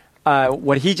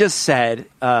what he just said,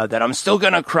 that I'm still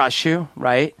going to crush you,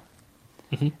 right?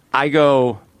 Mm-hmm. I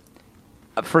go,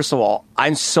 first of all,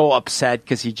 I'm so upset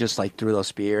because he just like threw those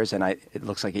spears, and it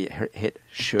looks like he hit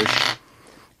Shush.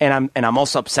 And I'm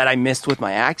also upset I missed with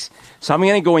my axe. So I'm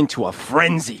going to go into a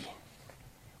frenzy.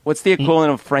 What's the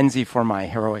equivalent of frenzy for my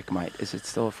heroic might? Is it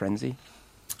still a frenzy?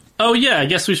 Oh, yeah, I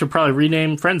guess we should probably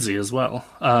rename Frenzy as well.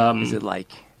 Is it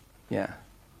like, yeah.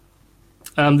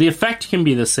 The effect can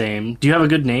be the same. Do you have a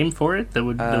good name for it that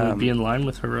would be in line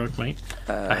with heroic might?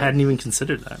 I hadn't even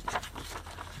considered that.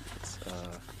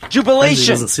 Frenzy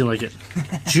Jubilation! doesn't seem like it.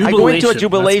 Jubilation. I go into a That's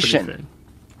jubilation. pretty good.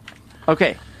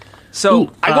 Okay.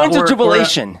 So I go into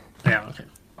jubilation. Yeah, okay.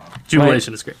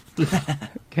 Jubilation is great.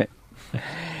 Okay.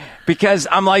 Because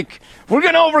I'm like, we're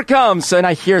going to overcome. So then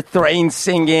I hear Thrain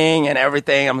singing and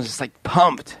everything. I'm just like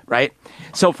pumped, right?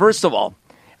 So first of all,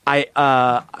 I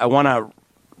want to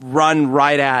run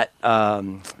right at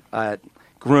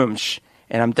Grumsh,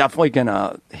 and I'm definitely going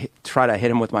to try to hit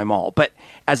him with my maul. But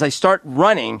as I start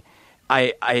running,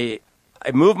 I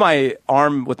move my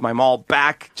arm with my maul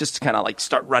back just to kind of like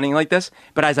start running like this.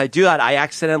 But as I do that, I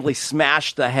accidentally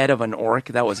smashed the head of an orc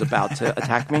that was about to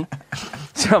attack me.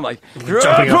 So I'm like,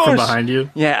 Jumping up from behind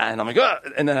you. yeah, and I'm like, ugh!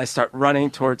 And then I start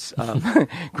running towards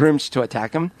Grumsh to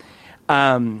attack him.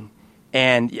 And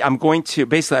I'm going to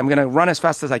run as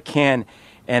fast as I can,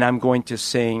 and I'm going to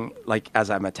sing like as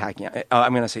I'm attacking.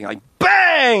 I'm going to sing like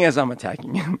bang as I'm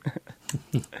attacking him.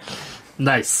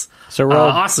 Nice. So roll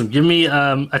awesome. Give me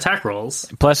attack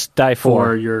rolls. plus die 4.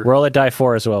 For your- Roll a die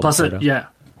 4 as well. Plus Berto. it, yeah.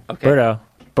 Okay. Berto,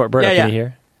 Yeah, yeah. can you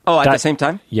hear? Oh, at Die- the same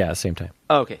time? Yeah, same time.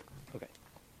 Oh, okay. Okay.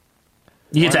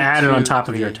 You get to 1, add it on 2, top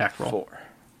of your 3, attack roll. 4.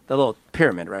 The little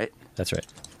pyramid, right? That's right.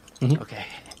 Okay.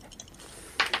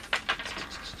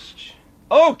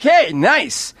 Okay,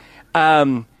 nice.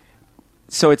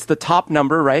 So it's the top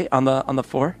number, right, on the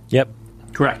 4? Yep.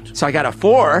 Correct. So I got a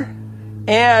 4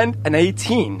 and an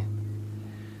 18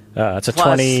 That's a plus,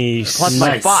 20. plus my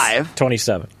Nice. 5.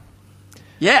 27.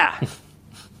 Yeah.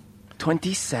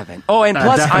 27. Oh, and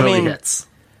plus, I definitely mean, hits.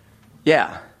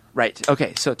 yeah, right.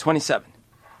 Okay, so 27.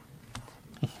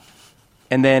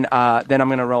 And then I'm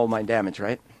going to roll my damage,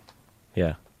 right?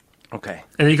 Yeah. Okay.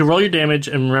 And you can roll your damage,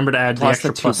 and remember to add Plus the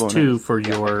extra the 2 plus bonus. 2 for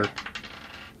your...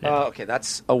 Okay,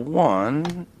 that's a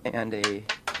 1 and a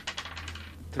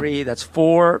 3. That's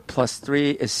 4 plus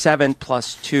 3 is 7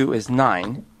 plus 2 is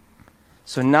 9.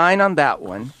 So 9 on that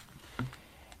one.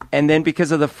 And then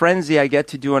because of the frenzy, I get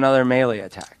to do another melee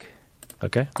attack.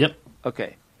 Okay. Yep.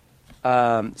 Okay.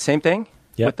 Same thing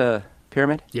Yep. with the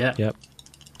pyramid? Yeah. Yep.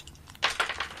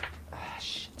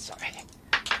 Sorry.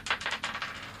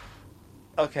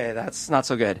 Okay, that's not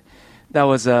so good. That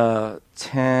was a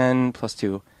 10 plus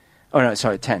 2. Oh, no,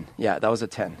 sorry, 10. Yeah, that was a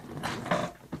 10.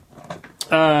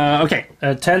 Okay.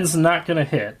 10's not going to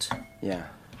hit. Yeah.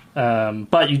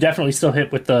 But you definitely still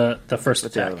hit with the first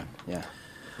With the attack. other one. Yeah.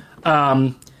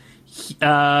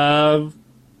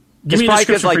 Give me a probably 'cause,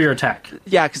 description like- for your attack.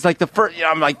 Yeah, because like the first,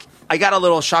 I'm like, I got a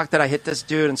little shocked that I hit this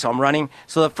dude, and so I'm running.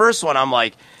 So the first one, I'm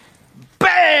like,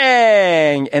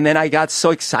 bang! And then I got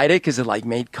so excited because it like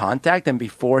made contact, and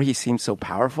before he seemed so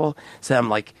powerful, so I'm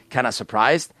like kind of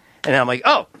surprised, and then I'm like,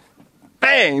 oh,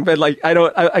 bang! But like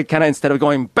I kind of instead of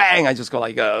going bang, I just go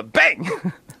like bang,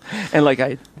 and like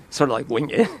I sort of like wing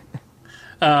it.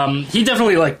 He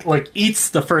definitely like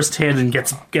eats the first hit and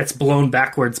gets blown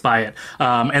backwards by it.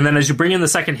 And then as you bring in the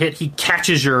second hit, he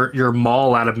catches your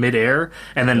maul out of midair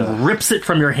and then rips it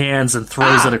from your hands and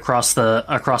throws it across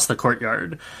the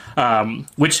courtyard,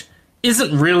 which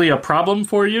isn't really a problem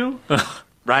for you.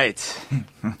 Right. So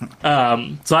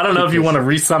I don't know if you want to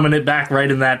resummon it back right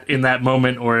in that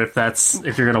moment, or if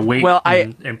you're gonna wait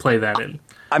and play that in.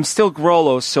 I'm still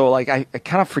Grollo, so like I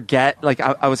kind of forget. Like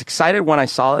I was excited when I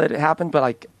saw that it happened, but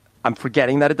like I'm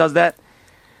forgetting that it does that.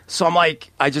 So I'm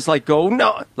like, I just like go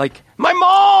no, like my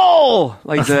mole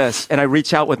like this, and I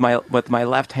reach out with my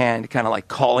left hand, kind of like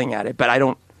calling at it, but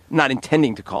I'm not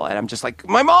intending to call it. I'm just like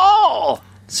my mole.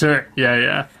 Sure.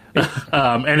 Yeah.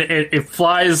 And it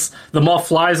flies. The maul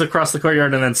flies across the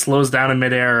courtyard and then slows down in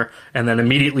midair, and then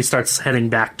immediately starts heading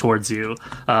back towards you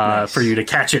for you to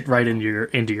catch it right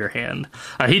into your hand.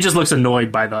 He just looks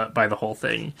annoyed by the whole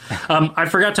thing. I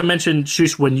forgot to mention,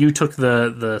 Shush, when you took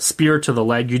the spear to the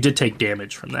leg, you did take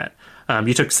damage from that.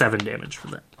 You took 7 damage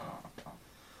from that.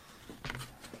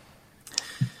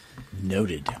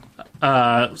 Noted.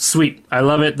 Sweet. I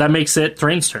love it. That makes it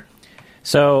Thrain's turn.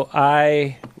 So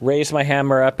I raise my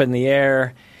hammer up in the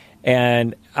air,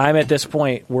 and I'm at this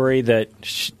point worried that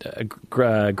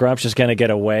Grumps is going to get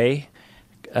away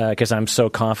because I'm so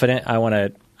confident. I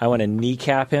want to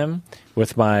kneecap him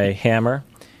with my hammer,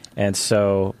 and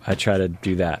so I try to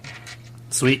do that.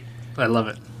 Sweet. I love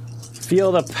it.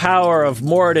 Feel the power of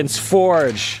Moradin's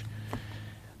Forge.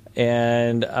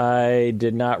 And I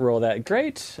did not roll that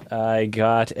great. I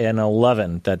got an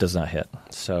 11. That does not hit.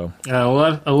 So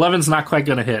 11's not quite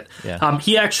going to hit. Yeah.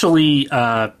 He actually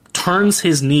turns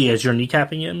his knee as you're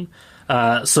kneecapping him,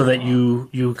 so that you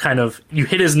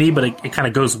hit his knee, but it kind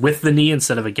of goes with the knee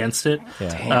instead of against it.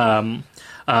 Yeah.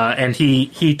 And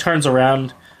he turns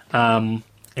around, and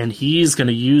he's going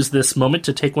to use this moment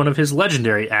to take one of his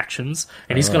legendary actions,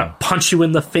 and he's going to punch you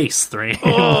in the face, Thrain.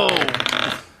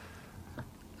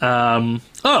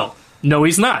 No,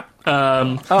 he's not.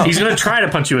 He's going to try to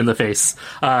punch you in the face.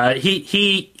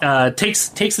 He takes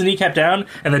the kneecap down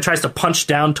and then tries to punch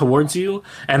down towards you.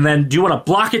 And then, do you want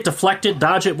to block it, deflect it,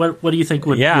 dodge it? What do you think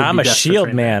would? Yeah, would I'm be a best for shield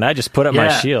Thrain? man. I just put up my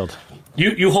shield.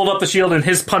 You hold up the shield, and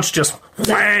his punch just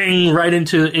whang right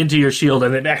into your shield,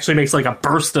 and it actually makes like a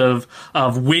burst of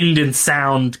wind and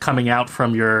sound coming out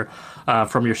from your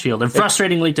shield. And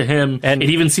frustratingly to him, it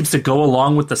even seems to go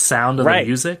along with the sound of the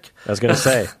music. I was going to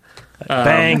say.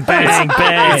 Bang, bang,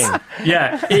 bang.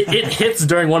 Yeah, it hits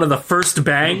during one of the first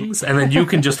bangs, and then you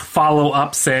can just follow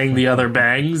up saying the other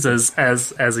bangs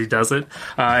as he does it.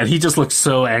 And he just looks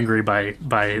so angry by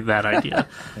that idea.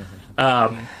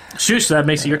 Shush, that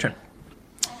makes it your turn.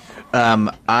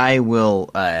 I will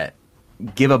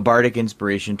give a bardic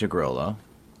inspiration to Grollo.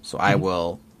 So I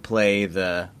will play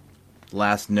the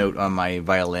last note on my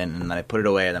violin, and then I put it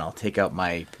away, and then I'll take out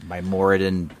my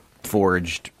Moradin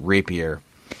forged rapier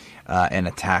and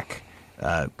attack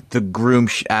the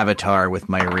Groomsh avatar with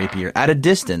my rapier at a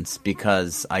distance,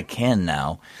 because I can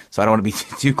now. So I don't want to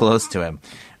be too close to him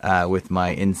with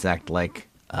my insect-like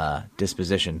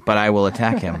disposition. But I will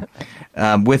attack him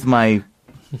with my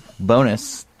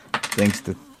bonus, thanks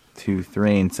to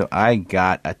Thrain. So I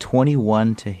got a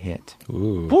 21 to hit.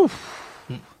 Ooh.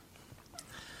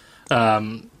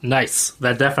 Nice.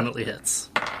 That definitely hits.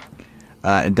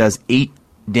 It does 8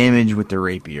 damage with the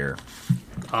rapier.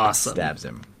 Awesome. Stabs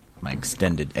him. My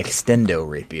extendo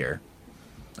rapier.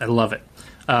 I love it.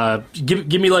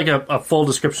 Give me like a full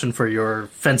description for your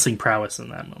fencing prowess in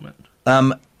that moment.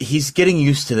 He's getting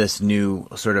used to this new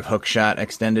sort of hookshot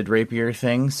extended rapier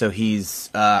thing, so he's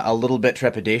a little bit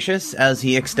trepidatious as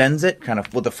he extends it, kind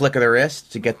of with a flick of the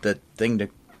wrist to get the thing to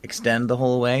extend the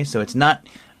whole way. So it's not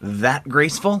that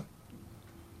graceful,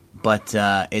 but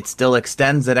it still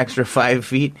extends that extra 5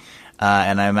 feet,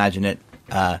 and I imagine it.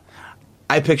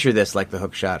 I picture this like the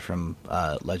hookshot from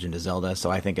Legend of Zelda,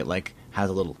 so I think it like has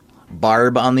a little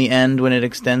barb on the end when it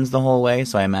extends the whole way,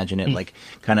 so I imagine it like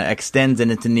kind of extends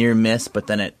and it's a near miss, but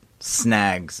then it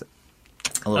snags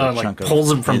a little chunk like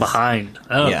pulls of him from his, behind.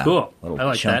 Oh, yeah, cool. A little I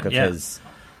like chunk that. of Yeah. his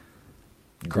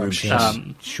groom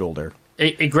shoulder.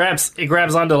 It grabs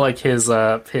onto like his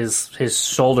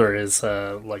shoulder, his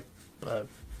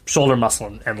shoulder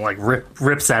muscle, and like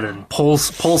rips at it and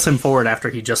pulls him forward after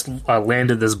he just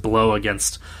landed this blow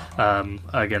against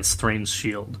Thrain's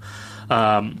shield.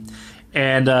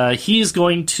 And he's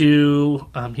going to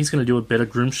do a bit of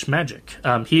Groomsh magic.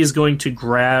 He's going to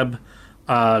grab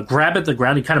at the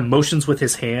ground. He kind of motions with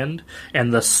his hand,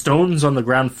 and the stones on the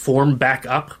ground form back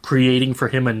up, creating for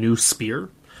him a new spear.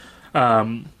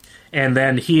 And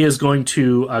then he is going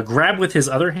to grab with his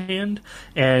other hand,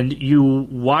 and you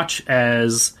watch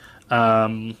as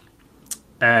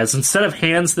instead of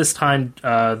hands this time,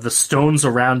 the stones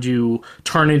around you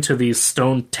turn into these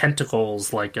stone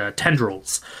tentacles, like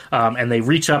tendrils, and they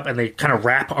reach up and they kind of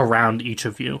wrap around each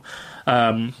of you.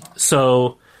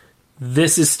 So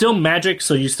this is still magic,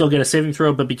 so you still get a saving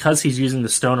throw, but because he's using the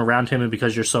stone around him and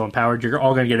because you're so empowered, you're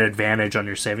all going to get an advantage on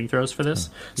your saving throws for this.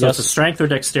 So Yes. it's a strength or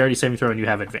dexterity saving throw, and you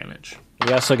have advantage.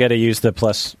 You also get to use the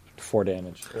plus 4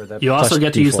 damage. Or the You also plus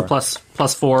get to use the D4.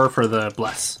 plus 4 for the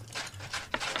bless.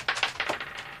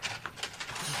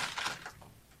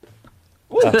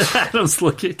 Adam's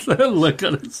looking. Look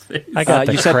on his face. I got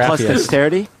the you said plus crappiest.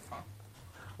 dexterity?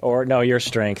 Or no, your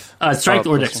strength. Strength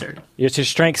Oh, or plus dexterity. It's your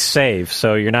strength save,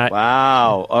 so you're not.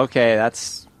 Wow. Okay,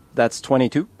 that's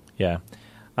 22. Yeah,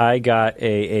 I got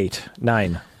a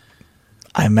 9.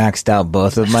 I maxed out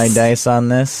both of my dice on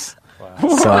this,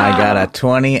 so I got a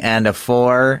 20 and a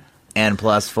 4 and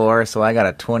plus 4, so I got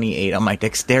a 28 on my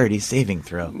dexterity saving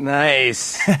throw.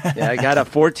 Nice. Yeah, I got a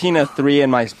 14, a 3,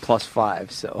 and my plus 5.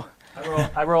 So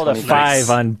I rolled a 5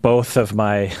 on both of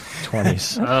my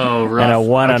 20s. Oh, rough. And a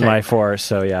 1 on Okay. my 4,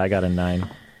 so yeah, I got a 9.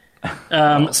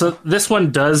 So this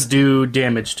one does do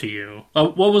damage to you.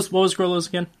 What was Grollo's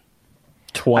again?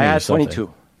 20 I had something.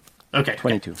 22. Okay.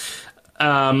 22.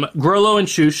 Grollo and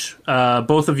Shush,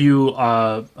 both of you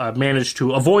managed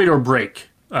to avoid or break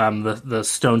the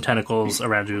stone tentacles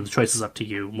around you. The choice is up to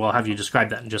you. We'll have you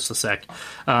describe that in just a sec.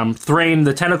 Thrain,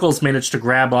 the tentacles managed to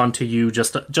grab onto you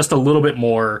just a little bit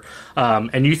more,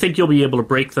 and you think you'll be able to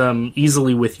break them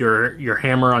easily with your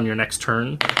hammer on your next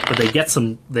turn. But they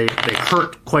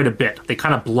hurt quite a bit. They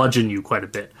kind of bludgeon you quite a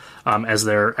bit as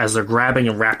they're grabbing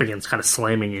and wrapping and kind of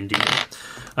slamming into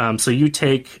you. So you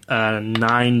take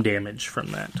 9 damage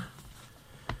from that.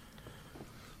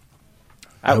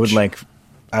 I would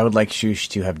like Shush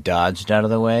to have dodged out of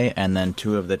the way, and then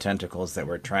 2 of the tentacles that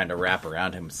were trying to wrap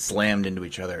around him slammed into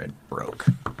each other and broke.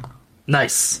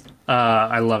 Nice.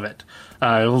 I love it.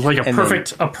 It was like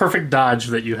a perfect dodge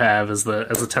that you have as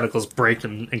the tentacles break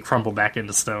and crumble back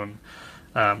into stone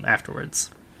afterwards.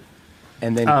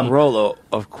 And then Grollo,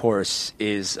 of course,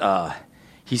 is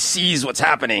he sees what's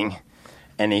happening,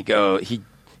 and he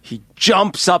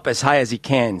jumps up as high as he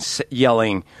can,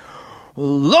 yelling,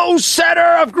 "Low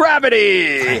center of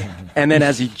gravity!" And then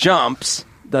as he jumps,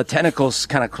 the tentacles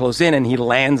kind of close in, and he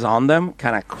lands on them,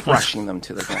 kind of crushing them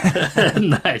to the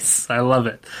ground. Nice. I love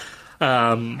it.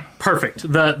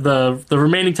 Perfect. The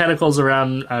remaining tentacles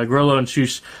around Grollo and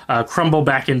Shush crumble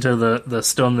back into the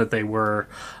stone that they were,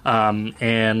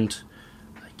 and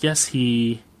I guess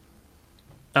he's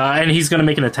going to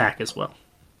make an attack as well.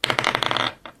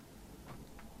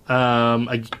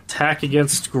 Attack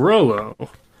against Grollo.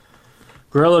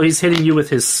 Grollo, he's hitting you with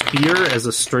his spear as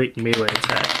a straight melee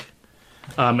attack.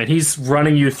 And he's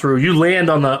running you through. You land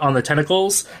on the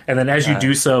tentacles, and then as you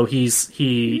do so, he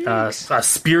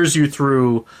spears you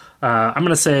through. I'm going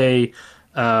to say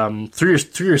through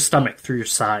your stomach, through your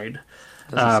side,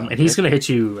 and he's going to hit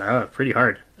you pretty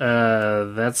hard.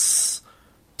 That's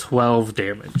 12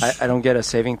 damage. I don't get a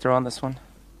saving throw on this one?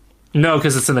 No,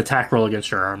 because it's an attack roll against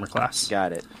your armor class.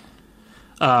 Got it.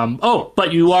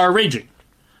 But you are raging.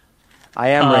 I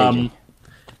am raging.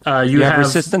 You have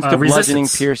resistance to bludgeoning,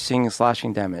 resistance. piercing,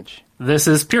 slashing damage. This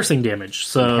is piercing damage,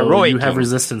 so Heroic you have king.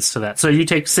 resistance to that. So you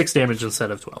take 6 damage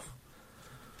instead of 12.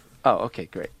 Oh, okay,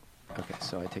 great. Okay,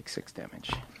 so I take 6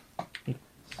 damage.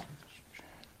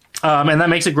 And that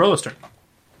makes it Grollo's turn.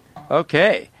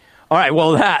 Okay. All right,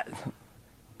 well,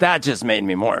 that just made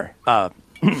me more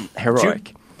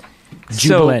heroic.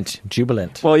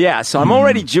 Jubilant. Well, yeah. So I'm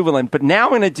already jubilant, but now I'm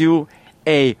going to do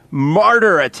a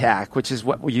martyr attack, which is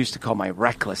what we used to call my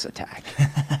reckless attack.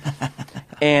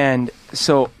 And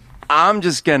so I'm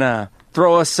just going to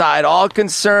throw aside all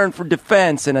concern for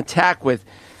defense and attack with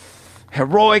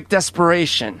heroic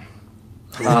desperation.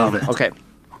 Love it. Okay.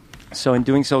 So in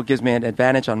doing so, it gives me an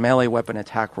advantage on melee weapon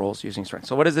attack rolls using strength.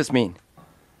 So what does this mean?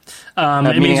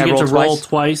 It means I you get to roll roll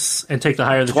twice and take the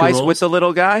higher of the two Twice rolls. with the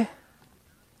little guy?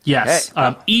 Yes.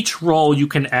 Hey. Each roll you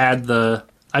can add the.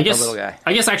 I guess. little guy.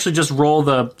 I guess actually just roll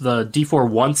the d4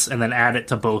 once and then add it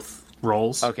to both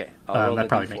rolls. Okay, I'll roll that the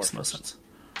probably D4 makes the most first. sense.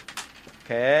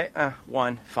 Okay,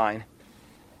 1, fine.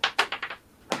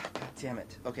 God damn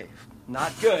it. Okay,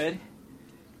 not good.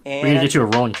 And We're gonna get you a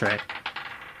rolling tray.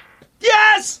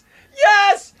 yes!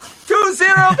 Yes!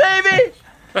 2-0, baby!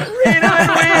 Read 'em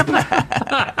and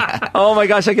weep! Oh my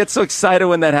gosh, I get so excited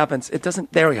when that happens. It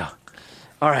doesn't... There we go.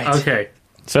 All right. Okay.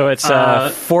 So it's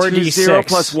 4d6 0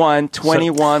 plus 1,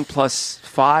 21 plus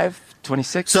 5,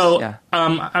 26? So, yeah.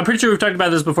 I'm pretty sure we've talked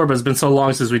about this before, but it's been so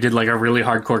long since we did like a really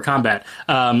hardcore combat.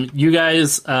 You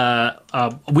guys,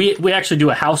 we actually do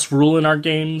a house rule in our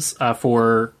games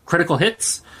for critical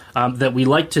hits that we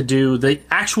like to do. The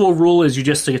actual rule is you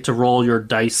just get to roll your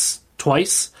dice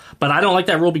twice, but I don't like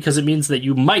that rule because it means that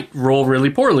you might roll really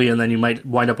poorly and then you might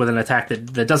wind up with an attack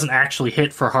that doesn't actually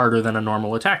hit for harder than a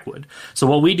normal attack would. So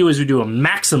what we do is we do a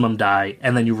maximum die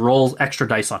and then you roll extra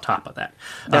dice on top of that.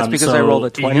 That's because so I rolled a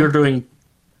 20? You're doing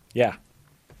Yeah.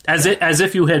 as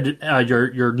if you had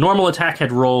your normal attack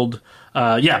had rolled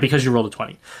because you rolled a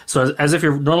 20. So as if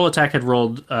your normal attack had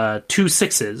rolled 2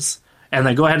 6s, and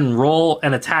then go ahead and roll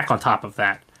an attack on top of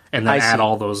that, and then I add see.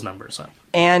 all those numbers up.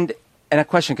 And a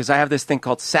question, because I have this thing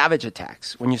called savage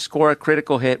attacks. When you score a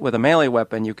critical hit with a melee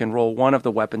weapon, you can roll one of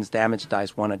the weapon's damage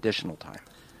dice one additional time.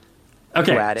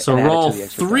 Okay, add it- so and add it to roll the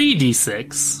extra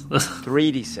 3d6,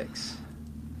 3d6.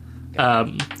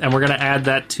 and we're going to add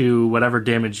that to whatever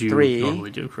damage you 3.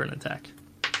 normally do for an attack.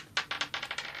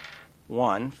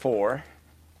 1, 4.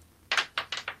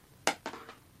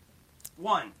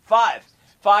 1, 5.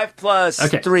 5 plus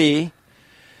Okay. 3,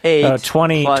 8.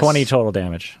 20 plus 20 total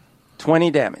damage. 20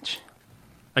 damage.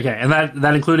 Okay, and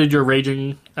that included your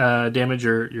raging damage,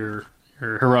 your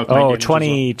heroic might Oh, damage as well.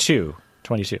 22.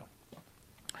 22.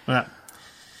 Yeah.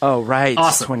 Oh, right.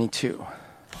 Awesome. 22.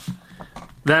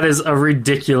 That is a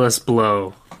ridiculous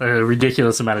blow, a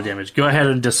ridiculous amount of damage. Go ahead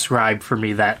and describe for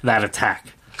me that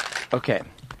attack. Okay.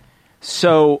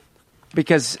 So,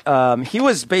 because he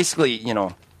was basically,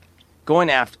 going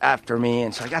after me,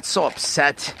 and so I got so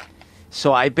upset.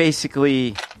 So I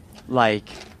basically, I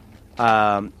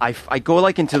go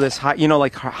like into this high,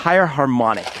 higher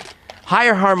harmonic,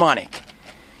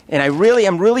 and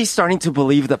I'm really starting to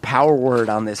believe the power word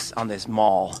on this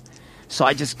maul. So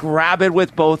I just grab it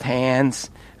with both hands,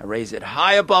 I raise it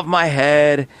high above my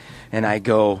head, and I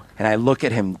go and I look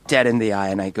at him dead in the eye,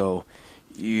 and I go,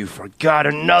 "You forgot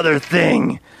another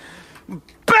thing."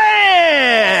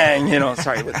 Bang!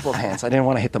 Sorry, with both hands. I didn't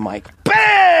want to hit the mic.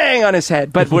 Bang! On his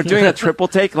head. But we're doing a triple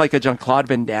take like a Jean-Claude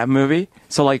Van Damme movie.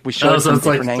 So, we show it from it's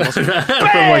different angles. from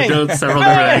Bang! several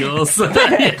different angles.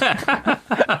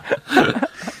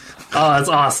 Oh, that's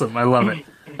awesome. I love it.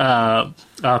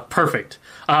 Perfect.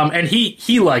 And he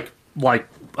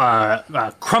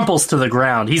crumples to the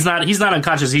ground. He's not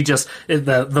unconscious. He just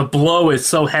the blow is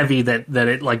so heavy that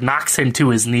it knocks him to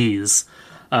his knees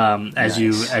as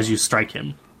you strike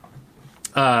him.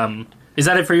 Is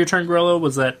that it for your turn, Gorilla?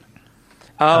 Was that?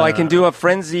 Oh, I can do a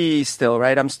frenzy still,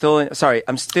 right? I'm still in heroic.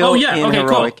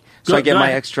 Cool. So I get go my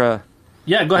ahead. extra.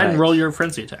 Yeah, go ahead and Right. roll your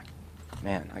frenzy attack.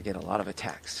 Man, I get a lot of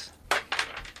attacks.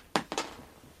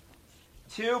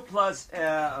 2 plus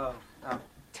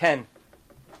 10.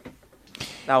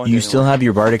 That one You didn't still work. have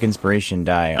your Bardic Inspiration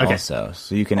die Okay. also,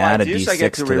 so you can Oh, I add a do? D6 So I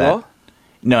get to to reroll? that.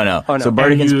 No. Oh, no. So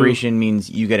Bardic And you- Inspiration means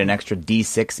you get an extra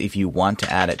D6 if you want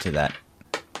to add it to that.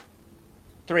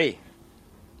 3.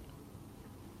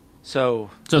 So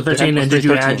 13, and did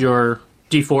you 13. add your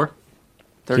D4?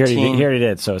 13 He already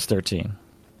did, so it's 13.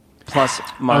 plus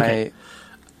my Okay.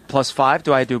 plus 5?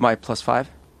 Do I do my plus 5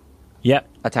 Yep.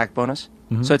 attack bonus?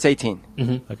 So it's 18.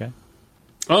 Okay.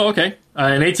 Oh, okay.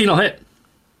 An 18 will hit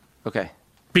Okay.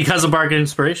 because of Bargain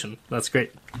Inspiration. That's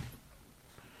great.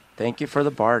 Thank you for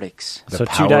the bardics. The So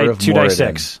power of two die Moradin.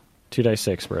 6. 2 die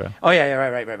 6, Berto. Oh yeah,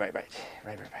 right.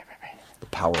 The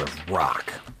power of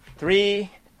rock. 3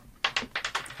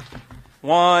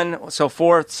 1 so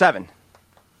 4 7.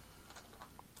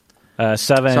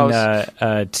 7, So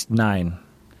 9.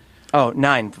 Oh,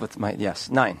 9 with my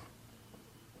 9.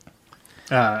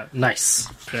 Nice.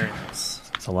 Very nice.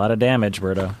 It's a lot of damage,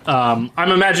 Berto. I'm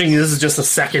imagining this is just a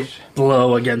second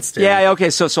blow against him. Yeah, okay,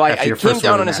 so I After your came first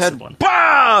down really on his head, massive one.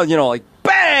 BAM! You know, like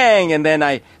bang! And then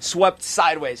I swept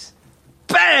sideways.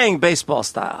 Bang! Baseball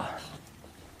style.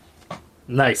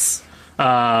 Nice.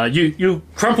 You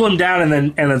crumple him down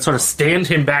and then sort of stand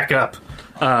him back up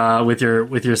with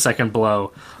your second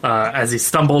blow as he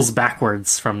stumbles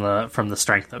backwards from the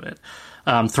strength of it.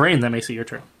 Thrain, that makes it your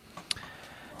turn.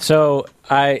 So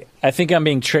I think I'm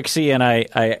being tricksy, and I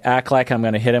act like I'm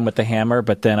going to hit him with the hammer,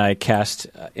 but then I cast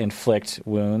Inflict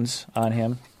Wounds on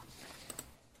him,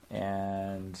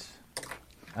 and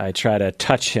I try to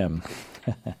touch him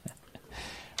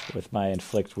with my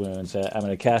Inflict Wounds. I'm going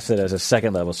to cast it as a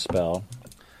second level spell.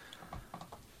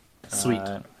 Sweet.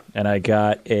 And I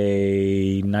got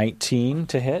a 19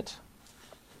 to hit,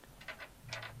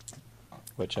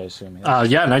 which I assume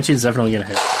hits. Yeah, 19 is definitely going to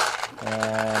hit. And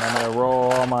I'm going to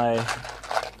roll all my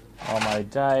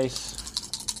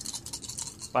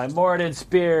dice. By Mordant's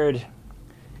Beard,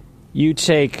 you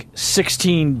take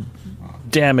 16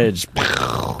 damage.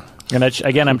 And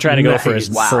again, I'm trying to go for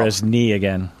his knee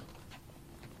again.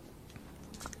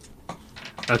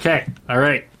 Okay, all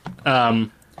right.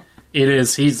 It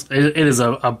is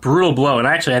a brutal blow, and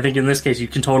actually, I think in this case you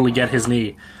can totally get his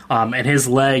knee and his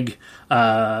leg.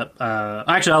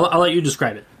 Actually, I'll let you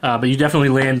describe it, but you definitely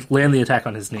land the attack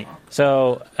on his knee.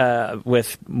 So,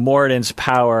 with Mordant's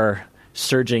power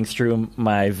surging through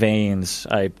my veins,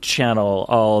 I channel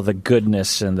all the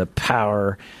goodness and the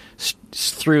power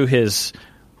through his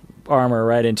armor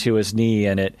right into his knee,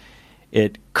 and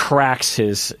it cracks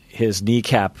his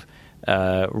kneecap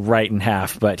right in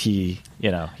half. But he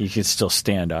can still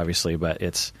stand, obviously, but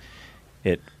it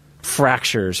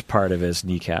fractures part of his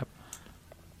kneecap.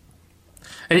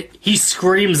 And he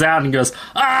screams out and goes,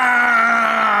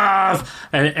 "Ah!"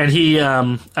 And he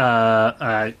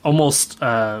almost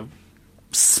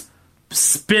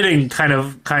spitting, kind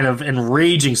of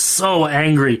enraging, so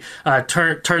angry,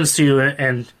 turns to you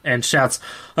and shouts,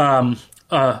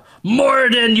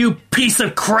 "Moradin, you piece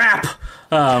of crap!"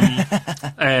 But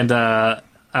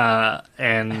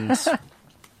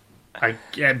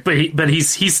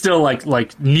he's still like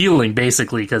kneeling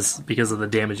basically because of the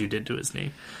damage you did to his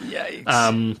knee.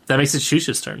 Yikes. That makes it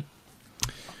Shush's turn.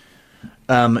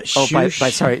 Shush.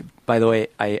 By the way,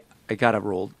 I got a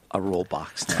roll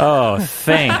box now. Oh,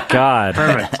 thank God.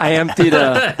 Perfect. I emptied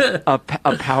a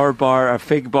power bar, a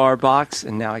fig bar box,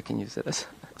 and now I can use it as...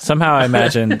 Somehow I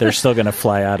imagine they're still going to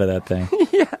fly out of that thing.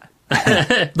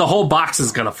 The whole box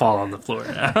is gonna fall on the floor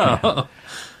now.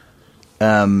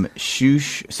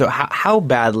 Shush. So how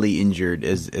badly injured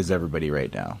is everybody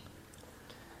right now?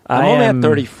 I'm only at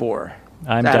 34.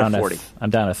 I'm out down of 40. I'm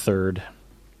down a third.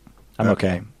 I'm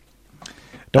okay.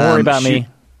 Don't worry about me.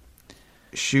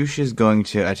 Shush is going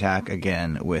to attack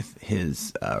again with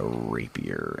his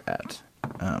rapier at.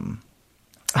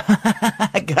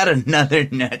 I got another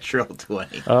natural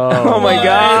 20. Oh my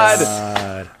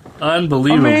God.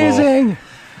 Unbelievable. Amazing.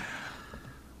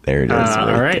 There it is.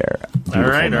 all right. There. All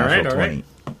right, Beautiful all right, natural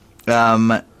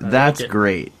 20. That's it.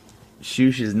 great.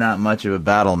 Shush is not much of a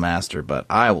battle master, but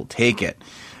I will take it.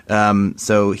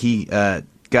 So he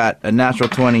got a natural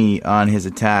 20 on his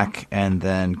attack, and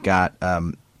then got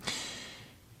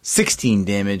 16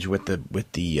 damage with the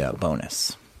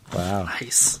bonus. Wow.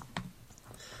 Nice.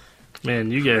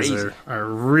 Man, you guys are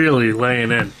really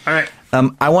laying in. All right.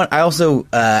 I also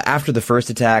after the first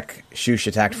attack, Shush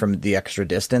attacked from the extra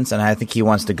distance, and I think he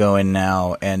wants to go in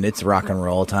now, and it's rock and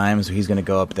roll time, so he's going to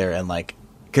go up there and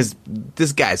because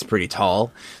this guy's pretty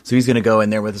tall, so he's going to go in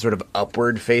there with a sort of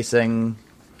upward facing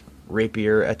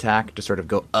rapier attack to sort of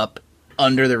go up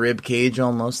under the rib cage,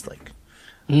 almost look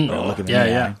at me in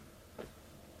the eye.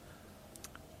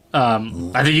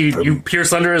 I think you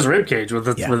pierce under his ribcage with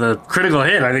a critical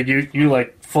hit. I think you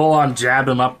like full on jab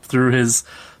him up through his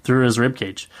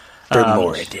ribcage.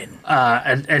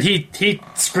 And he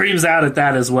screams out at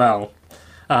that as well.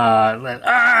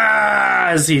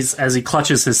 As he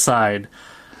clutches his side,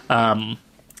 and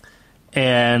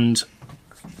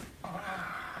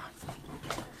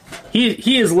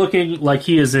he is looking like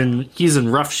he's in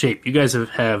rough shape. You guys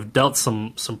have dealt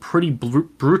some pretty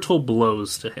brutal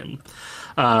blows to him.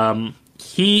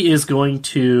 He is going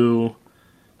to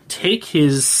take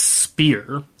his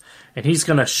spear and he's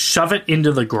going to shove it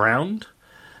into the ground.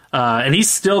 And he's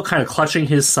still kind of clutching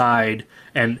his side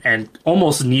and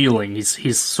almost kneeling.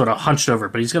 He's sort of hunched over,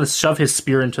 but he's going to shove his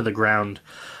spear into the ground.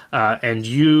 And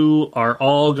you are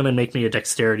all going to make me a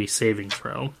dexterity saving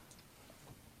throw.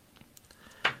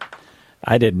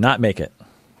 I did not make it.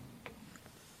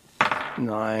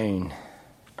 9.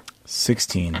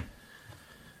 16.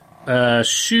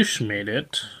 Shush made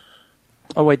it.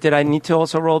 Oh wait, did I need to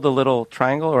also roll the little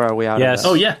triangle, or are we out Yes. of that?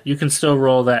 Oh yeah, you can still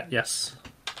roll that. Yes.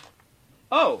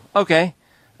 Oh, okay.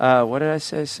 What did I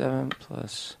say? 7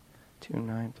 plus 2,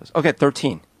 9 plus. Okay,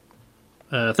 13.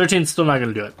 13's still not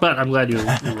going to do it, but I'm glad you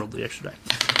rolled the extra die.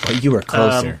 Well, you were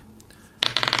closer.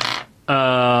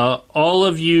 All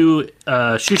of you,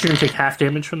 Shush, you're going to take half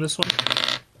damage from this one.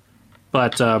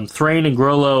 But Thrain and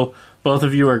Grollo, both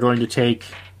of you are going to take,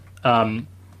 what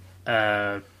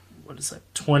is that,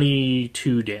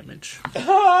 22 damage.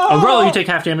 Oh, Grollo, you take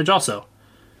half damage also,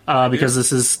 because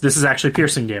this is actually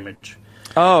piercing damage.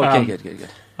 Oh, okay, good.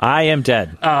 I am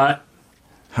dead. How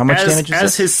much damage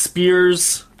is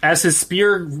this? As his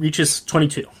spear reaches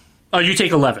 22. Oh, you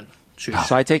take 11. Shush.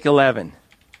 So I take 11.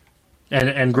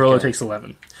 And Grollo takes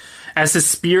 11. As his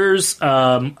spear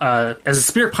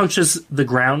punches the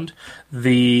ground,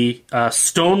 the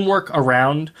stonework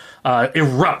around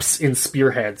erupts in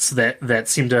spearheads that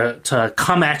seem to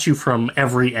come at you from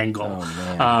every angle.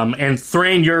 Oh, and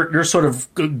Thrain, you're sort of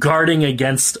guarding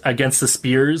against the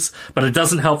spears, but it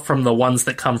doesn't help from the ones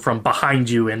that come from behind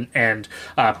you and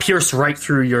pierce right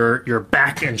through your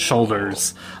back and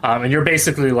shoulders. And you're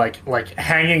basically like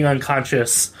hanging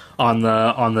unconscious on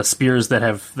the spears that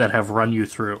have run you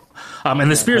through. And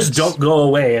the spears don't go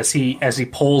away as he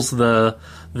pulls the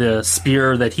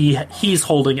spear that he's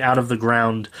holding out of the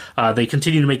ground. They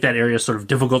continue to make that area sort of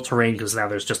difficult terrain because now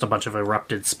there's just a bunch of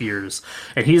erupted spears.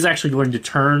 And he's actually going to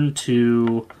turn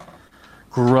to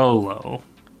Grollo.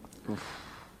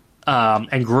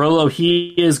 And Grollo, he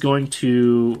is going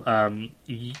to...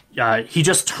 he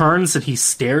just turns and he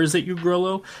stares at you,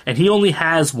 Grollo, and he only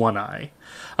has one eye.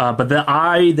 But the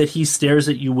eye that he stares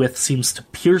at you with seems to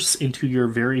pierce into your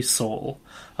very soul.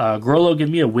 Grollo, give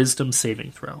me a wisdom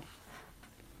saving throw.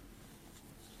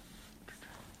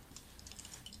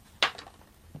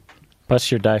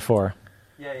 Plus your die 4.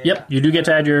 Yep, you do get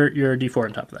to add your d4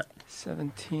 on top of that.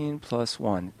 17 plus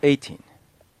 1, 18.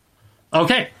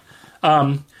 Okay.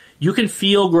 You can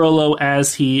feel Grollo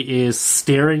as he is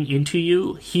staring into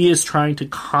you. He is trying to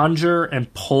conjure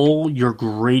and pull your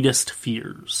greatest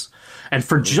fears. And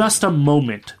for just a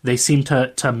moment, they seem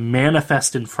to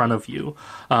manifest in front of you.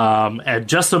 At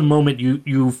just a moment,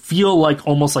 you feel like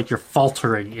almost like you're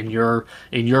faltering in your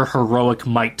heroic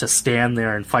might to stand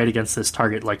there and fight against this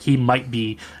target. Like he might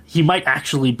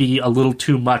actually be a little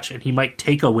too much, and he might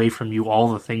take away from you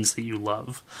all the things that you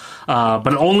love. But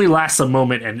it only lasts a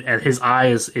moment, and his eye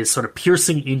is sort of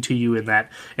piercing into you in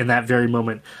that very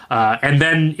moment. And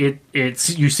then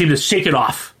you seem to shake it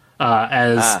off.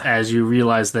 As you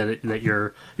realize that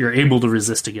you're able to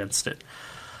resist against it.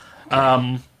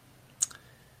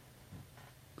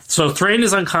 So Thrain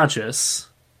is unconscious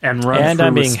and runs. And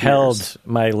I'm being held.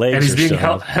 My legs. And he's are being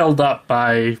still held up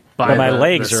by. But my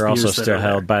legs the are also spears still that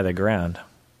held by the ground.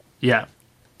 Yeah.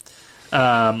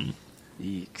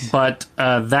 But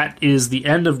that is the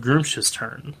end of Groomsh's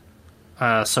turn.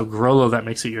 So Grollo, that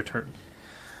makes it your turn.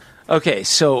 Okay,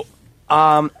 so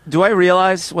do I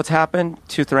realize what's happened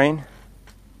to Thrain?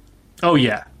 Oh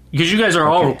yeah, because you guys are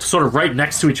all sort of right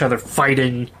next to each other,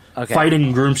 fighting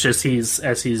Groomsh as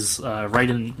he's right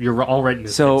in. You're all right in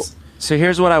his face. So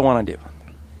here's what I want to do.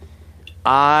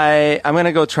 I'm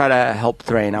gonna go try to help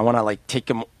Thrain. I want to take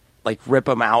him, rip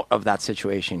him out of that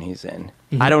situation he's in.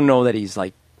 Mm-hmm. I don't know that he's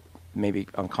maybe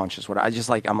unconscious.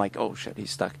 I'm like, oh shit,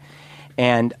 he's stuck.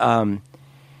 And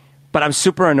but I'm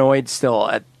super annoyed still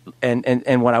at.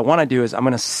 And what I want to do is I'm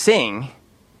going to sing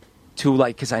to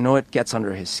because I know it gets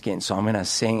under his skin. So I'm going to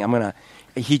sing.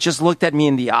 He just looked at me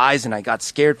in the eyes and I got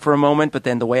scared for a moment. But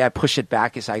then the way I push it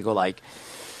back is I go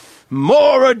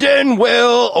Moradin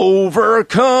will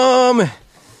overcome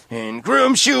and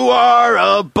Groomsh, you are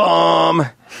a bum.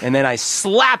 And then I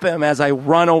slap him as I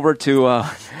run over to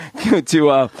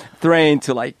Thrain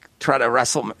to try to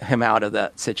wrestle him out of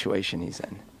that situation he's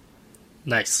in.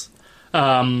 Nice.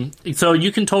 So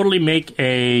you can totally make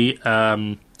a.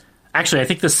 Actually, I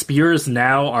think the spears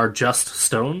now are just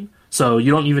stone, so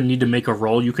you don't even need to make a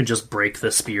roll. You can just break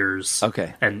the spears,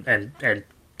 and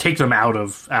take them out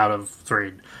of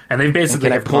Thrain. And they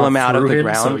basically can I pull him out of the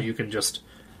ground? So you can just.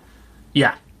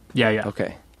 Yeah.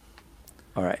 Okay.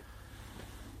 All right.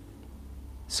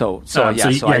 So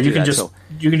you can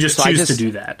just choose to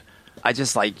do that. I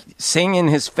just sing in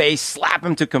his face, slap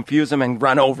him to confuse him, and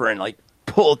run over and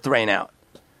pull Thrain out.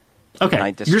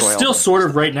 Okay, you're still sort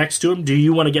of right next to him. Do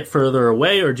you want to get further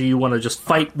away, or do you want to just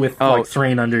fight with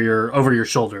Thrain over your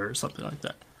shoulder or something like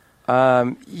that?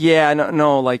 Yeah,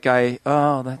 no.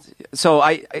 So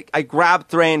I grab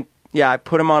Thrain. Yeah, I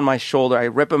put him on my shoulder. I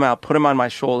rip him out, put him on my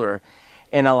shoulder,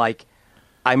 and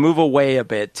I move away a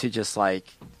bit to just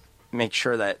make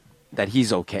sure that that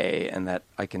he's okay and that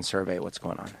I can survey what's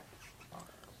going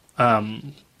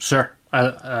on. Sure.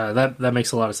 That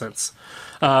makes a lot of sense.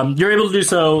 You're able to do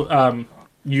so.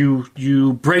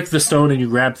 You break the stone and you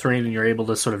grab Thrain, and you're able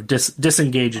to sort of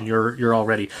disengage, and you're all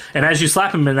ready. And as you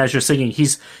slap him and as you're singing,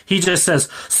 he just says,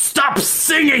 "Stop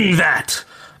singing that!"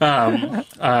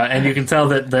 And you can tell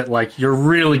that like you're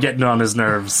really getting on his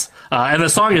nerves. And the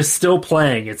song is still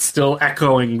playing; it's still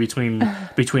echoing between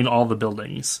all the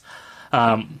buildings.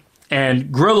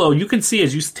 And Grillo, you can see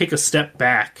as you take a step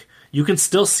back, you can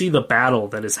still see the battle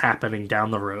that is happening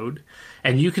down the road,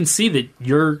 and you can see that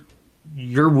you're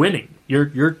winning.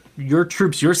 Your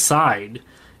troops, your side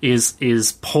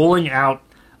is pulling out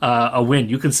a win.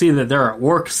 You can see that there are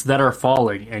orcs that are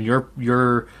falling, and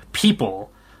your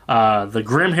people, the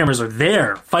Grimhammers, are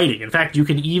there fighting. In fact, you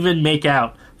can even make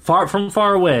out from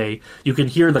far away. You can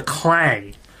hear the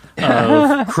clang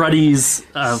of Cruddy's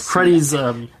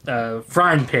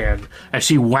frying pan as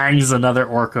she wangs another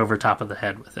orc over top of the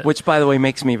head with it. Which, by the way,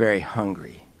 makes me very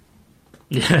hungry.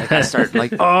 Like I start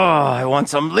like, I want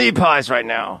some Lee pies right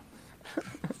now.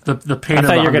 The pain. I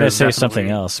thought you were going to say something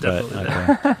else, but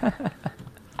okay.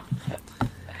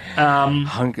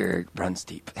 Hunger runs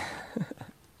deep.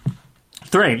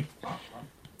 Thrain,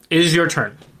 it is your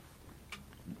turn.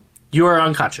 You are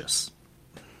unconscious.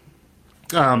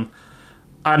 I'm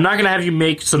not going to have you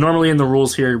make. So normally in the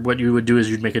rules here, what you would do is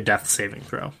you'd make a death saving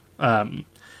throw. But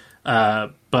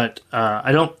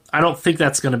I don't think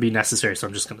that's going to be necessary. So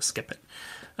I'm just going to skip it.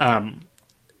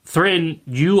 Thrain,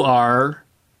 you are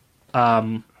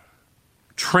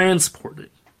transported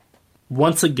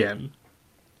once again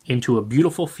into a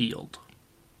beautiful field.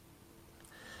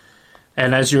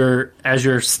 And as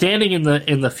you're standing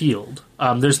in the field,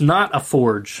 there's not a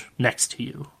forge next to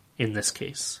you in this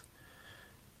case.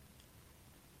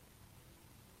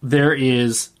 There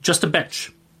is just a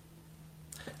bench.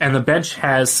 And the bench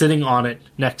has sitting on it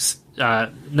next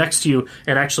to you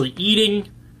and actually eating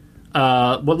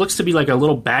what looks to be like a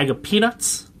little bag of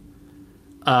peanuts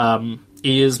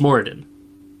is Moradin.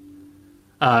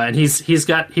 And he's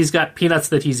got peanuts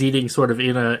that he's eating sort of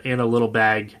in a little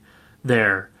bag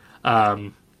there.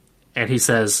 And he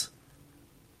says,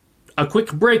 "A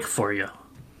quick break for you."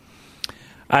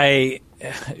 I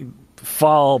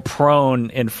fall prone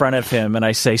in front of him and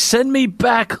I say, "Send me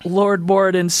back, Lord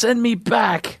Moradin, send me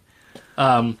back."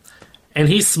 And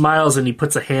he smiles and he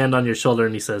puts a hand on your shoulder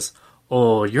and he says,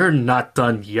 "Oh, you're not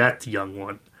done yet, young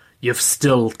one. You've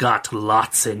still got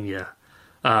lots in you."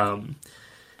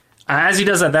 As he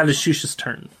does that is Shush's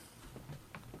turn.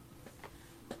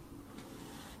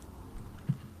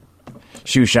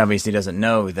 Shush obviously doesn't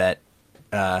know that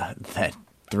that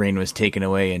Thrain was taken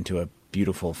away into a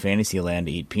beautiful fantasy land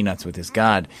to eat peanuts with his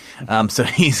god. So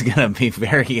he's going to be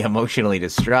very emotionally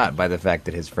distraught by the fact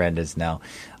that his friend is now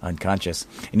unconscious.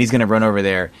 And he's going to run over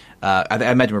there.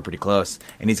 I imagine we're pretty close.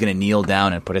 And he's going to kneel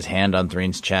down and put his hand on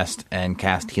Thrain's chest and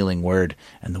cast Healing Word.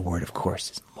 And the word, of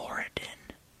course, is Moradin.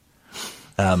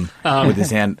 With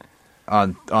his hand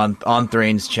on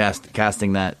Thrain's chest,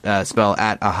 casting that spell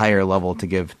at a higher level to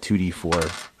give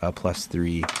 2d4 plus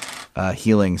 3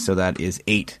 healing. So that is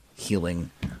 8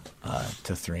 healing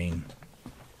to Thrain.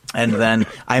 And then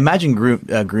I imagine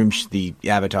Groomsh, the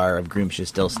avatar of Groomsh, is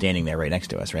still standing there right next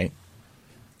to us, right?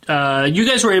 You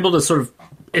guys were able to sort of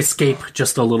escape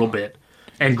just a little bit.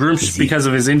 And Groomsh, because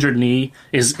of his injured knee,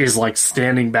 is like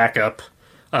standing back up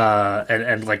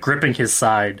and like gripping his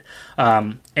side.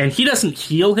 And he doesn't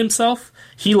heal himself.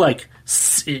 He like,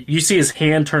 you see his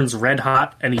hand turns red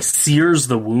hot and he sears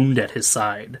the wound at his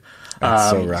side. That's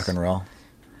so rock and roll.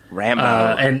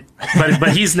 Rambo.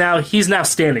 But he's now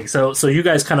standing. So you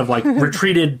guys kind of like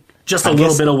retreated just a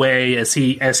little bit away as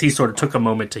he sort of took a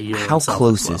moment to heal. How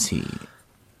close is he?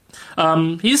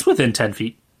 He's within 10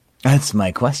 feet. That's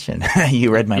my question.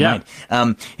 You read my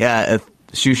mind.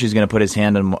 Shush is going to put his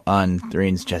hand on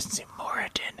Thrain's chest and say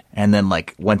Moradin, and then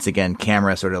like once again,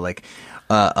 camera sort of like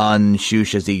on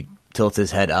Shush as he tilts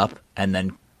his head up, and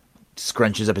then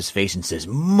scrunches up his face and says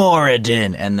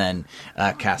Moradin, and then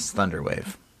casts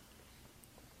Thunderwave.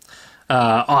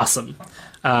 Awesome.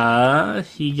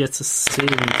 He gets a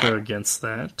saving throw against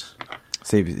that.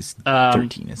 Save is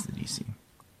 13 is the DC.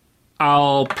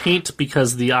 I'll paint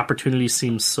because the opportunity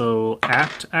seems so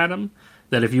apt, Adam,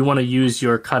 that if you want to use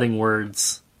your cutting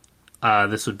words,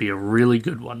 this would be a really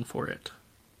good one for it.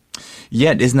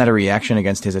 Yeah, isn't that a reaction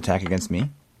against his attack against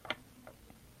me?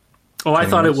 Oh, I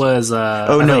thought it was...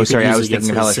 I was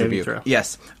thinking of Hellish Rebuke.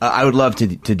 Yes, I would love to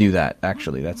do that,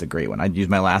 actually. That's a great one. I'd use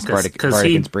my last Bardic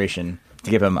Inspiration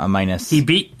to give him a minus... He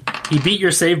beat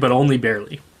your save, but only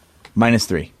barely.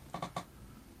 -3.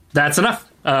 That's enough.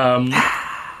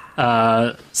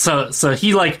 So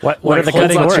he like What like, are the holds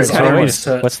cutting up words? his arms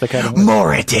to- What's the cutting word?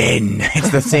 Moradin.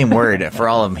 It's the same word for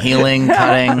all of them. Healing,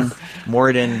 cutting,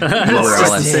 Moradin, Uber It's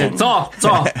Alice. it's all.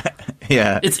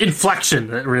 Yeah. It's inflection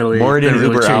that really. Moradin, that really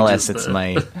Uber changes Alice.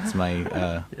 the- It's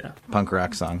my punk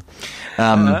rock song.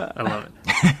 I love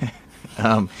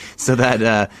it. So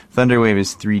that Thunder Wave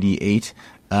is 3d8,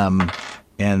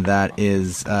 and that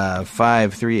is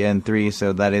 5, 3, and 3.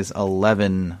 So that is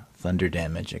 11 thunder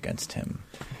damage against him.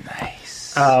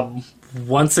 Nice.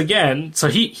 Once again, so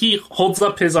he holds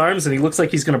up his arms and he looks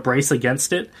like he's going to brace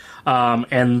against it,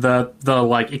 and the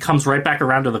like it comes right back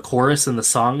around to the chorus in the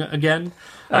song again,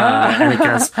 and it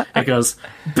goes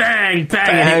bang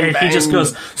bang, and he just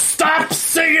goes, stop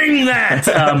singing that,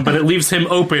 but it leaves him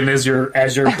open as your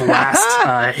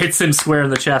blast hits him square in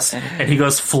the chest, and he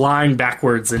goes flying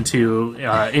backwards into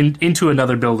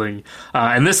another building,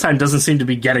 and this time doesn't seem to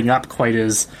be getting up quite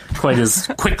as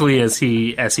quickly as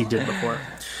he did before.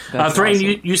 Thrain,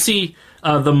 awesome. you see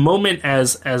the moment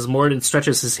as Moradin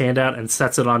stretches his hand out and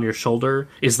sets it on your shoulder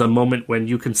is the moment when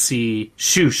you can see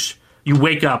Shush. You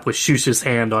wake up with Shush's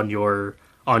hand on your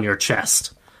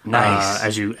chest. Nice.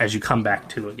 As you come back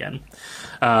to again,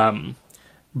 and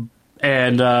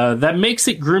that makes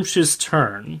it Groomsh's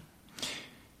turn.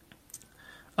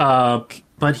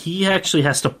 But he actually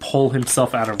has to pull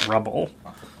himself out of rubble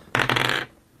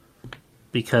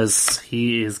because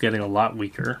he is getting a lot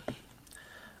weaker.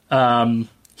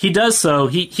 He does so.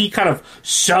 He kind of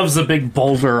shoves a big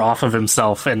boulder off of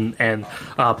himself and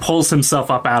pulls himself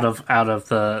up out of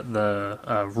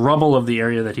the rubble of the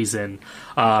area that he's in.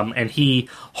 And he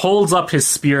holds up his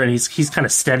spear and he's kind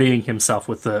of steadying himself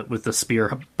with the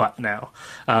spear butt now.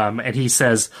 And he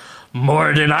says,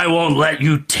 "Moradin, I won't let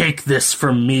you take this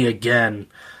from me again."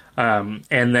 And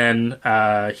then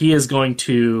he is going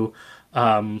to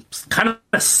kind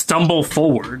of stumble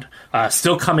forward,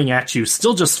 still coming at you,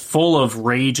 still just full of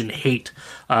rage and hate,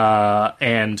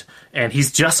 and he's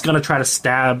just going to try to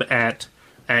stab at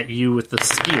you with the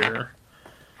spear.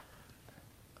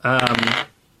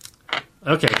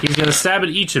 Okay, he's going to stab at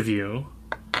each of you.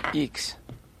 Eeks.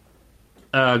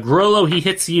 Grollo, he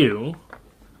hits you.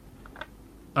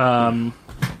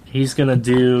 He's going to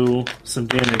do some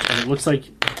damage, and it looks like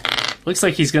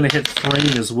he's going to hit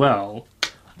Thrain as well.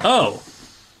 Oh,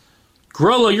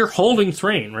 Grollo, you're holding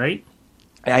Thrain, right?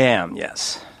 I am,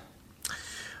 yes.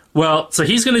 Well, so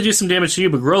he's going to do some damage to you,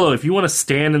 but Grollo, if you want to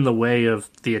stand in the way of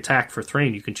the attack for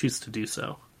Thrain, you can choose to do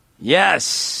so.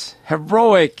 Yes.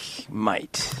 Heroic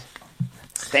might.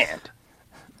 Stand.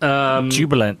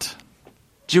 Jubilant.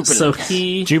 Jubilant. So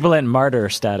he... Jubilant martyr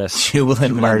status.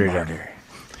 Jubilant martyrdom.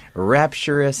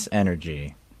 Rapturous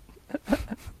energy.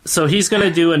 So he's going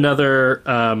to do another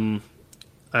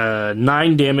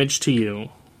 9 damage to you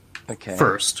Okay.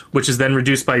 first, which is then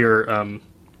reduced by your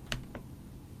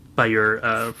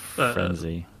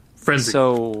Frenzy. frenzy.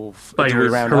 So, By do your we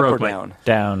round up heroic or might.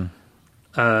 down?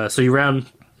 Down. So you round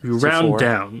 4.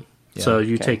 down. So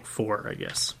you okay. take 4, I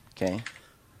guess. Okay.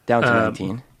 Down to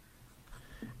 19.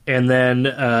 And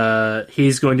then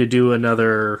he's going to do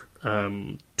another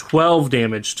 12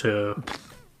 damage to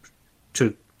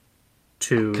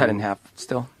Cut in half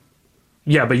still.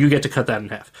 Yeah, but you get to cut that in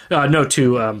half. No,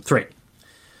 to Thrain.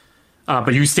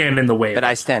 But you stand in the way. But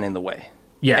I stand in the way.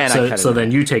 yeah, and I so, cut it so in then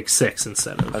half. you take 6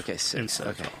 instead of. Okay, 6. Instead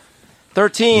of Okay. 12.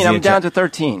 13. Does he I'm down attack- to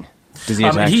 13. Does he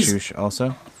attack he's- Shush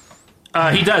also?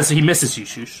 He does. He misses you,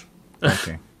 Shush.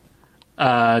 Okay.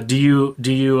 Do you?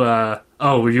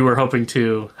 Oh, you were hoping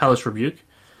to Hellish Rebuke?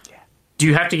 Yeah. Do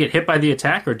you have to get hit by the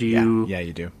attack, or do you? Yeah,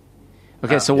 you do.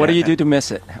 Okay, so what do yeah. you do to miss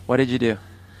it? What did you do?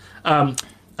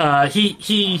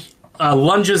 He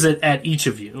lunges it at each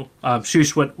of you.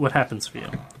 Shush, what happens for you?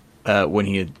 When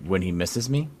he misses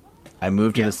me, I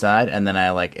move to the side, and then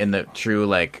I in the true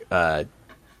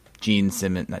Gene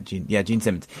Simmons, Gene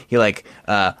Simmons. He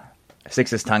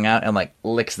sticks his tongue out and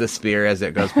licks the spear as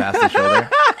it goes past the shoulder.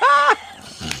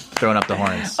 Throwing up the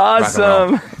horns. Rock and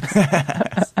roll.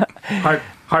 Awesome.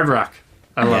 Hard rock.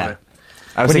 I love Yeah. it.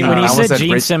 I was When thinking- you I almost said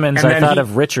Gene Rich- Simmons, and I then thought he-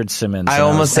 of Richard Simmons. I and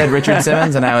almost was said Richard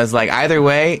Simmons, and I was like, either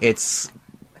way, it's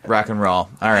rock and roll.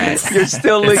 All right. You're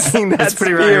still licking that it's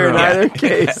pretty spear in rock and either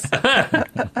case.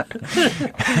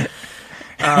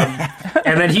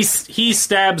 And then he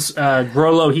stabs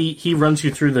Grollo. He runs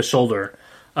you through the shoulder,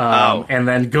 and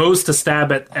then goes to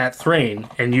stab at Thrain,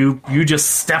 and you just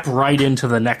step right into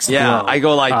the next Yeah, blow. I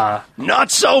go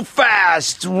not so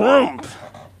fast. Whoomp.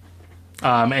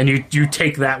 And you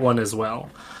take that one as well,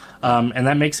 and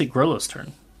that makes it Grollo's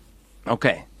turn,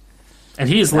 Okay. and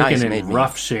he is Now looking he's in made me-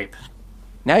 rough shape.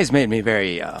 Now he's made me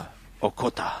very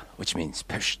okota, which means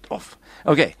pissed off.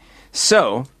 Okay,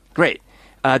 so great.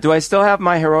 Do I still have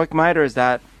my heroic might, or is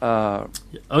that? Oh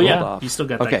yeah, off? you still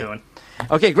got Okay. that going.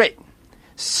 Okay, great.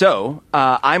 So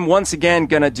I'm once again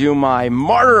gonna do my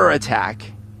martyr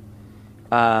attack.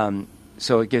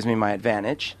 So it gives me my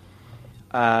advantage.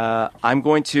 I'm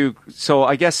going to. So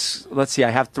I guess let's see. I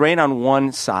have Thrain on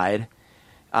one side.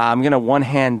 I'm gonna one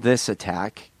hand this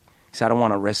attack because I don't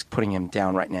want to risk putting him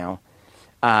down right now.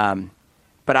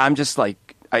 But I'm just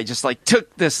like I just like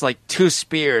took this like 2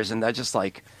 spears, and that just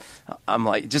like I'm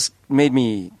like just made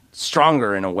me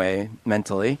stronger in a way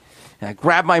mentally. And I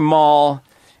grab my maul,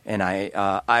 and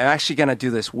I'm actually gonna do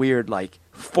this weird like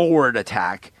forward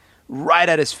attack right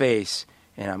at his face,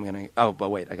 and I'm gonna. Oh, but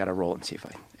wait, I gotta roll and see if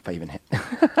I even hit.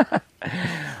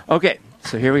 Okay,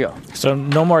 so here we go. So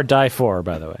no more die 4,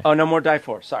 by the way. Oh, no more die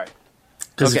 4. Sorry,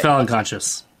 Because Okay. you fell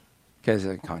unconscious. because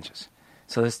I'm unconscious.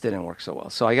 So this didn't work so well.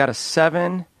 So I got a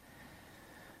 7,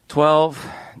 12.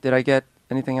 Did I get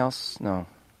anything else? No.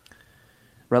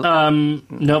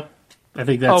 Nope. I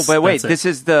think that's. But wait, that's it. this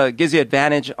is gives you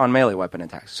advantage on melee weapon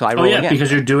attacks. So I roll Oh yeah, again. because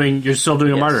you're still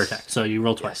doing a Yes. martyr attack, so you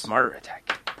roll twice. Yes, martyr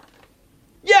attack.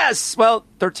 Yes. Well,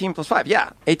 13 plus 5.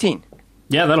 Yeah, 18.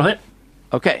 Yeah, that'll hit.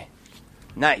 Okay.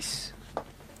 Nice.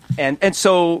 And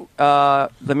so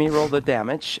let me roll the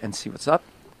damage and see what's up.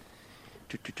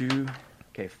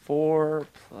 Okay, 4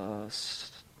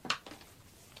 plus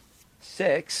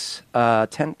 6,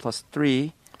 10 plus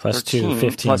 3, Plus 2, 13,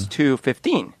 15. plus 2,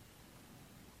 15.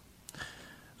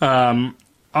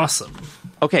 Awesome.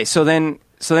 Okay, so then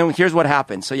here's what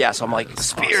happened. So yeah, so I'm like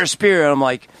spear, and I'm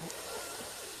like,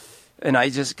 and I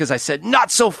just because I said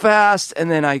not so fast, and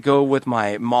then I go with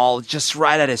my maul just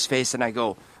right at his face, and I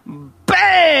go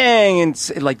bang,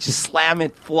 and like just slam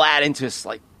it flat into his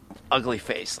like ugly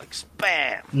face, like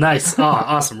bam. Nice. Oh,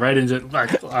 awesome. Right into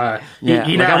Yeah,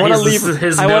 He like, now, I want to his- leave.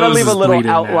 his I want to nose leave a is little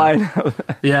bleeding now. outline.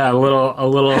 Yeah, a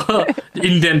little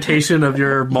indentation of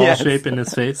your maul Yes. shape in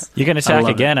his face. You can attack love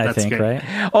it. again, I That's think, great.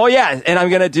 right? Oh yeah, and I'm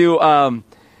gonna do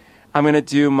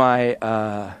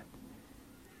my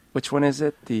which one is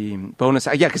it? The bonus.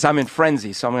 Yeah, because I'm in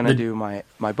frenzy, so I'm gonna do my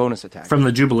bonus attack. From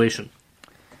the jubilation.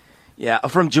 Yeah,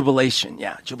 from Jubilation.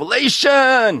 Yeah,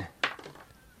 Jubilation!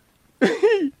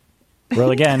 Roll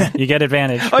again. You get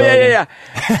advantage. Oh, Roll again. yeah.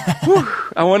 Whew.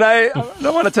 I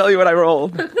don't want to tell you what I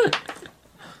rolled.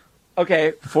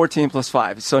 Okay, 14 plus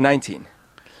 5, so 19.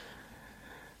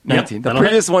 19. The that'll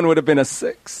previous one would have been a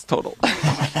 6 total.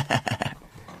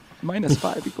 Minus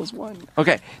 5 equals 1.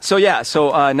 Okay, so yeah,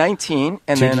 so 19,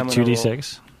 and then I'm going to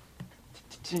 2d6.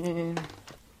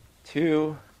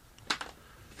 2,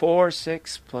 4,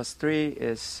 6 plus 3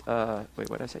 is, wait,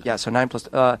 what did I say? Yeah, so 9 plus,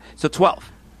 so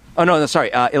 12. Oh, no,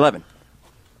 sorry, 11.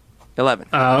 11.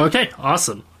 Okay,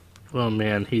 awesome. Oh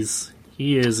man, he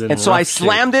is in. And so I rough shape.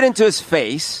 slammed it into his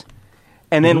face,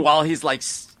 and then while he's like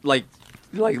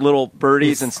little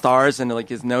birdies and stars, and like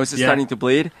his nose is Yeah. starting to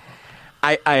bleed,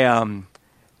 I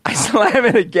slam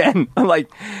it again. I'm like,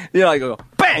 I go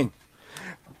bang,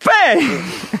 bang,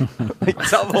 like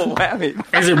double whammy.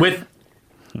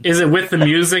 Is it with the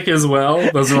music as well?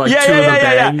 Those are like Yeah, two of the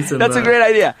yeah. bangs. and That's a the- great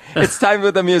idea. It's time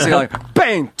with the music, like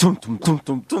bang, tum tum tum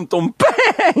tum tum tum,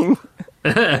 bang.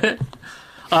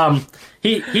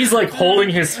 He's like holding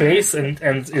his face and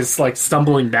is like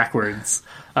stumbling backwards.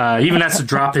 He even has to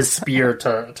drop his spear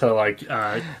to like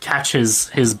catch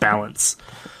his balance.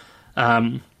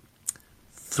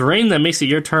 Thrain, that makes it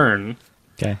your turn.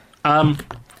 Okay.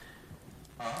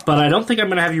 But I don't think I'm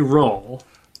going to have you roll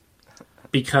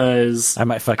because I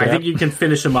might fuck it I think up. you can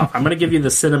finish him off. I'm going to give you the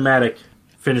cinematic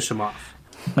finish him off.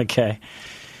 Okay.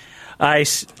 I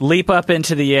leap up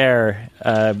into the air,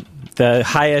 the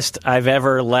highest I've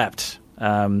ever leapt. Which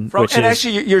And is,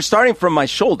 actually, you're starting from my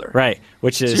shoulder, right,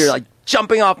 which is So you're like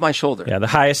jumping off my shoulder. yeah, the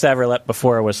highest I ever leapt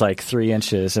before was like 3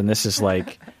 inches, and this is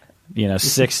like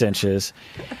 6 inches.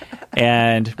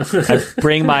 And I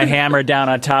bring my hammer down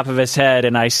on top of his head,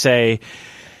 and I say,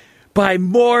 "By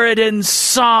Moradin's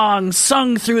song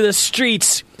sung through the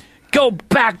streets, go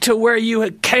back to where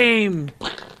you came."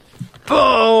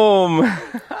 Boom!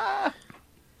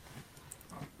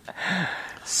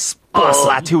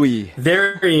 Splatooey.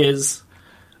 There is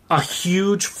a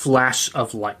huge flash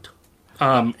of light.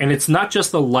 And it's not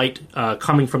just the light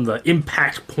coming from the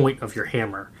impact point of your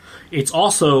hammer. It's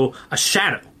also a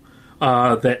shadow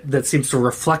that seems to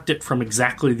reflect it from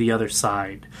exactly the other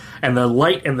side. And the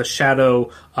light and the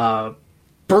shadow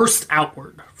burst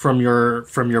outward from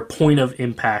your point of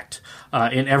impact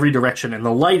in every direction, and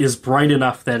the light is bright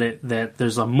enough that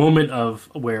there's a moment of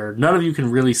where none of you can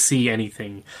really see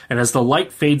anything. And as the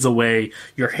light fades away,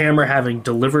 your hammer having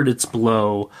delivered its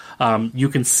blow, you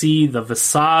can see the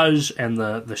visage and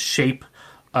the shape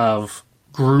of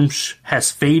Groomsh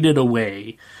has faded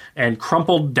away, and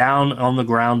crumpled down on the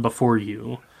ground before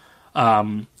you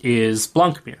is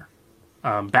Blunkmere,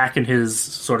 back in his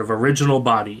sort of original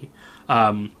body,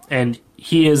 and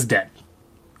he is dead.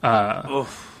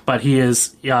 But he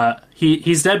is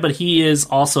he's dead, but he is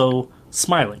also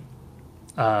smiling,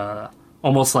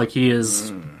 almost like he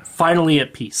is finally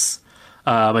at peace.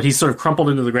 But he's sort of crumpled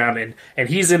into the ground, and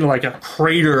he's in like a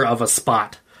crater of a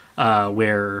spot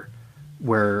where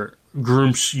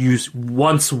Groomsh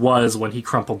once was when he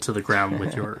crumpled to the ground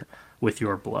with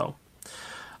your blow.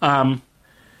 From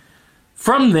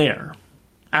there,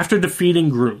 after defeating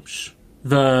Groomsh,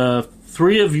 the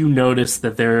three of you notice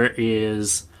that there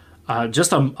is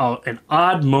just an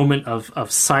odd moment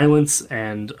of silence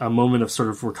and a moment of sort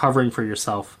of recovering for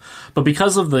yourself. But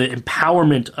because of the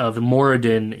empowerment of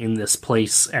Moradin in this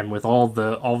place and with all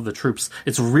the troops,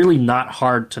 it's really not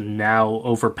hard to now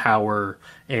overpower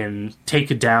and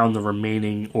take down the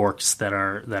remaining orcs that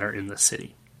are in the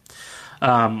city.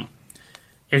 And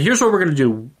here's what we're going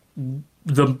to do.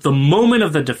 The moment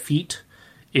of the defeat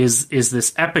is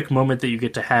this epic moment that you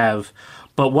get to have.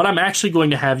 But what I'm actually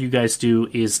going to have you guys do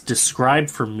is describe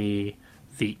for me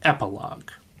the epilogue.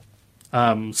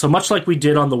 So much like we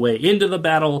did on the way into the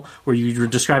battle, where you were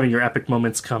describing your epic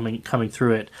moments coming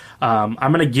through it, I'm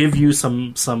going to give you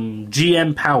some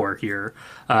GM power here,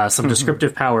 some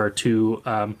descriptive power to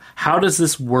how does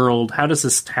this world, how does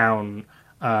this town,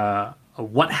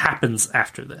 what happens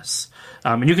after this.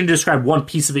 And you can describe one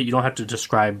piece of it. You don't have to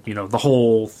describe, the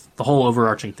whole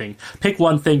overarching thing. Pick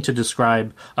one thing to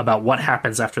describe about what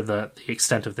happens after the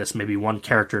extent of this. Maybe one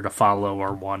character to follow,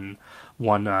 or one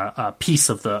piece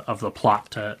of the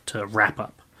plot to wrap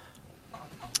up.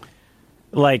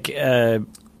 Like in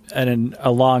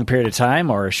a long period of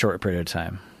time or a short period of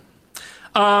time?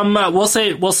 We'll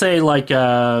say like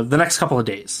the next couple of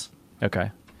days.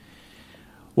 Okay.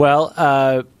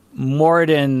 Well,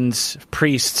 Moradin's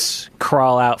priests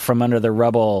crawl out from under the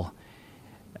rubble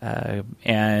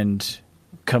and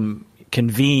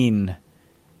convene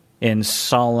in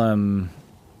solemn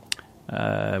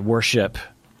worship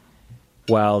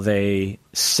while they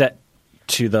set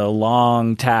to the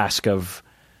long task of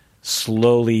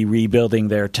slowly rebuilding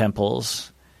their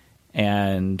temples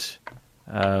and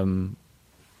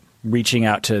reaching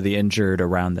out to the injured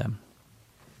around them.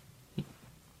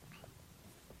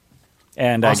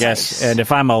 And I guess, and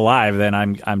if I'm alive, then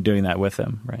I'm doing that with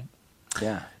them, right?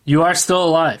 Yeah, you are still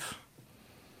alive.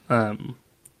 And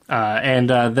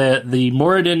the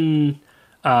Moradin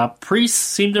priests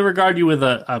seem to regard you with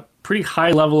a pretty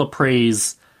high level of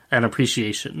praise and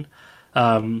appreciation.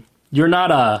 You're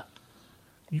not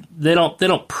they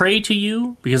don't pray to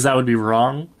you, because that would be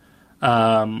wrong.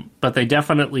 But they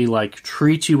definitely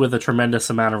treat you with a tremendous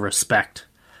amount of respect.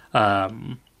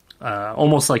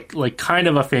 Almost like kind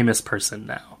of a famous person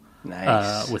now.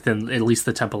 Nice. Within at least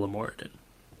the Temple of Moradin.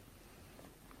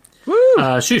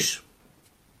 Woo! Shush.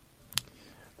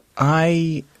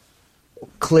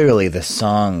 Clearly the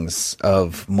songs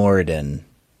of Moradin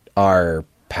are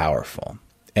powerful.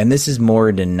 And this is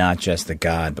Moradin, not just the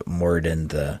god, but Moradin,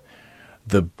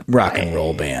 the rock and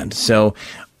roll band. So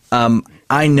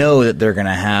I know that they're going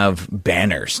to have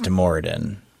banners to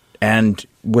Moradin. And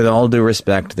with all due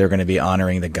respect, they're going to be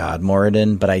honoring the god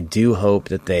Moradin, but I do hope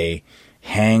that they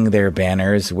hang their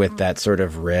banners with that sort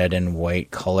of red and white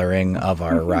coloring of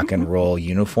our rock and roll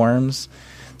uniforms,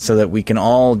 so that we can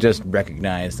all just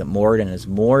recognize that Moradin is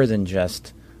more than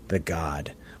just the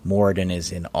god. Moradin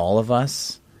is in all of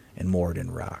us, and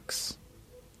Moradin rocks.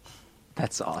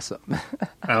 That's awesome.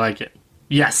 I like it.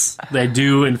 Yes, they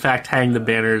do in fact hang the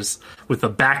banners with the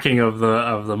backing of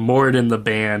the Moradin the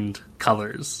band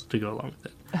colors to go along with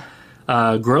it.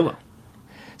 Grollo.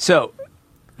 So,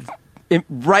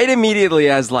 right immediately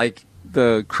as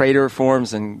the crater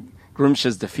forms and Groomsh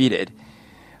is defeated,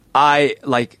 I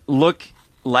look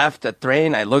left at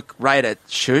Thrain, I look right at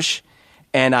Shush,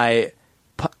 and I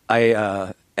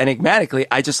enigmatically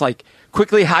I just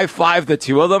quickly high five the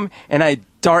two of them, and I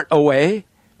dart away,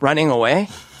 running away.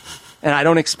 And I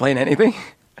don't explain anything.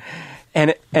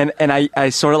 And I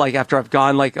sort of after I've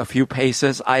gone a few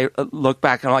paces, I look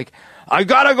back and I'm like, I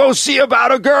gotta go see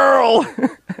about a girl.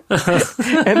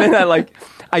 And then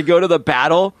I go to the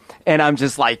battle and I'm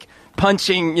just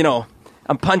punching,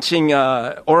 I'm punching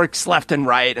orcs left and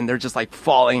right, and they're just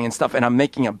falling and stuff. And I'm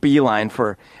making a beeline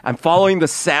I'm following the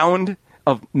sound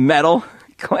of metal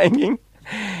clanging.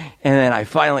 And then I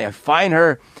find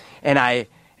her, and I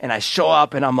show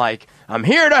up, and I'm like, I'm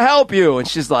here to help you. And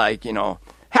she's like,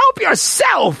 help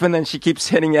yourself. And then she keeps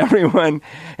hitting everyone.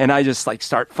 And I just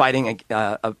start fighting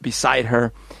beside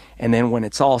her. And then when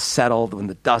it's all settled, when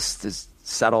the dust is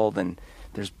settled and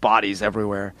there's bodies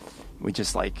everywhere. We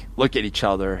just like look at each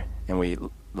other and we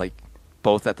like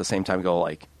both at the same time go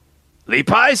like, "Lee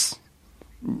pies?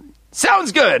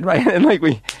 Sounds good," right? And like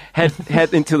we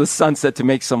head into the sunset to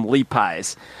make some Lee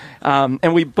pies.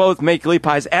 And we both make Lee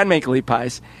pies and make Lee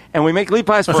pies. And we make Lee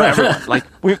pies for everyone. Like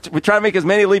we try to make as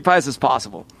many Lee pies as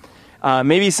possible.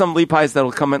 Maybe some Lee pies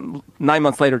that'll come in 9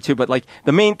 months later too. But like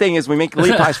the main thing is we make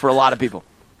Lee pies for a lot of people.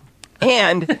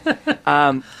 And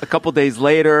a couple days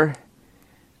later,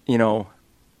 you know,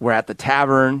 we're at the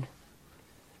tavern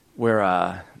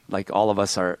where like all of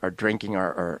us are drinking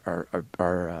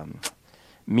our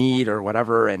meat or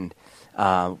whatever, and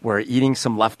we're eating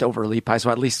some leftover Lee pies. So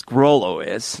at least Grollo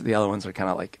is. The other ones are kind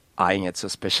of like eyeing it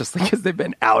suspiciously because they've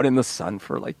been out in the sun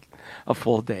for like a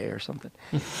full day or something.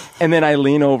 And then I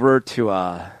lean over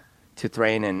to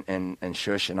Thrain and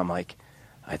Shush, and I'm like,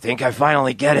 "I think I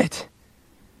finally get it.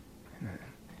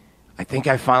 I think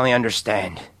I finally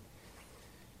understand.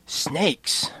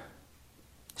 Snakes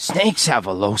have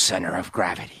a low center of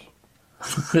gravity.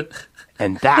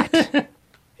 And that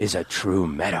is a true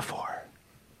metaphor."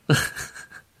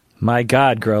 My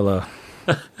God, Grollo.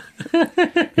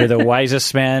 You're the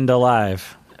wisest man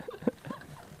alive.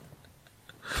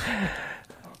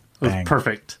 Bang.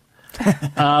 Perfect.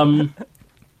 And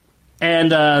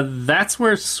that's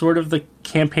where sort of the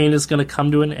campaign is going to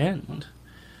come to an end.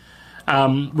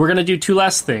 We're going to do two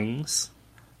last things,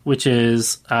 which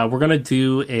is we're going to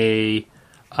do a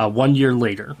 1 year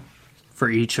later for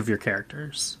each of your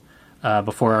characters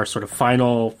before our sort of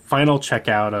final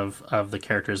checkout of the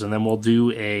characters, and then we'll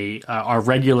do our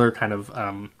regular kind of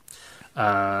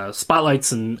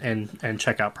spotlights and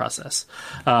checkout process.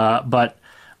 But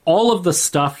all of the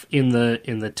stuff in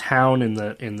the town,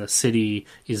 in the city,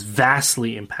 is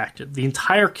vastly impacted. The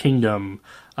entire kingdom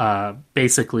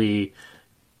basically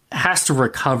has to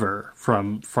recover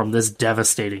from this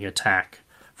devastating attack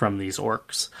from these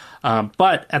orcs.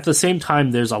 But at the same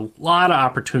time, there's a lot of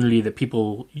opportunity that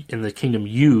people in the kingdom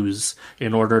use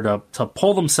in order to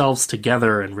pull themselves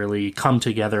together and really come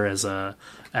together as a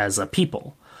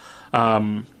people.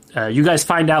 You guys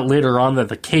find out later on that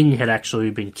the king had actually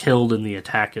been killed in the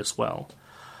attack as well.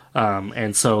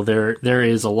 And so there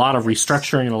is a lot of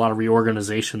restructuring and a lot of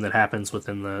reorganization that happens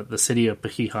within the city of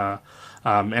Pahiha.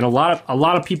 And a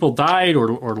lot of people died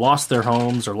or lost their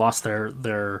homes or lost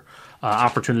their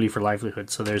opportunity for livelihood.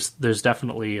 So there's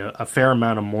definitely a fair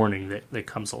amount of mourning that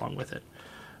comes along with it.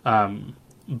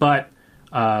 But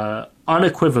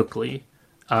unequivocally,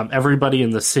 everybody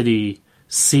in the city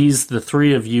sees the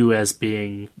three of you as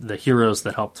being the heroes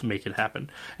that helped to make it happen.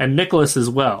 And Nicholas as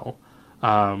well,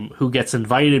 who gets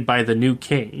invited by the new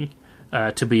king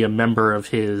to be a member of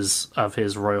his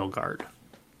royal guard.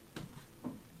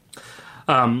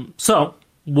 So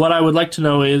what I would like to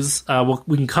know is,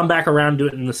 we can come back around to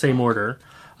it in the same order.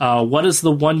 What does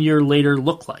the 1 year later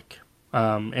look like?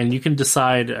 And you can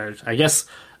decide, I guess,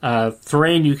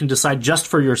 Thrain, you can decide just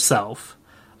for yourself.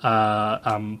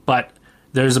 But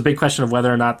there's a big question of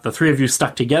whether or not the three of you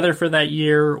stuck together for that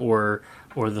year, or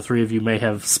the three of you may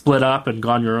have split up and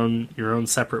gone your own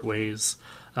separate ways.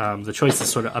 The choice is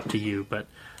sort of up to you.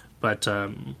 But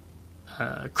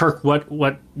Kirk,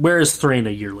 where is Thrain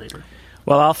a year later?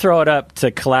 Well, I'll throw it up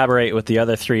to collaborate with the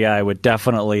other three. I would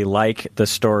definitely like the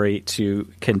story to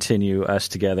continue us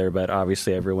together, but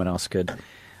obviously everyone else could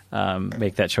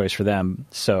make that choice for them.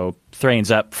 So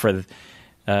Thrain's up for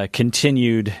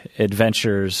continued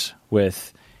adventures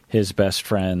with his best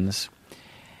friends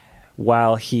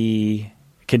while he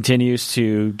continues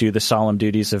to do the solemn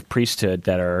duties of priesthood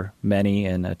that are many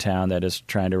in a town that is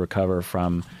trying to recover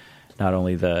from not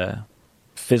only the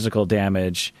physical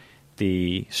damage,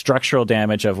 the structural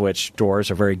damage of which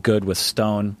dwarves are very good with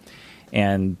stone,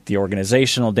 and the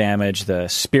organizational damage, the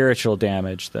spiritual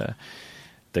damage, the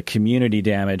community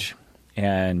damage.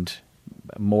 And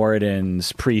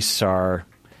Moradin's priests are,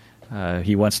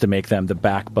 he wants to make them the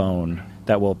backbone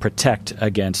that will protect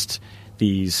against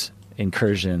these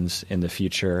incursions in the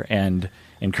future, and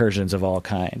incursions of all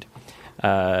kind.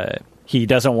 He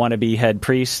doesn't want to be head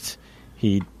priest.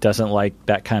 He doesn't like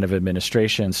that kind of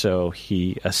administration, so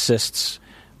he assists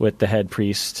with the head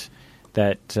priest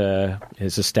that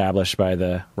is established by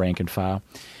the rank and file.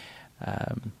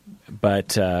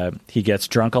 But he gets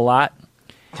drunk a lot,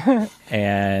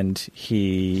 and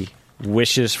he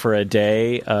wishes for a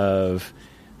day of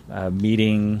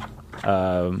meeting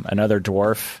another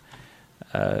dwarf.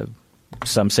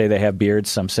 Some say they have beards,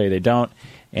 some say they don't,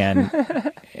 and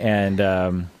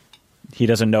he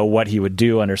doesn't know what he would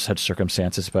do under such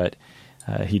circumstances, but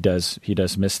he does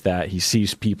miss that. He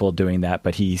sees people doing that,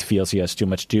 but he feels he has too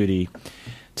much duty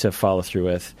to follow through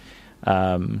with.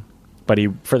 But but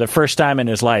for the first time in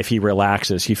his life, he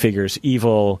relaxes. He figures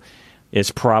evil is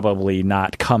probably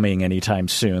not coming anytime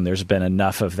soon. There's been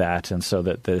enough of that, and so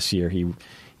that this year he,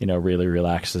 really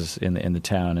relaxes in the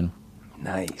town. And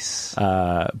Nice.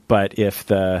 but if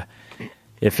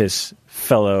his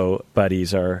fellow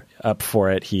buddies are up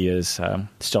for it, he is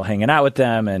still hanging out with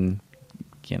them and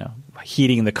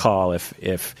heeding the call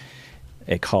if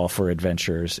a call for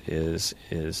adventures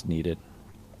is needed.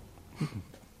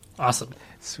 Awesome.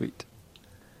 Sweet.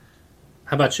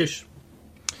 How about Shush?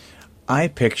 I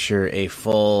picture a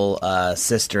full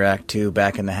Sister Act 2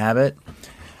 Back in the Habit,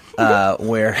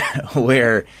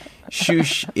 where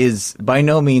Shush is by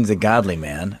no means a godly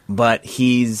man, but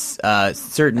he's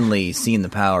certainly seen the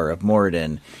power of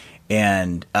Moradin,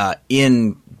 and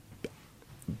in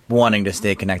wanting to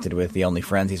stay connected with the only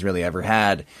friends he's really ever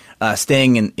had,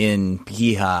 staying in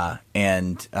Piha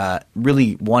and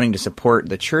really wanting to support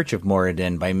the Church of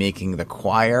Moradin by making the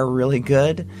choir really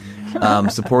good,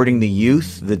 supporting the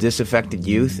youth, the disaffected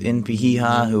youth in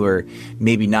Piha who are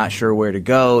maybe not sure where to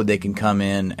go. They can come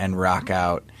in and rock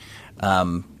out.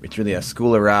 It's really a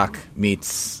School of Rock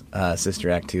meets Sister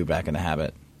Act 2 Back in the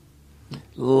Habit.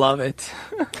 Love it.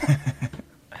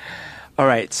 All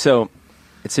right, so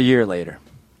it's a year later.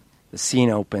 The scene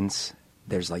opens.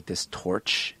 There's like this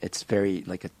torch. It's very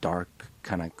like a dark,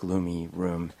 kind of gloomy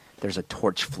room. There's a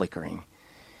torch flickering.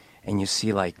 And you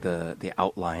see like the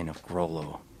outline of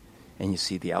Grollo. And you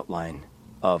see the outline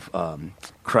of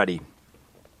Cruddy.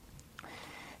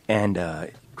 And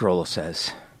Grollo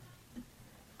says,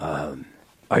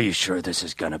 are you sure this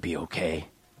is going to be okay?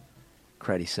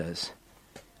 Cruddy says,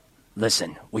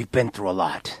 listen, we've been through a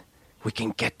lot. We can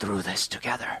get through this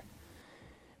together.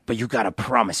 But you got to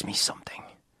promise me something.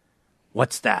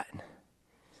 What's that?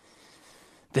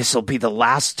 This'll be the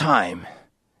last time,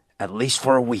 at least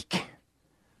for a week.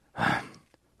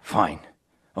 Fine.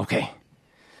 Okay.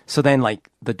 So then, like,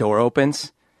 the door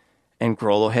opens, and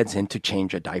Grollo heads in to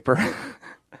change a diaper.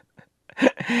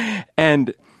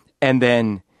 and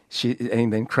then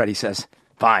Cruddy says,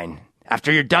 fine.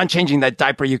 After you're done changing that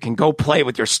diaper, you can go play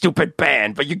with your stupid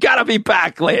band, but you gotta be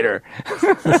back later.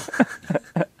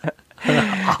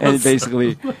 And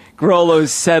basically,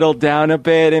 Grollo's settled down a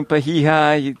bit in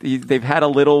Pahiha. They've had a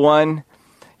little one.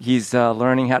 He's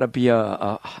learning how to be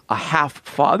a half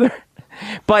father,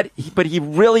 but he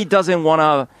really doesn't want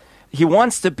to. He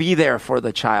wants to be there for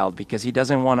the child because he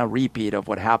doesn't want a repeat of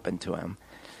what happened to him.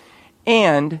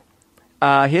 And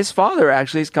his father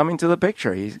actually is coming to the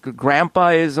picture. Grandpa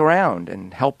is around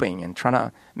and helping and trying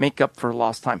to make up for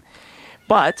lost time,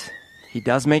 but he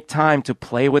does make time to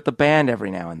play with the band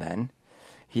every now and then.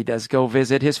 He does go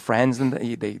visit his friends, and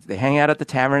they hang out at the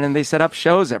tavern, and they set up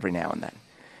shows every now and then.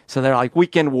 So they're like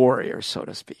weekend warriors, so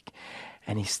to speak.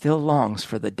 And he still longs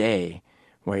for the day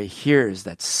where he hears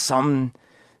that some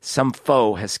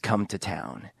foe has come to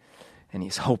town. And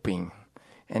he's hoping.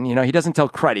 And, he doesn't tell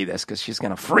Cruddy this because she's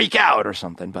going to freak out or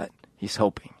something, but he's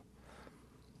hoping.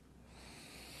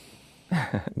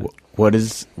 What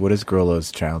is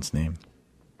Grollo's child's name?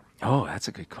 Oh, that's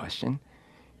a good question.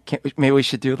 Maybe we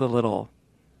should do the little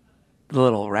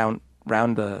round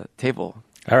the table.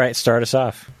 All right, start us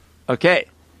off. Okay.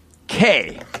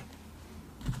 K.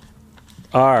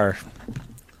 R.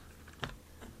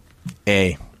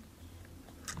 A.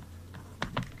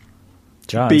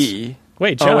 Johns. B.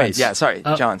 Wait, Johns. Oh, wait. Yeah, sorry.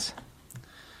 Johns.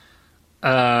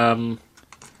 I'm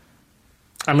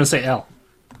going to say L.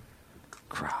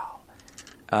 Crow.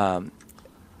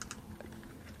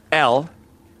 L.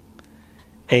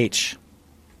 H.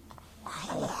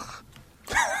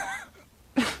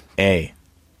 A.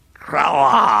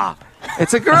 Krala.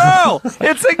 It's a girl.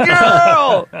 It's a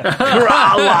girl.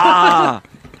 Krala.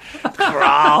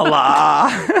 Krala.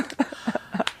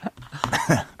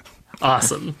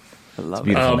 Awesome. I love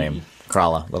Beautiful name.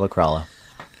 Krala. Little Krala.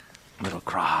 Little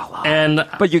Krala. And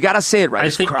But you got to say it right. I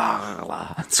It's think-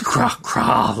 Krala. it's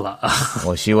Krala.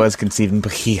 Well, she was conceived in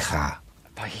Pahiha.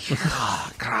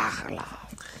 Krala.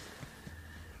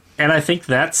 And I think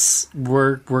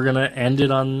we're gonna end it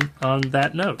on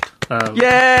that note. That's a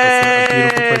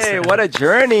beautiful place to Yay! end. What a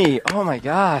journey. Oh my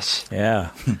gosh. Yeah.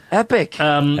 Epic.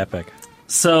 Epic.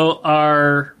 So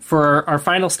for our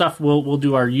final stuff, we'll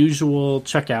do our usual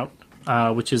checkout,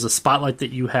 which is a spotlight that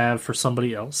you have for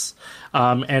somebody else.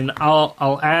 And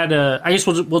I'll add I guess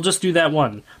we'll just do that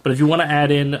one. But if you want to add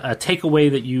in a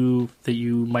takeaway that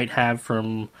you might have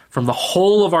from the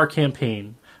whole of our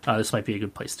campaign, this might be a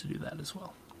good place to do that as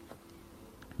well.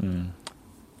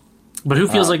 But who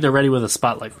feels like they're ready with a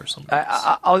spotlight for something?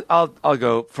 I'll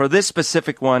go for this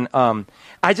specific one.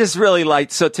 I just really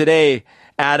liked. So today,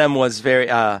 Adam was very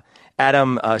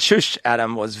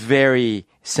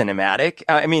cinematic.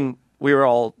 I mean, we were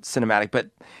all cinematic, but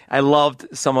I loved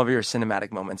some of your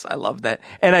cinematic moments. I loved that.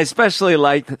 And I especially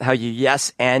liked how you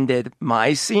yes-anded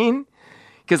my scene.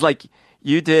 Because, like,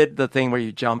 you did the thing where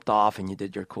you jumped off and you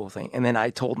did your cool thing. And then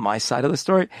I told my side of the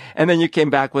story. And then you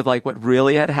came back with, like, what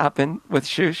really had happened with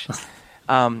Shush.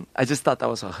 I just thought that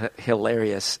was a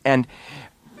hilarious and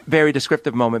very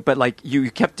descriptive moment. But, like,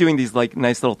 you kept doing these, like,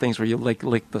 nice little things where you, like,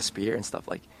 lick the spear and stuff.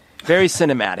 Like, very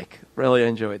cinematic. Really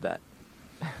enjoyed that.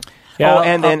 Yeah,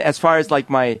 and then as far as, like,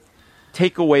 my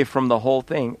takeaway from the whole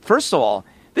thing, first of all,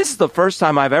 this is the first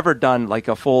time I've ever done, like,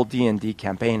 a full D&D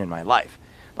campaign in my life.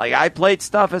 Like, I played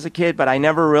stuff as a kid, but I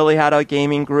never really had a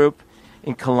gaming group.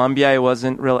 In Colombia, it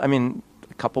wasn't really, I mean,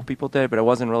 a couple people did, but it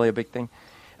wasn't really a big thing.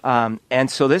 And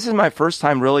so this is my first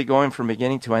time really going from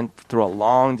beginning to end through a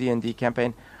long D&D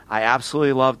campaign. I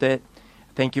absolutely loved it.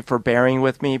 Thank you for bearing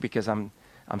with me because I'm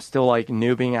still, like,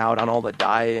 noobing out on all the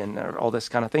die and all this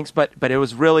kind of things. But it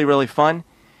was really, really fun.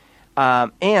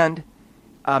 Man,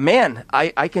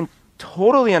 I can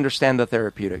totally understand the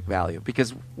therapeutic value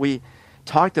because we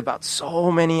talked about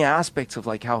so many aspects of,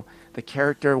 like, how the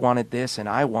character wanted this and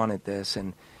I wanted this.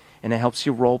 And it helps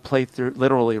you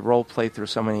literally role play through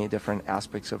so many different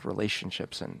aspects of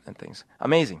relationships and things.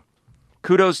 Amazing.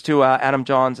 Kudos to Adam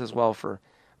Johns as well for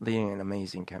leading an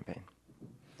amazing campaign.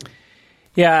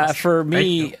 Yeah, for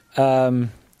me, I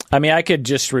mean, I could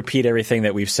just repeat everything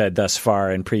that we've said thus far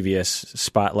in previous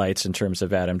spotlights in terms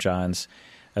of Adam Johns'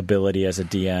 ability as a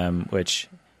DM, which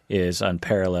is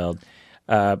unparalleled.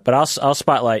 But I'll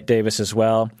spotlight Davis as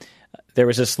well. There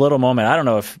was this little moment. I don't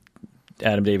know if,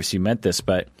 Adam Davis, you meant this,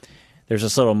 but there's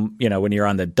this little, when you're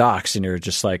on the docks and you're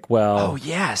just like, well, oh,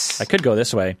 yes, I could go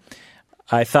this way.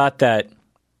 I thought that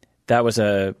was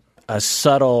a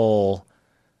subtle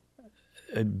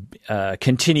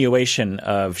continuation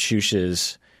of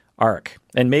Shush's arc,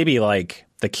 and maybe like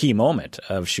the key moment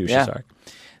of Shush's arc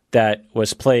that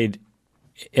was played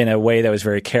in a way that was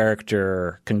very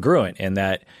character congruent, in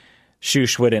that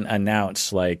Shush wouldn't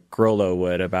announce like Grollo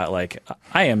would about, like,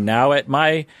 I am now at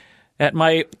my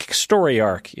story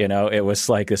arc. It was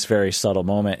like this very subtle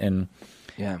moment,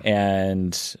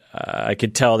 and I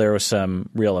could tell there was some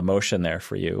real emotion there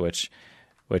for you,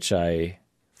 which I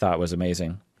thought was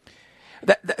amazing.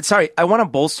 Sorry, I want to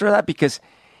bolster that because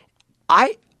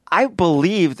I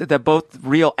believed that both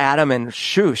real Adam and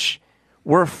Shush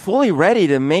were fully ready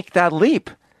to make that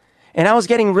leap. And I was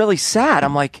getting really sad.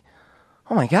 I'm like,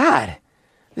 oh my God,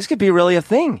 this could be really a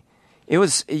thing. It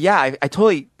was, I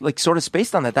totally, like, sort of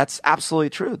spaced on that. That's absolutely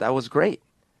true. That was great.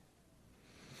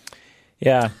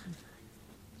 Yeah.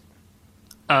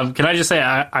 Can I just say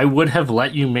I would have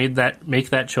let you make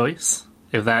that choice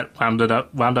if that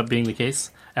wound up being the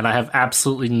case. And I have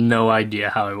absolutely no idea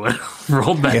how I would have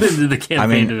rolled that into the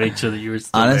campaign to make sure that you were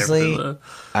still honestly, there.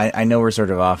 I know we're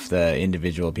sort of off the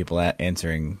individual people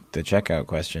answering the checkout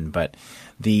question, but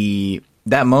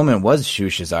that moment was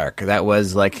Shush's arc. That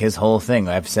was like his whole thing.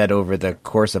 I've said over the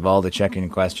course of all the check-in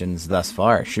questions thus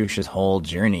far, Shush's whole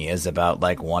journey is about,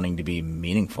 like, wanting to be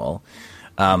meaningful.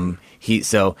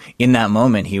 So in that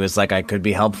moment, he was like, I could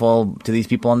be helpful to these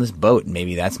people on this boat.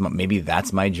 Maybe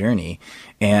that's my journey.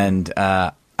 And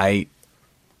I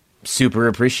super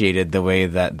appreciated the way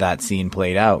that scene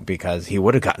played out, because he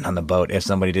would have gotten on the boat if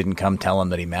somebody didn't come tell him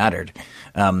that he mattered.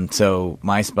 So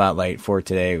my spotlight for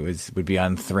today would be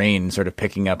on Thrain sort of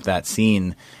picking up that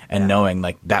scene and knowing,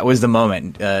 like, that was the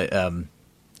moment.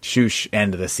 Shush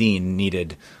and the scene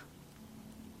needed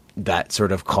that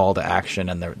sort of call to action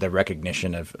and the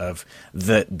recognition of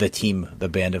the team, the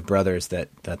band of brothers that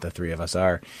the three of us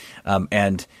are.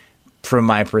 And from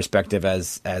my perspective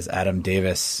as Adam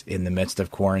Davis in the midst of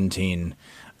quarantine,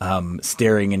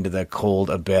 staring into the cold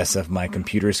abyss of my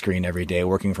computer screen every day,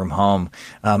 working from home,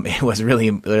 it was really,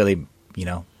 really,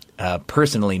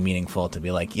 personally meaningful to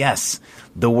be like, yes,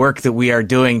 the work that we are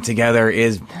doing together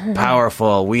is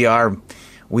powerful. We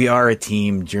are a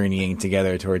team journeying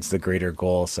together towards the greater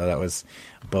goal. So that was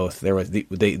both. There was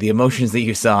the emotions that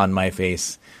you saw on my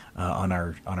face on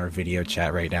our video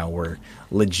chat right now were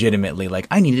legitimately like,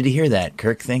 I needed to hear that,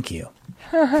 Kirk. Thank you.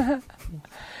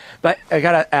 But I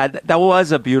gotta add, that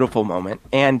was a beautiful moment,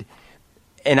 and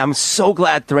I'm so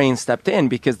glad Thrain stepped in,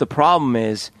 because the problem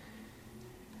is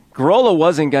Grollo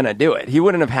wasn't gonna do it. He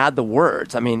wouldn't have had the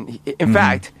words. I mean, in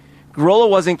fact, Grollo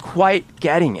wasn't quite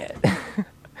getting it.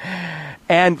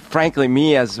 And frankly,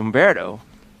 me as Umberto,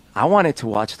 I wanted to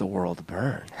watch the world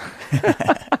burn.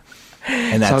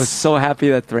 And so I was so happy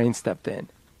that Thrain stepped in.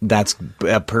 That's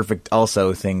a perfect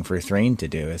also thing for Thrain to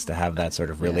do, is to have that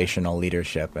sort of relational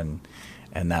leadership and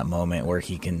that moment where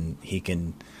he can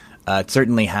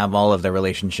certainly have all of the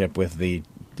relationship with the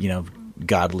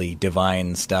godly,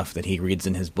 divine stuff that he reads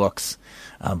in his books,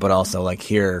 but also like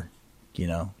here,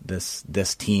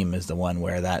 this team is the one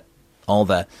where that all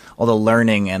the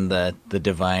learning and the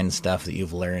divine stuff that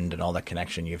you've learned and all the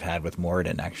connection you've had with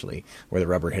Moradin actually where the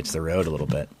rubber hits the road a little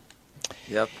bit.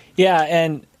 Yep. Yeah,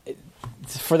 and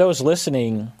for those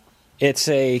listening, it's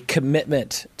a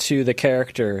commitment to the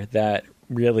character that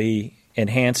really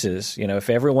enhances. If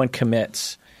everyone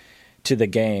commits to the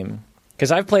game,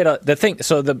 because I've played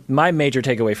my major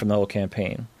takeaway from the whole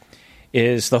campaign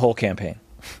is the whole campaign,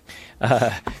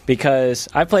 because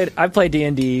I played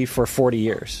D&D for 40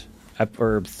 years.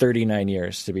 Or 39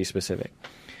 years to be specific.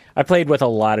 I played with a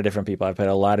lot of different people. I played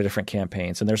a lot of different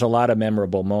campaigns, and there's a lot of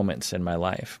memorable moments in my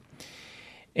life.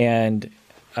 And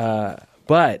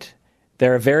but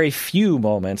there are very few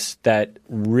moments that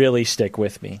really stick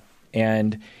with me.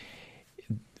 And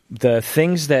the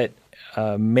things that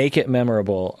make it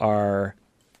memorable are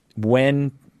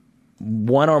when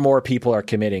one or more people are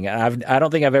committing. I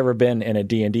don't think I've ever been in a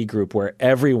D&D group where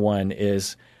everyone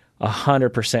is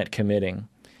 100% committing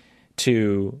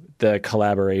to the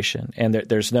collaboration, and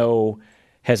there's no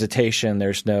hesitation,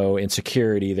 there's no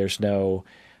insecurity, there's no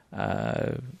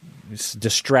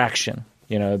distraction.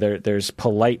 There's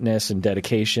politeness and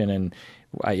dedication, and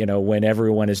when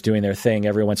everyone is doing their thing,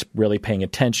 everyone's really paying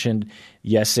attention,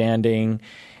 yes-anding.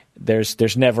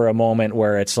 There's never a moment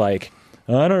where it's like,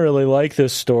 I don't really like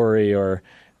this story, or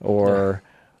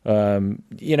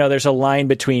there's a line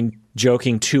between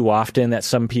joking too often that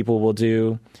some people will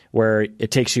do where it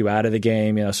takes you out of the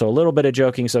game. So a little bit of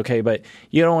joking is okay, but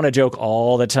you don't want to joke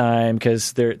all the time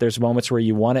because there's moments where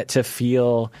you want it to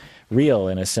feel real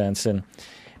in a sense.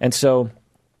 And so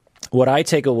what I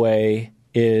take away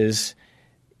is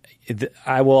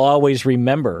I will always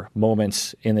remember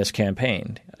moments in this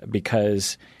campaign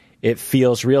because it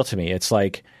feels real to me. It's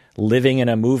like living in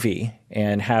a movie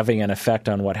and having an effect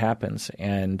on what happens.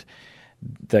 And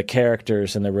the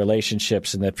characters and the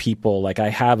relationships and the people, like I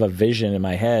have a vision in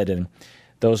my head and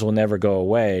those will never go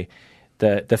away.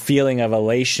 The feeling of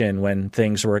elation when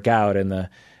things work out and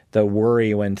the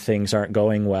worry when things aren't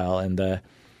going well, and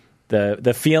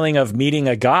the feeling of meeting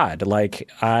a god. Like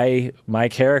my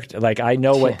character, like I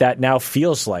know what that now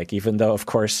feels like, even though of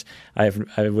course I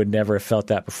would never have felt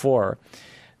that before.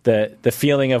 The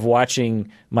feeling of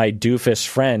watching my doofus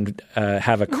friend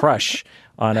have a crush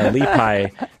on a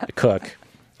Lepi cook.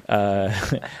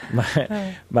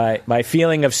 My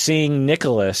feeling of seeing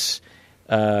Nicholas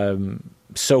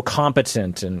so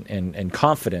competent and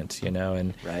confident,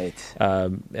 and right,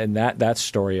 and that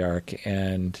story arc,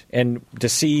 and to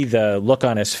see the look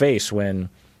on his face when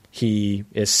he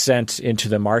is sent into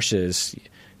the marshes,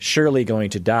 surely going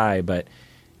to die, but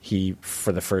he,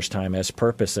 for the first time, has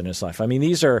purpose in his life. I mean,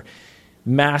 these are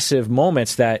massive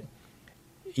moments that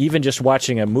even just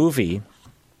watching a movie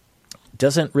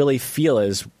doesn't really feel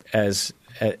as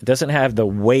doesn't have the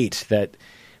weight that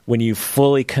when you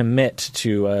fully commit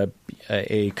to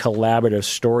a collaborative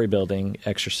story building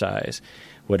exercise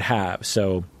would have.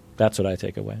 So that's what I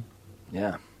take away.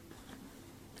 Yeah.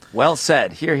 Well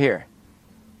said. Hear, hear.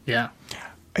 Yeah.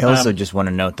 I also just want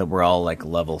to note that we're all like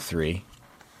level 3.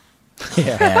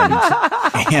 Yeah.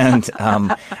 And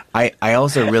I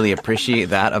also really appreciate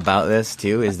that about this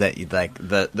too, is that like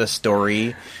the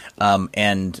story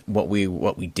and what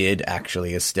we did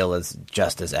actually is still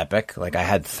just as epic. Like I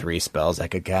had 3 spells I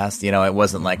could cast. It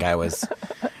wasn't like I was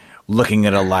looking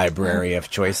at a library of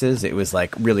choices. It was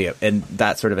like really, and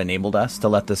that sort of enabled us to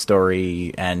let the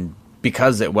story, and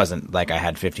because it wasn't like I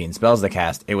had 15 spells to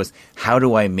cast, it was how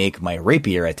do I make my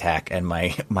rapier attack and my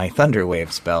thunder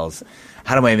wave spells,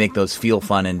 how do I make those feel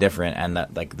fun and different? And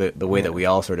that like the way that we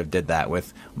all sort of did that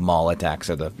with maul attacks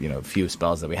or the few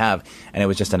spells that we have, and it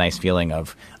was just a nice feeling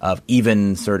of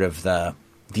even sort of the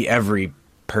every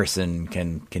person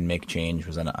can make change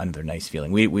was another nice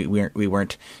feeling. We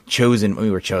weren't chosen. We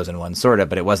were chosen one sort of,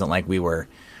 but it wasn't like we were,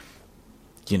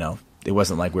 it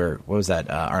wasn't like what was that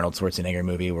Arnold Schwarzenegger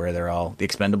movie where they're all the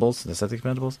Expendables, the Seth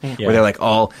Expendables, where they're like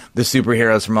all the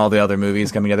superheroes from all the other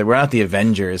movies coming together. We're not the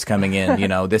Avengers coming in,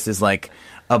 this is like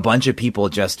a bunch of people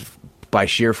just by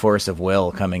sheer force of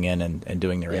will coming in and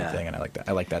doing their own thing. And I like that.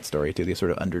 I like that story too, the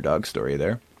sort of underdog story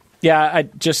there. Yeah,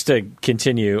 just to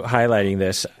continue highlighting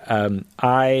this,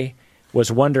 I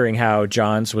was wondering how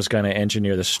Johns was going to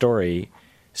engineer the story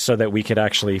so that we could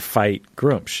actually fight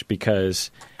Gruumsh, because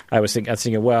I was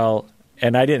thinking, well,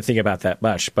 and I didn't think about that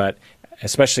much, but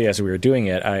especially as we were doing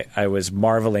it, I was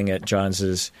marveling at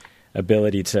Johns'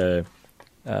 ability to,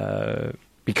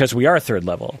 because we are 3rd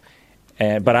level,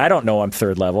 but I don't know I'm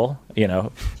 3rd level.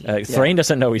 Thrain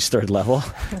doesn't know he's 3rd level.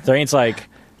 Thrain's like,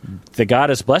 the God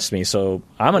has blessed me, so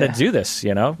I'm going to do this.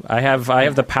 I have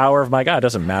the power of my God. It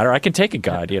doesn't matter. I can take a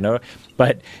God.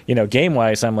 But game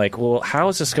wise, I'm like, well, how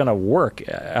is this going to work?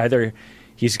 Either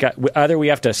we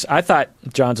have to. I thought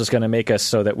Johns was going to make us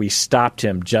so that we stopped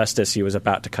him just as he was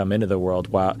about to come into the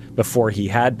world before he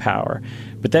had power.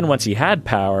 But then once he had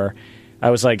power, I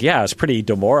was like, I was pretty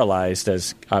demoralized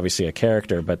as obviously a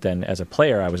character, but then as a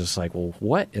player, I was just like,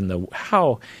 well,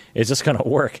 how is this going to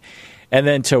work? And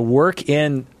then to work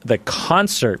in the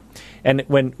concert, and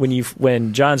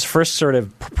when Johns first sort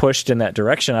of pushed in that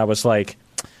direction, I was like,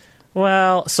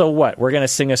 well, so what? We're going to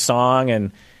sing a song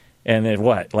and then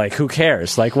what? Like, who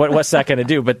cares? Like, what's that going to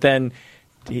do? But then,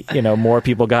 more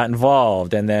people got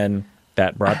involved, and then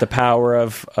that brought the power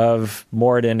of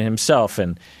Moradin himself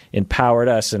and empowered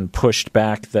us and pushed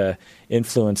back the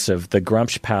influence of the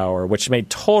Gruumsh power, which made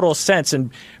total sense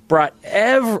and brought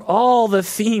all the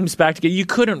themes back together. You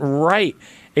couldn't write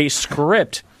a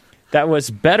script that was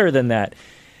better than that.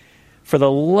 For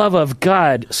the love of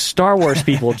God, Star Wars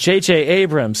people, J.J.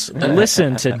 Abrams,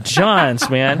 listen to Johns,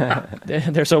 man.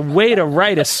 There's a way to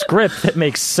write a script that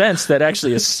makes sense, that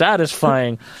actually is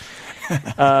satisfying.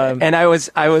 And I was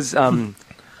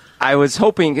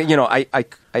hoping,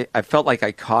 I felt like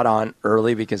I caught on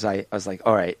early because I was like,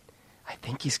 all right, I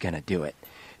think he's going to do it.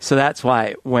 So that's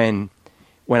why when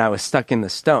I was stuck in the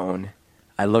stone,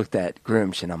 I looked at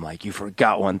Gruumsh and I'm like, you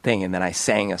forgot one thing. And then I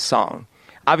sang a song.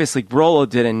 Obviously, Grollo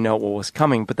didn't know what was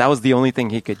coming, but that was the only thing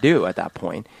he could do at that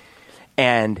point.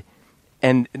 But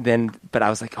I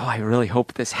was like, oh, I really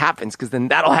hope this happens because then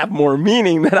that'll have more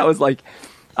meaning. Then I was like,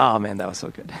 oh man, that was so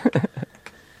good.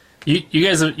 You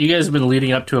guys have been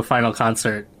leading up to a final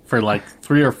concert for like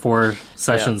 3 or 4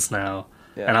 sessions now.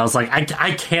 Yeah. And I was like,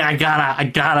 I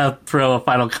gotta throw a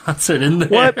final concert in there.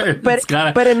 Well, but it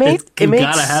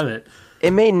gotta have it.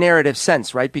 It made narrative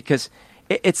sense, right? Because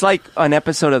it's like an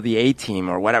episode of the A-Team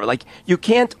or whatever. Like, you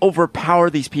can't overpower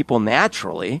these people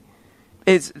naturally.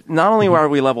 It's not only are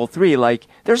we level 3, like,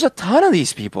 there's a ton of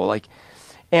these people. Like,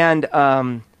 and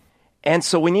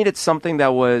so we needed something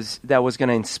that was going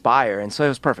to inspire, and so it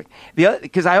was perfect.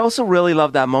 Because I also really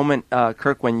love that moment,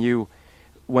 Kirk,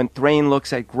 when Thrain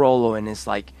looks at Grollo and is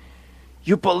like,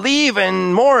 "You believe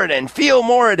in Moradin, feel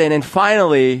Moradin," and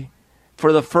finally,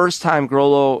 for the first time,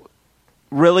 Grollo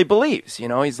really believes.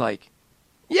 He's like,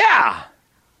 "Yeah,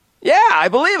 I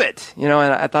believe it." And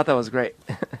I thought that was great.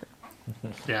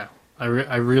 Yeah, I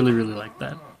really really liked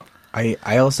that.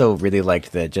 I also really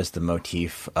liked the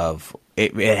motif of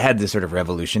it. It had this sort of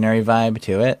revolutionary vibe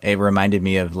to it. It reminded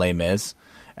me of Les Mis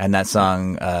and that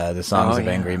song, the Songs of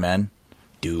Angry Men.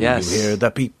 Do you hear the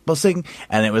people sing?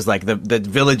 And it was like the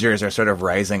villagers are sort of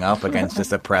rising up against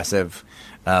this oppressive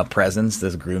presence,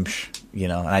 this Gruumsh,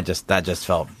 and that just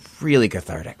felt really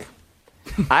cathartic.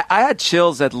 I had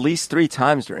chills at least 3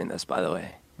 times during this, by the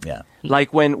way. Yeah.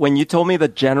 Like when you told me the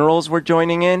generals were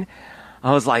joining in,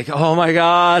 I was like, oh my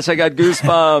gosh, I got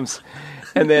goosebumps.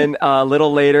 And then a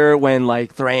little later when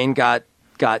like Thrain got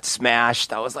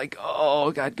smashed, I was like,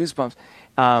 oh, got goosebumps.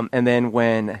 And then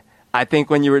when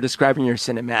you were describing your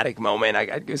cinematic moment, I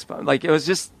got goosebumps. Like, it was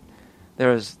just, there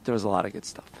was a lot of good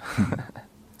stuff.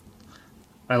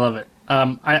 I love it.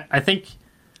 I think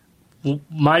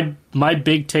my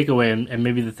big takeaway, and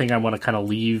maybe the thing I want to kind of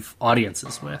leave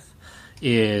audiences with,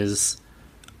 is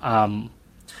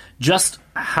just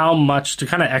how much, to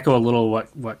kind of echo a little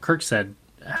what Kirk said,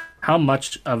 how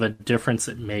much of a difference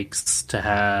it makes to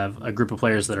have a group of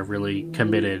players that are really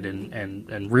committed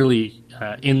and really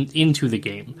into the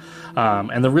game.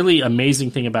 And the really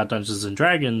amazing thing about Dungeons and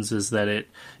Dragons is that it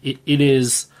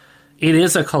is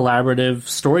a collaborative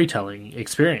storytelling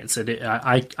experience.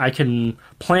 I can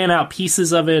plan out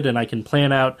pieces of it, and I can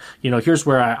plan out, here's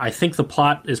where I think the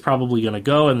plot is probably going to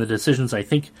go, and the decisions I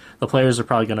think the players are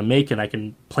probably going to make, and I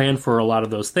can plan for a lot of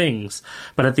those things.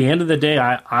 But at the end of the day,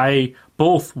 I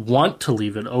both want to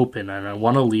leave it open, and I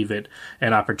want to leave it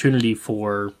an opportunity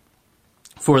for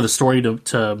the story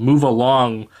to move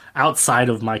along outside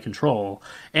of my control,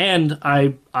 and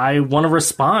I want to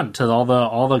respond to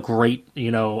all the great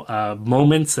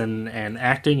moments and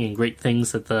acting and great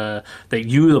things that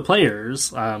you the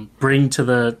players bring to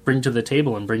the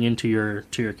table and bring into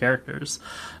your characters,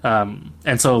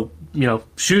 and so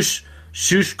Shush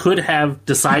could have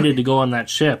decided to go on that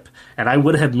ship, and I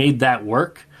would have made that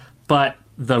work, but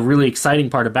the really exciting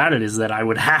part about it is that I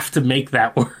would have to make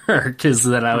that work, is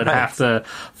that I would have to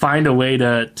find a way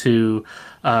to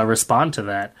respond to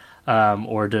that.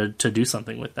 or to do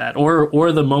something with that,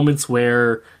 or the moments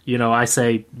where I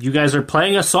say, you guys are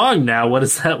playing a song now. What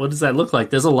does that look like?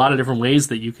 There's a lot of different ways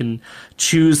that you can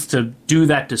choose to do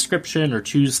that description or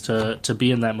choose to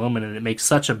be in that moment, and it makes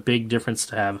such a big difference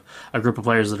to have a group of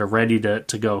players that are ready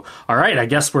to go. All right, I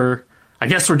guess we're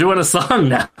doing a song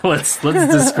now. Let's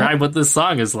describe what this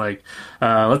song is like.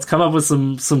 Let's come up with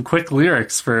some quick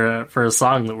lyrics for a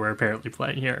song that we're apparently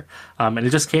playing here. And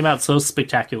it just came out so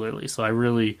spectacularly. So I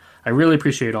really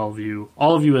appreciate all of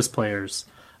you as players,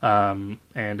 and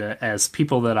as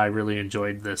people that I really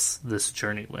enjoyed this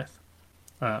journey with.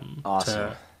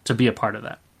 Awesome. To be a part of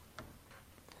that.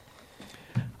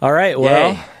 All right.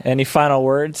 Well, Yay. any final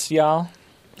words, y'all?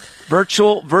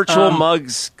 Virtual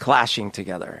mugs clashing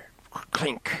together.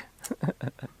 Clink.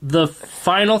 The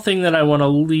final thing that I want to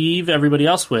leave everybody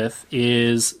else with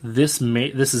is this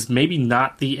is maybe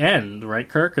not the end, right,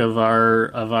 Kirk, of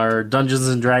our Dungeons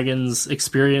and Dragons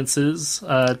experiences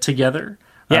together.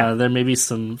 Yeah. There may be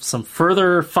some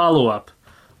further follow up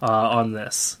on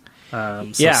this.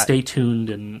 So stay tuned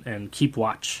and keep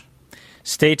watch.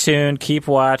 Stay tuned. Keep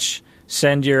watch.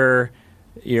 Send your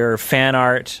fan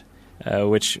art,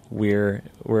 which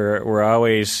we're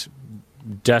always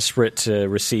desperate to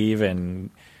receive, and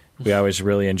we always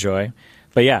really enjoy.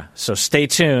 But yeah, so stay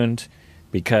tuned,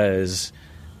 because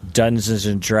Dungeons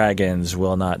and Dragons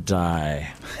will not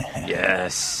die.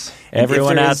 Yes.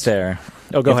 Everyone out there.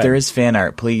 Oh, go ahead. If there is fan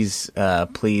art, please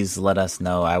let us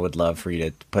know. I would love for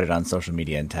you to put it on social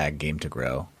media and tag Game to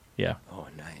Grow. Yeah. Oh,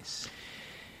 nice.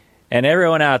 And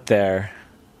everyone out there,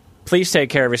 please take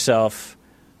care of yourself.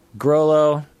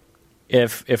 Grollo,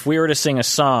 if we were to sing a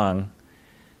song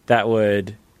that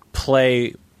would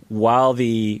play while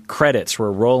the credits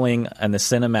were rolling on the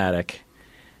cinematic,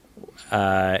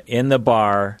 in the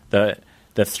bar, the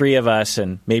three of us,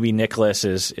 and maybe Nicholas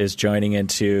is joining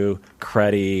into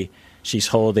Cruddy. She's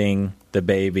holding the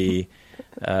baby.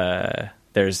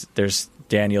 There's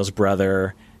Daniel's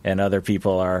brother, and other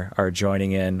people are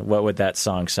joining in. What would that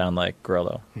song sound like,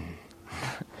 Grollo?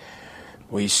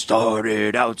 We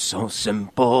started out so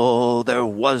simple. There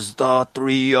was the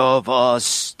three of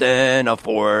us, then a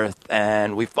fourth,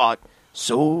 and we fought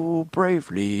so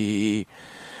bravely.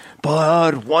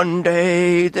 But one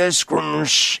day this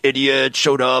grunge idiot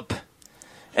showed up,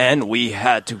 and we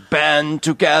had to band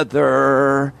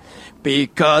together,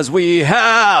 because we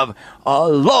have a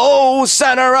low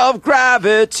center of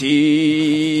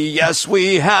gravity. Yes,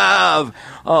 we have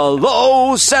a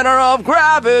low center of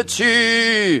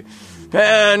gravity.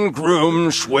 And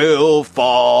Grumsh will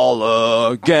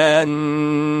fall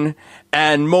again,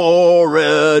 and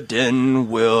Moradin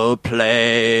will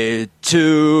play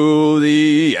to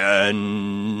the end.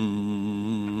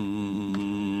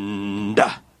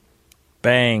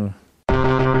 Bang.